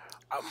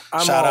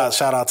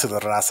 shout out to the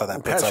raza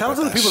that puts shout out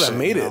to the people that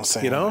made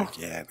it. You know, like,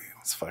 yeah, dude,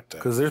 it's fucked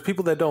up. Because there's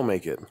people that don't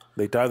make it.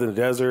 They die in the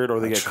desert, or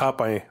they get caught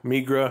by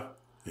migra.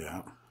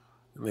 Yeah.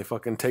 And they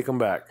fucking take them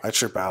back. I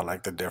trip out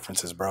like the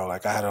differences, bro.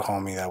 Like I had a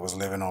homie that was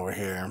living over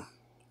here,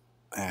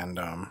 and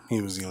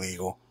he was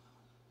illegal.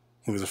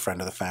 He was a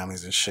friend of the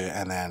family's and shit,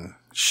 and then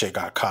shit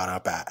got caught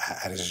up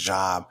at his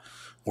job,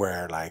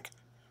 where like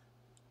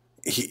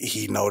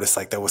he noticed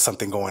like there was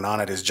something going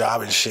on at his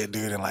job and shit,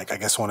 dude. And like I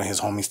guess one of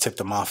his homies tipped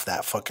him off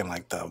that fucking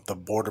like the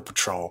border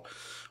patrol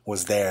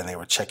was there and they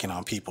were checking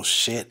on people's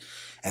shit.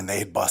 And they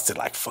had busted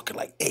like fucking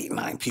like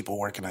 8-9 people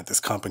working at this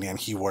company, and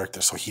he worked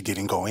there, so he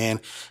didn't go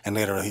in. And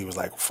later he was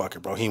like, "Fuck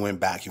it, bro." He went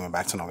back to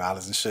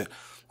Nogales and shit.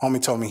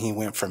 Homie told me he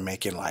went from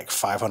making like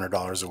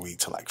 $500 a week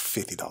to like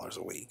 $50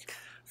 a week.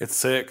 It's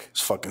sick.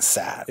 It's fucking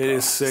sad. It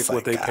is sick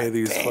what they pay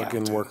these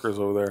fucking workers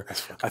over there.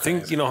 I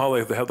think crazy. You know how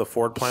they have the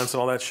Ford plants and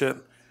all that shit.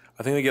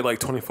 I think they get like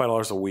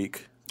 $25 a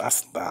week.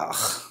 That's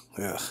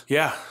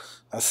yeah.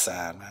 That's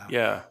sad, man.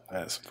 Yeah,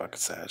 that's fucking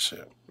sad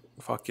shit.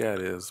 Fuck yeah,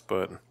 it is,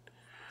 but.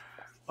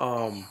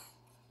 On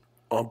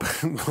a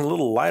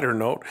little lighter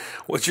note,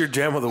 what's your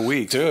jam of the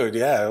week? Dude,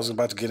 yeah, I was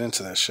about to get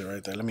into that shit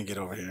right there. Let me get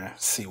over here,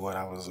 see what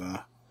I was...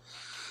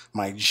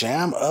 My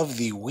jam of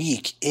the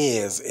week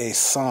is a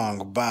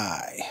song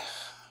by...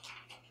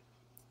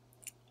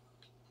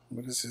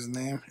 What is his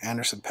name?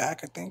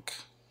 Anderson.Paak, I think.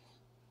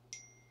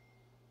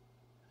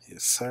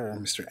 Yes, sir,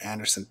 Mr.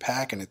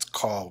 Anderson.Paak, and it's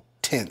called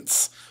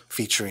Tints,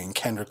 featuring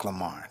Kendrick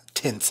Lamar.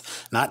 Tints,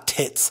 not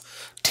tits.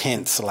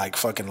 Tints, like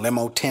fucking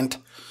limo tint.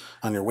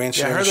 On your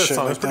windshield. Yeah, I heard that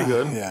song. Like It's pretty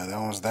good. Yeah, that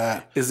was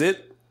that. Is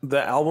it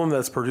the album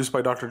that's produced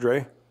by Dr.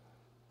 Dre?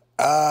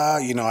 I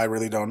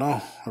really don't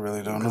know.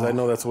 Because I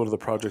know that's one of the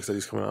projects that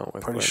he's coming out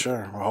with. Pretty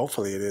sure. Well,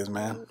 hopefully it is,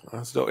 man.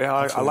 That's dope. Yeah,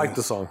 I like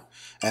the song.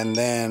 And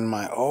then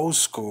my old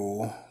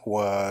school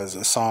was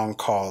a song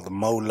called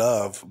Mo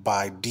Love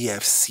by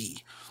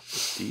DFC.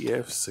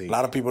 DFC. A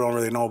lot of people don't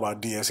really know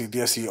about DFC.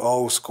 DFC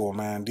old school,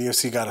 man.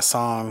 DFC got a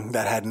song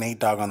that had Nate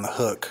Dogg on the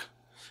hook.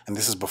 And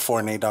this is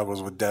before Nate Dogg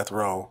was with Death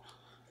Row.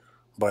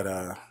 But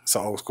it's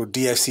old school.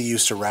 DFC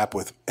used to rap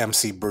with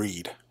MC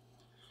Breed.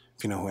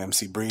 If you know who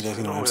MC Breed is,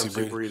 you know who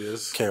MC Breed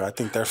is. Okay, I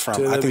think they're from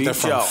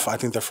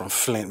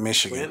Flint,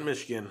 Michigan. Flint,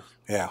 Michigan.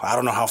 Yeah, I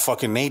don't know how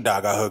fucking Nate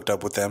Dogg got hooked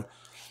up with them,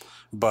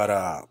 but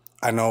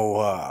I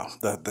know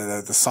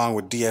the song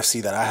with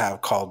DFC that I have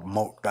called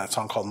Mo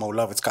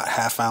Love. It's got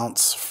Half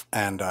Ounce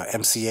and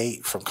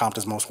MC8 from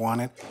Compton's Most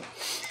Wanted,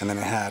 and then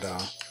it had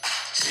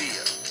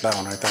that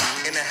one right there.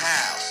 In the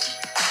house,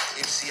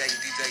 MC8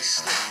 DJ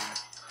Slick.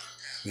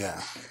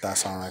 Yeah, that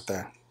song right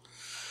there.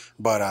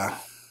 But,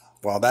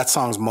 that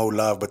song's Mo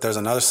Love, but there's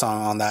another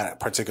song on that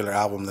particular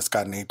album that's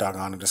got Nate Dogg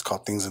on it. It's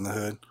called Things in the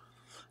Hood.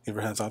 You ever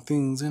heard that?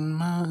 Things in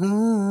my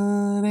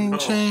hood ain't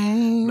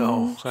changed.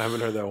 No, I haven't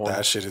heard that one.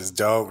 That shit is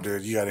dope,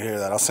 dude. You gotta hear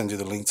that. I'll send you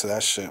the link to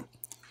that shit.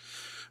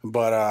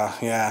 But,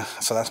 yeah,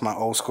 so that's my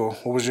old school.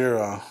 What was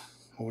your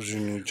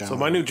new jam? So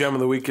my new jam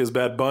of the week is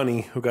Bad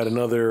Bunny, who got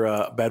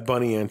another Bad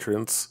Bunny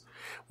entrance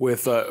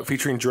with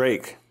featuring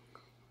Drake.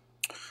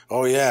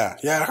 Oh, yeah.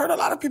 Yeah, I heard a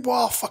lot of people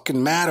all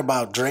fucking mad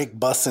about Drake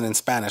busting in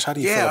Spanish. How do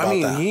you feel about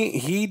that? Yeah,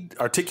 he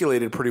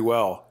articulated pretty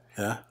well.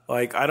 Yeah?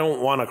 Like, I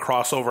don't want a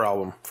crossover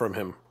album from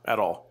him at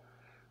all.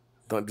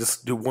 Don't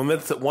just do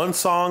one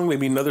song,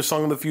 maybe another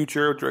song in the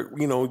future.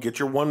 Get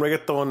your one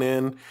reggaeton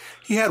in.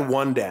 He had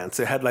one dance.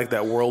 It had, like,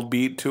 that world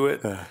beat to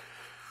it. Yeah.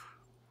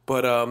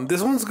 But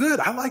this one's good.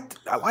 I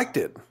liked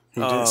it.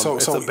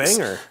 It's a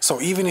banger.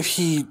 So even if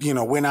he,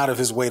 went out of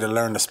his way to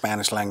learn the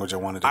Spanish language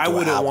and wanted to do I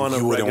wouldn't want to.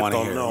 you wouldn't want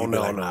to hear it. No, You'd be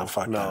no, like, no, nah,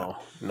 fuck no,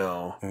 that.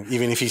 no.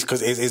 Even if he's,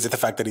 because is it the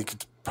fact that he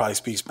could probably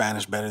speak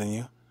Spanish better than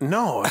you?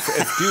 No,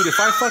 if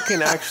I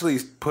fucking actually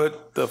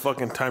put the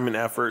fucking time and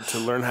effort to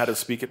learn how to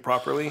speak it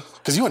properly,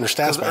 because you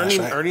understand Spanish,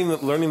 right?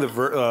 Learning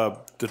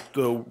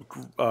the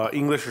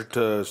English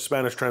to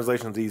Spanish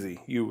translation is easy.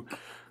 You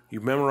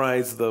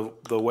memorize the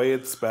way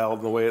it's spelled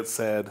and the way it's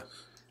said.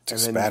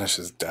 Spanish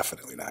is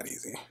definitely not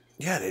easy.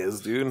 Yeah, it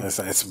is, dude.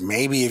 It's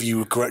maybe if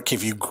you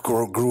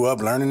grew up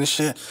learning this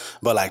shit,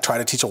 but like try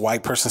to teach a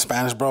white person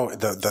Spanish, bro.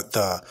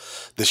 The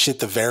shit,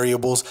 the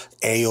variables,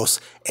 ellos,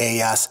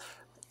 ellas,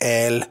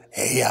 él,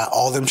 ella,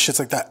 all them shits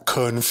like that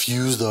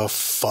confuse the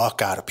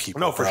fuck out of people.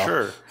 No, for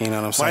sure. You know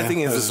what I'm saying? My thing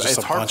is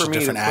it's hard for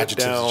me to put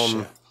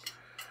down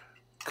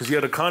because you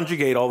got to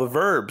conjugate all the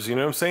verbs. You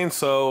know what I'm saying?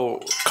 So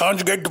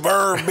conjugate the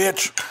verb,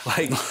 bitch.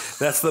 Like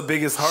that's the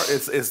biggest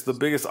It's the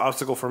biggest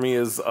obstacle for me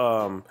is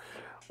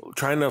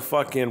trying to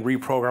fucking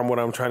reprogram what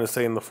I'm trying to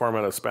say in the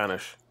format of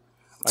Spanish.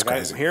 Like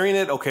I'm hearing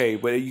it, okay,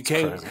 but you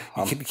can't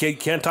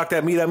talk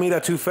that mira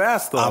too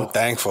fast though. I'm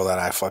thankful that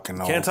I fucking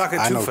know. Can't talk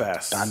it too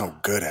fast. I know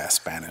good ass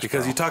Spanish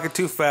because you talk it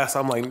too fast.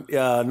 I'm like,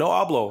 no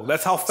hablo.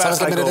 That's how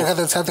fast I go.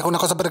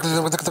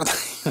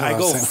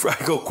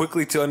 I go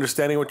quickly to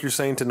understanding what you're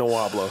saying to no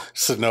hablo.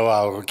 So no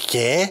hablo,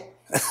 ¿qué?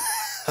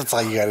 That's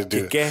all you got to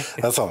do. ¿Qué?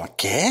 That's all.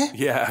 ¿Qué?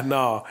 Yeah,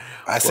 no.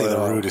 I say the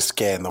rudest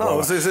 "qué" in the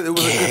world.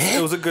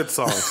 It was a good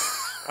song.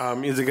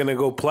 Is it gonna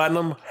go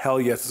platinum? Hell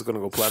yes, it's gonna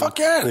go platinum. Fuck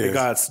yeah, it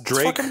got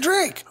Drake, fucking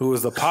Drake, who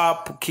is the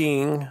pop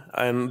king,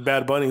 and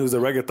Bad Bunny, who's the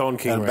reggaeton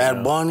king. And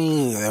Bad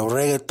Bunny, the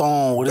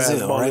reggaeton. What is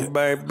it?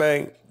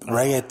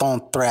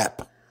 Reggaeton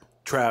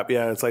trap.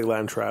 Yeah, it's like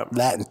Latin trap.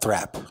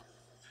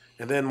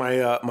 And then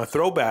my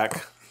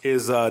throwback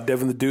is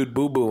Devin the Dude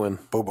Boo Booing.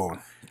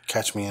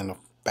 Catch me in the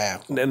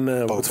bath.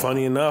 And what's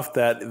funny enough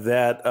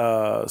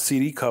that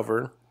CD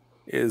cover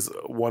is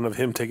one of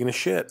him taking a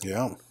shit.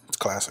 Yeah, it's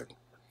classic.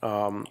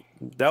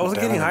 That wasn't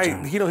getting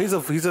high.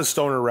 He's a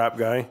stoner rap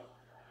guy,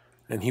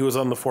 and he was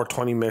on the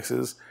 420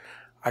 mixes.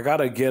 I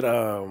gotta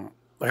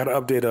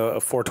update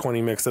a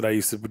 420 mix that I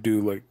used to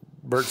do. Like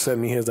Bert sent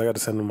me his, I gotta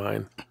send him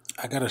mine.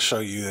 I gotta show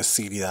you this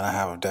CD that I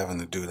have of Devin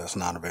the Dude that's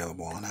not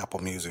available on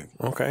Apple Music.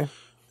 Okay.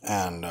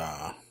 And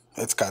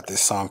it's got this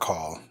song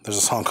there's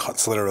a song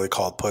it's literally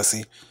called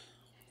Pussy.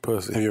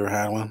 Pussy. Have you ever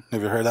had one?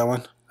 Have you heard that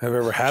one? Have you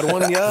ever had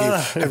one?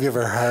 Yeah. Have you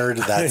ever heard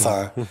that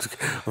song?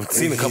 I've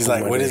seen a couple. He's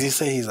like, what does he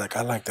say? He's like,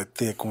 I like the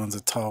thick ones,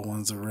 the tall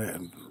ones, the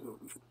red.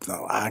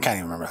 No, I can't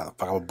even remember how the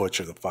fuck. I would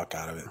butcher the fuck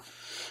out of it.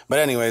 But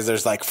anyways,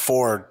 there's like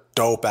 4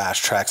 dope ass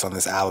tracks on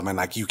this album, and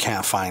like you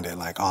can't find it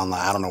like online.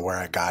 I don't know where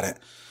I got it,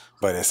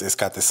 but it's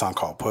got this song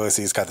called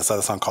Pussy. It's got this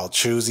other song called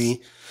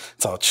Choosy.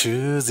 It's all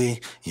choosy.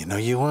 You know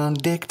you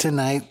want dick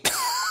tonight.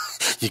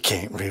 You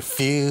can't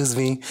refuse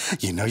me.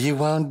 You know you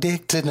want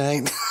dick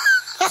tonight.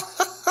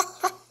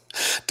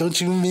 Don't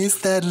you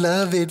miss that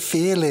love and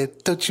feel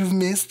it? Don't you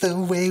miss the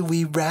way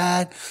we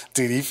ride?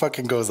 Dude, he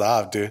fucking goes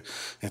off, dude.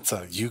 It's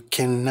you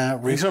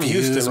cannot refuse. He's from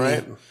Houston, me.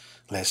 right?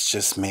 Let's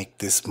just make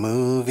this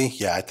movie.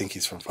 Yeah, I think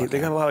he's from fucking. They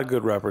got a lot of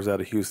good rappers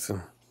out of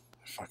Houston.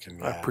 Fucking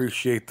yeah. I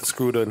appreciate the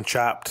Screwed and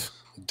Chopped.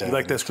 Definitely. You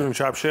like that Screwed and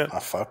Chopped shit? I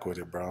fuck with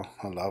it, bro.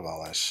 I love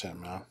all that shit,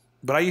 man.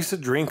 But I used to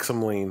drink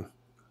some lean.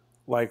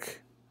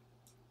 Like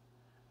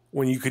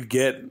when you could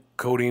get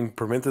codeine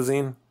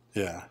promethazine.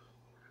 Yeah.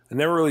 I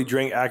never really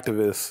drank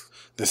Activist.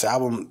 This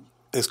album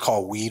is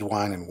called Weed,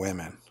 Wine, and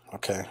Women.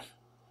 Okay.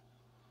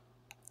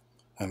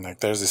 And like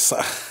there's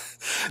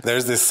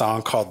this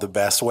song called The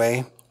Best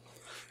Way.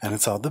 And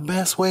it's all the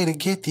best way to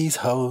get these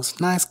hoes.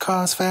 Nice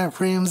cars, fat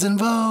rims, and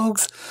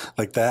Vogues.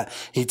 Like that.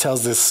 He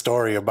tells this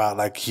story about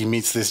like he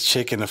meets this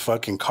chick in a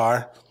fucking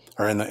car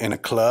or in a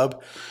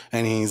club.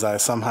 And he's like,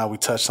 somehow we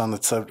touched on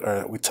the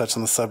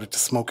subject of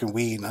smoking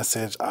weed. And I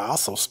said, I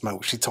also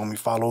smoke. She told me,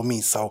 follow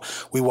me. So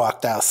we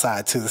walked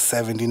outside to the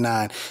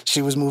 79.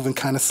 She was moving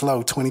kind of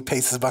slow, 20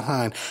 paces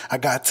behind. I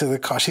got to the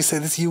car. She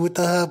said, it's you with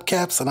the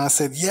hubcaps? And I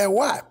said, yeah,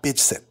 why? Bitch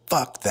said,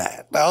 fuck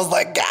that. I was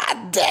like,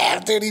 God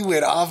damn, dude, he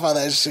went off on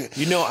that shit.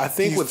 I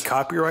think with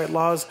copyright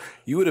laws,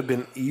 you would have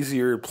been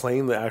easier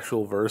playing the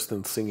actual verse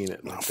than singing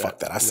it. Like fuck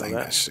that. I sang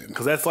that shit.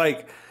 Because that's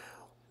like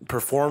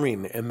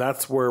performing, and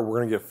that's where we're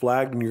gonna get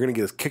flagged, and you're gonna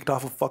get us kicked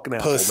off a fucking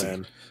apple, Pussy.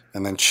 man.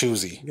 And then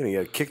choosy. You're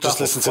gonna get kicked off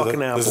a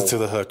fucking apple. Listen to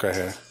the hook right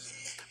here.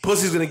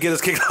 Pussy's gonna get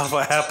us kicked off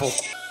an apple.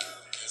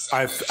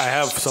 I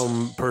have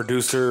some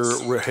producer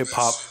hip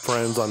hop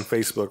friends on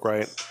Facebook,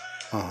 right?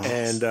 Uh-huh.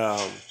 And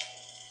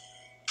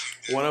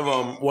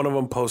one of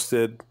them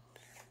posted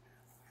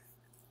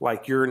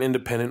like, you're an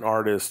independent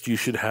artist, you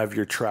should have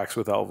your tracks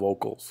without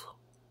vocals.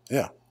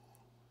 Yeah,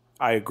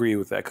 I agree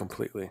with that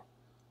completely.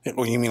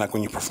 Well, you mean like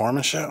when you perform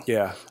a show?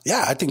 Yeah.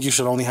 Yeah, I think you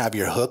should only have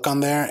your hook on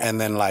there and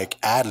then like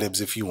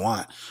ad-libs if you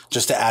want,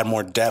 just to add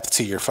more depth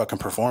to your fucking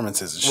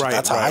performances and shit. Right,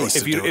 that's how I used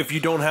to do it. If you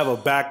don't have a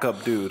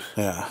backup dude.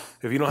 Yeah.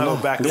 If you don't have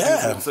a backup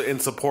dude in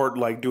support,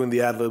 like doing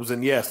the ad-libs,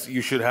 and yes,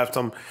 you should have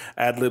some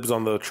ad-libs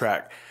on the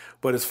track.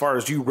 But as far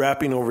as you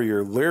rapping over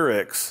your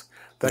lyrics,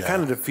 That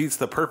kind of defeats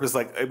the purpose.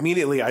 Like,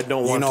 immediately, I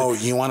don't want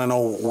to. You want to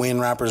know when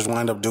rappers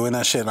wind up doing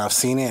that shit, and I've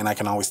seen it, and I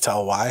can always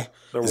tell why.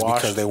 It's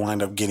because they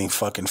wind up getting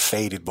fucking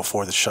faded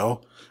before the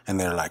show, and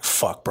they're like,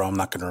 fuck, bro, I'm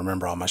not going to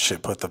remember all my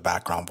shit. Put the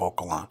background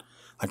vocal on.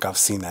 Like, I've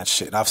seen that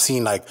shit. I've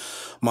seen, like,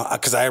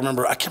 because I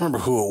can't remember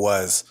who it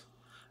was.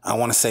 I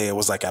want to say it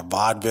was like at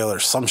Vaudeville or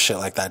some shit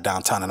like that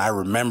downtown, and I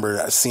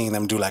remember seeing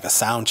them do like a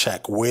sound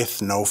check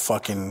with no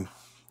fucking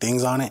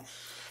things on it.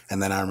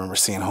 And then I remember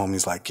seeing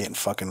homies like getting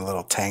fucking a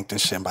little tanked and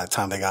shit. And by the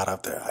time they got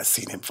up there, I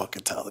seen him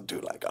fucking tell the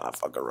dude like, "Oh, I'm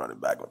fucking running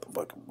back with the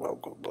fucking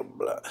vocal, blah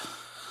blah."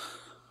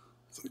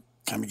 So,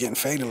 can't be getting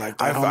faded like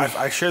that.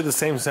 I share the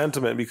same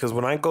sentiment because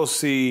when I go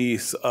see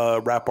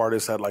rap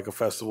artists at like a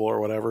festival or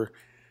whatever,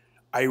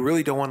 I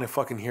really don't want to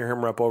fucking hear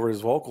him rap over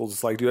his vocals.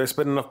 It's like, dude, I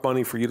spent enough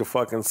money for you to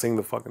fucking sing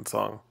the fucking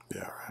song.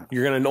 Yeah, right.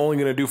 You're only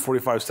gonna do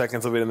 45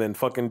 seconds of it and then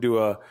fucking do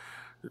a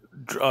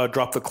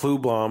drop the clue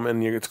bomb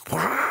and you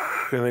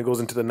and then it goes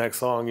into the next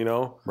song, you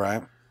know?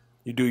 Right.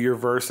 You do your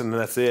verse and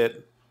that's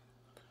it.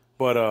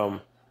 But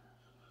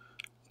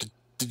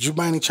did you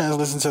by any chance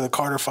listen to the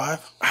Carter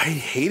 5? I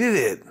hated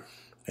it.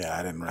 Yeah,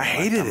 I didn't really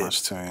hated like that it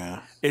much too,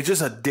 yeah. It's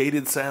just a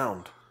dated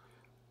sound.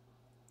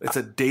 It's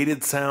a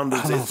dated sound.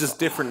 It's just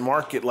different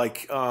market.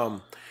 Like,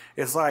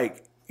 it's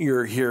like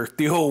your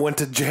Theo went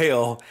to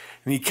jail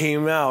and he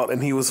came out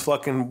and he was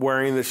fucking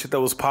wearing the shit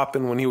that was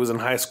popping when he was in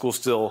high school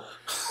still.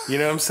 You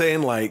know what I'm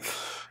saying? Like,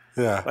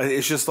 yeah.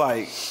 It's just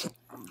like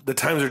the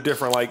times are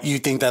different. Like, you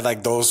think that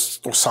like those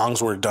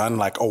songs were done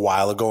like a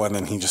while ago and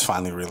then he just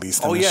finally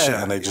released them and shit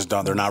and they just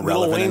done, they're not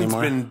relevant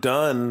anymore? Lil Wayne's been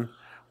done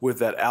with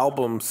that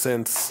album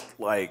since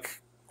like,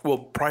 well,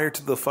 prior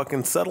to the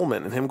fucking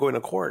settlement and him going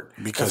to court.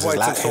 Because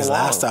his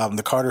last album,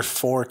 the Carter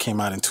 4,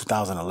 came out in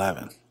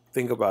 2011.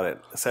 Think about it.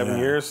 7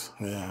 years?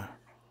 Yeah.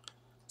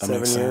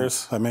 7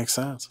 years. That makes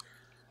sense.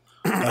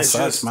 That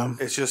sucks, man.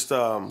 It's just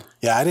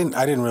yeah, I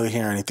didn't really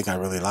hear anything I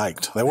really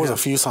liked. There was a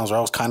few songs where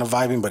I was kind of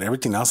vibing, but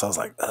everything else I was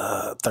like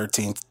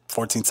 13,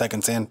 14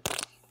 seconds in,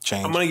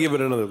 change. I'm gonna give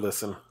it another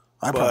listen.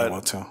 I probably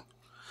will too.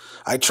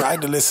 I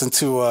tried to listen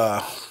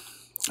to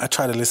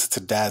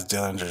Daz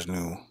Dillinger's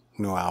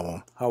new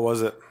album. How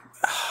was it?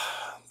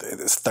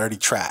 There's 30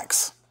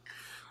 tracks.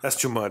 That's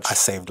too much. I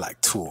saved like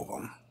 2 of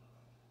them.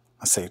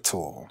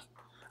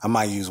 I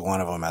might use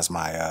one of them as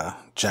my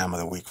jam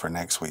of the week for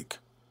next week.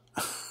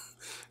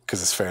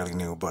 Because it's fairly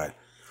new, but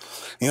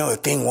you know the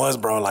thing was,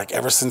 bro, like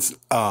ever since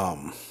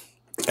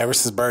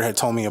Bird had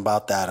told me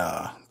about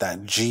that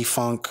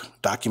G-Funk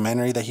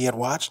documentary that he had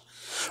watched,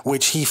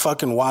 which he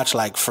fucking watched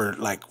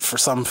for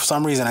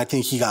some reason. I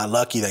think he got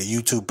lucky that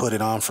YouTube put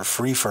it on for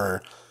free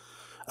for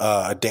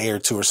a day or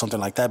two or something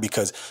like that,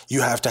 because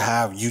you have to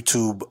have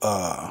YouTube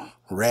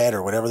Red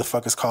or whatever the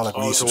fuck it's called, like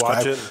when you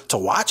subscribe to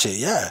watch it.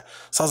 Yeah.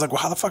 So I was like,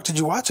 well, how the fuck did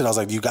you watch it? I was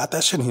like, you got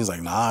that shit? And he's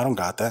like, nah, I don't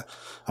got that.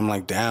 I'm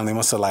like, damn, they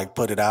must have like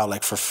put it out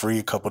like for free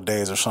a couple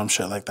days or some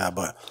shit like that.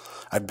 But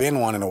I'd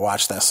been wanting to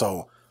watch that,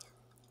 so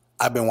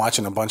I've been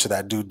watching a bunch of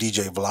that dude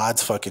DJ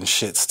Vlad's fucking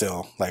shit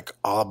still, like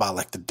all about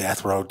like the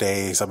death row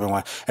days. I've been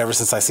watching ever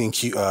since I seen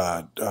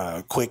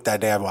Quick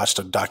that day. I watched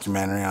a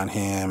documentary on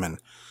him and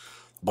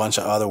a bunch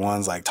of other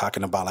ones like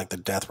talking about like the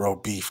death row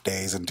beef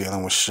days and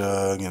dealing with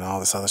Suge and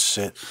all this other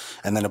shit.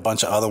 And then a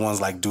bunch of other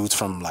ones like dudes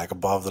from like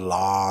Above the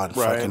Law and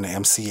fucking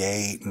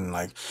MC8 and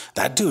like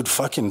that dude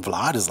fucking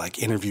Vlad is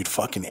like interviewed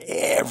fucking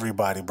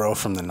everybody, bro,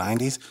 from the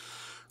 90s.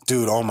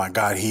 Dude, oh my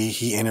God,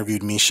 he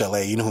interviewed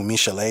Michel'le. You know who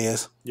Michel'le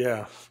is?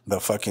 Yeah. The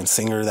fucking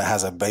singer that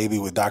has a baby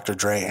with Dr.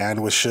 Dre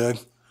and with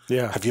Suge.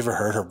 Yeah. Have you ever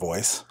heard her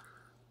voice?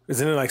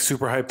 Isn't it like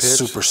super high pitched?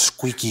 Super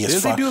squeaky as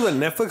Didn't fuck. they do the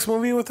Netflix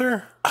movie with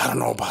her? I don't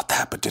know about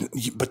that, but then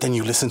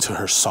you listen to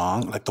her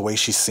song, like the way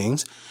she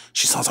sings,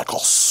 she sounds like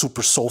all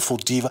super soulful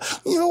diva.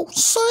 You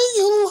say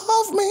you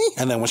love me.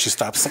 And then when she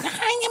stops singing,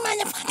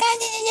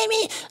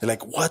 you're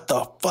like, what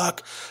the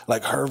fuck?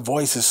 Like her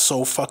voice is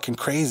so fucking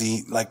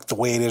crazy, like the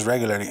way it is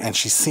regularly. And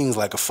she sings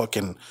like a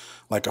fucking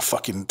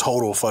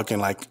total fucking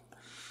like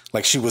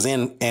she was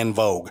in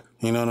Vogue.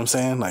 You know what I'm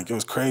saying? Like, it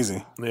was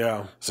crazy.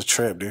 Yeah. It's a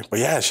trip, dude. But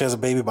yeah, she has a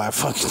baby by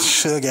fucking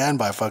Suge and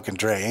by fucking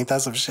Dre. Ain't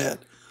that some shit?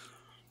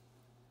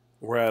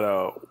 We're at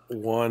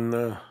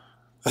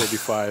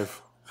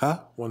 135. Huh?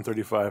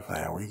 135.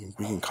 Yeah, we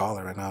can call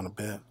it right now in a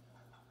bit.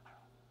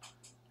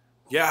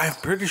 Yeah, I'm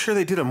pretty sure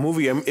they did a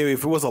movie. I mean,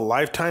 if it was a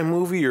Lifetime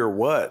movie or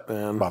what,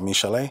 man. About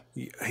Michel'le?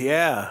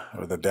 Yeah.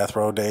 Or the Death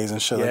Row days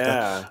and shit like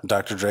that.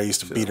 Dr. Dre used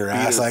to beat her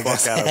ass, I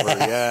guess. Out of her.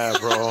 Yeah,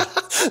 bro.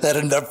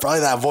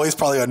 that voice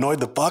probably annoyed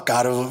the fuck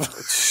out of him.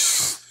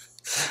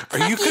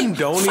 Are you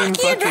condoning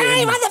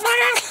fucking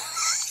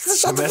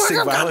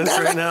domestic violence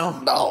right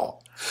now? No.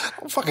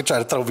 I'm fucking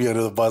trying to throw me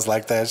under the bus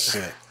like that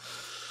shit.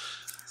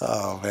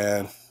 Oh,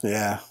 man.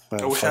 Yeah.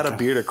 I wish I had a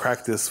beer to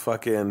crack this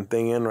fucking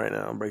thing in right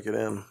now and break it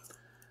in.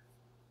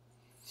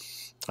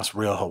 That's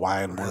real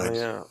Hawaiian wood.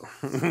 Yeah.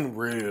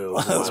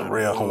 That's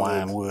real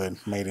Hawaiian wood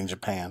made in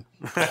Japan.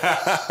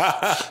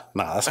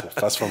 Nah,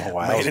 that's from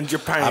Hawaii. Made in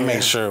Japan. I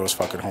made sure it was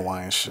fucking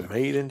Hawaiian shit.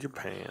 Made in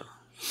Japan.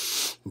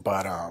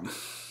 But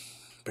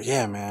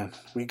yeah, man.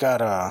 We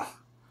got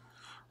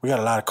We got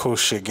a lot of cool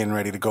shit getting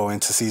ready to go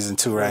into season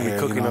 2 right here.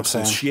 Cooking up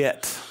some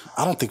shit.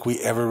 I don't think we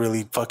ever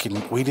really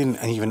we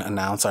didn't even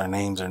announce our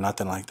names or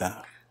nothing like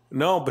that.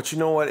 No, but you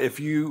know what? If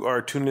you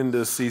are tuned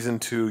into season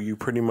 2, you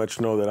pretty much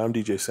know that I'm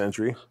DJ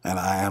Sentry. And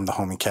I am the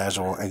homie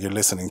kAZual, and you're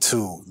listening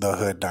to the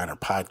Hood Diner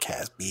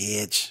Podcast,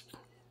 bitch.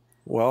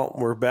 Well,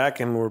 we're back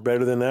and we're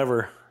better than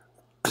ever.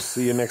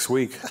 See you next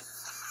week.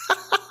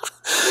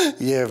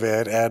 Yeah,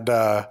 man. And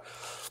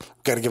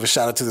got to give a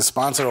shout out to the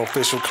sponsor,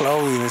 Official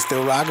Clothing. They're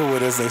still rocking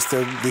with us. They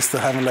still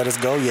haven't let us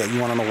go yet. You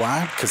want to know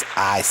why? Because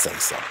I say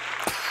so.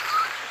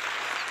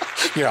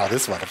 You're all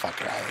this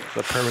motherfucker out here.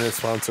 The permanent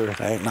sponsor.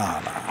 Hey,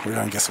 nah. We're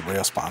going to get some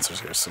real sponsors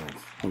here soon.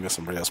 We'll get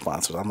some real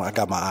sponsors. I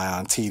got my eye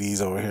on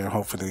TDs over here.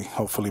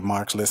 Hopefully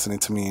Mark's listening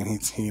to me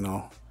and he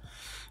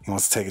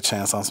wants to take a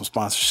chance on some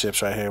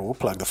sponsorships right here. We'll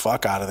plug the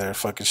fuck out of their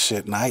fucking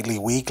shit nightly,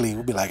 weekly.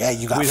 We'll be like, hey,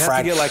 you got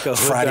Friday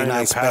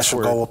night special.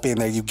 Password. Go up in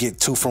there. You get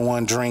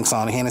 2-for-1 drinks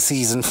on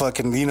Hennessy's and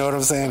fucking, you know what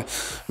I'm saying?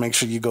 Make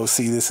sure you go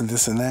see this and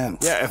this and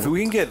that. Yeah, if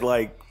we can get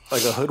like a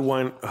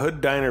Hood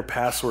Diner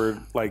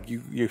password, like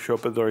you show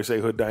up at the door, you say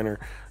Hood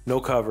Diner, no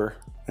cover.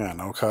 Yeah,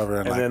 no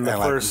cover. And then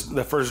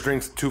the first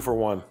drink's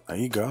 2-for-1. There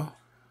you go.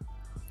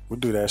 We'll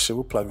do that shit.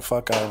 We'll plug the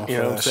fuck out of them. You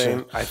know what I'm saying?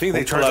 Shit. I think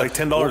they charge like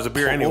 $10 a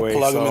beer anyway. We'll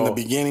plug them in the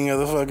beginning of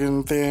the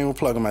fucking thing. We'll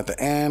plug them at the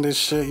end and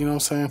shit. You know what I'm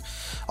saying?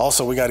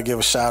 Also, we got to give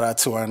a shout out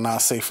to our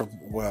Not Safe for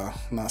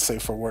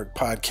Work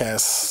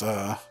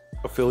podcast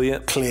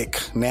affiliate click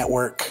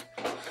network.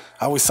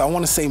 I want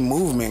to say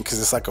movement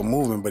because it's like a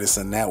movement, but it's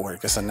a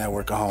network. It's a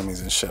network of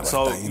homies and shit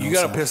so like that. You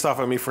got pissed off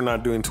at me for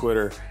not doing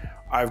Twitter.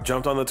 I've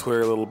jumped on the Twitter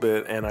a little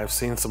bit, and I've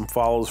seen some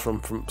follows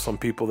from some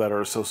people that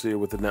are associated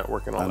with the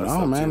network and all that stuff.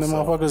 I know, man. Them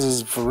motherfuckers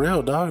is for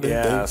real, dog.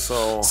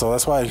 So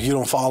that's why if you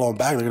don't follow them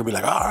back, they're going to be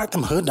like, all right,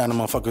 them Hood Diner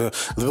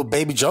motherfucker. Little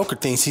Baby Joker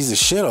thinks he's the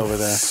shit over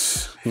there.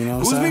 You know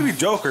what I'm saying? Who's Baby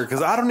Joker?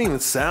 Because I don't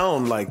even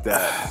sound like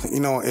that. You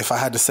know, if I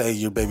had to say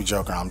you're Baby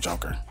Joker, I'm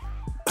Joker.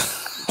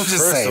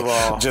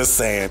 Just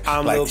saying.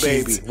 I'm like, little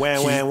baby.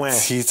 Wham.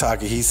 He's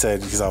talking. He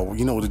said, he's like,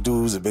 you know the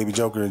dudes, the Baby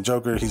Joker and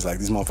Joker. He's like,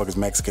 these motherfuckers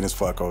Mexican as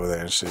fuck over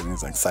there and shit. And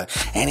he's like,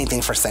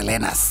 anything for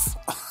Selenas.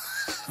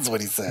 That's what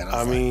he said.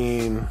 I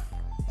mean,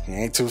 he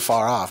ain't too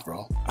far off,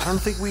 bro. I don't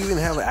think we even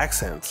have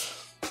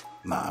accents.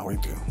 Nah, we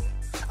do.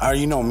 Or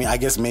you know me, I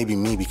guess maybe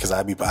me because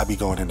I be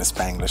going into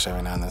Spanglish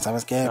every now and then. So I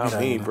was scared.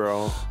 Not me,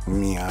 bro.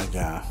 Me,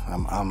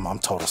 I'm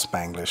total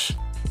Spanglish.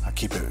 I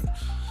keep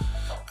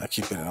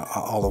it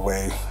all the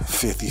way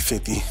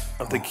 50-50. I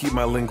have to keep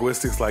my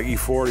linguistics like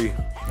E40.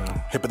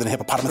 Yeah. Hipper than a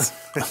hippopotamus.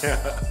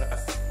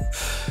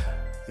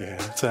 Yeah,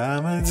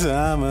 time.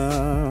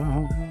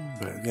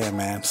 But yeah,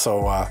 man.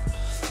 So,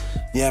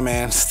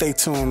 stay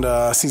tuned.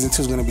 Season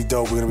 2 is going to be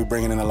dope. We're going to be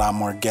bringing in a lot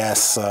more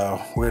guests.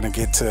 We're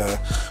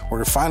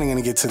finally going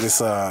to get to this,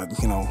 we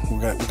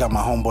got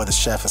my homeboy, the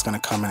chef, is going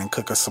to come in and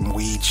cook us some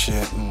weed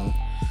shit. And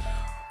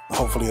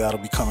hopefully that'll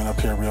be coming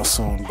up here real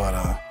soon.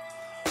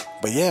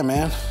 But yeah,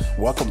 man,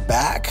 welcome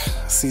back.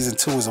 Season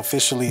 2 is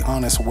officially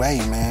on its way,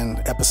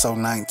 man. Episode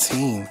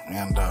 19.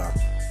 And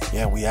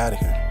we out of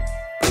here.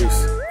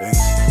 Peace.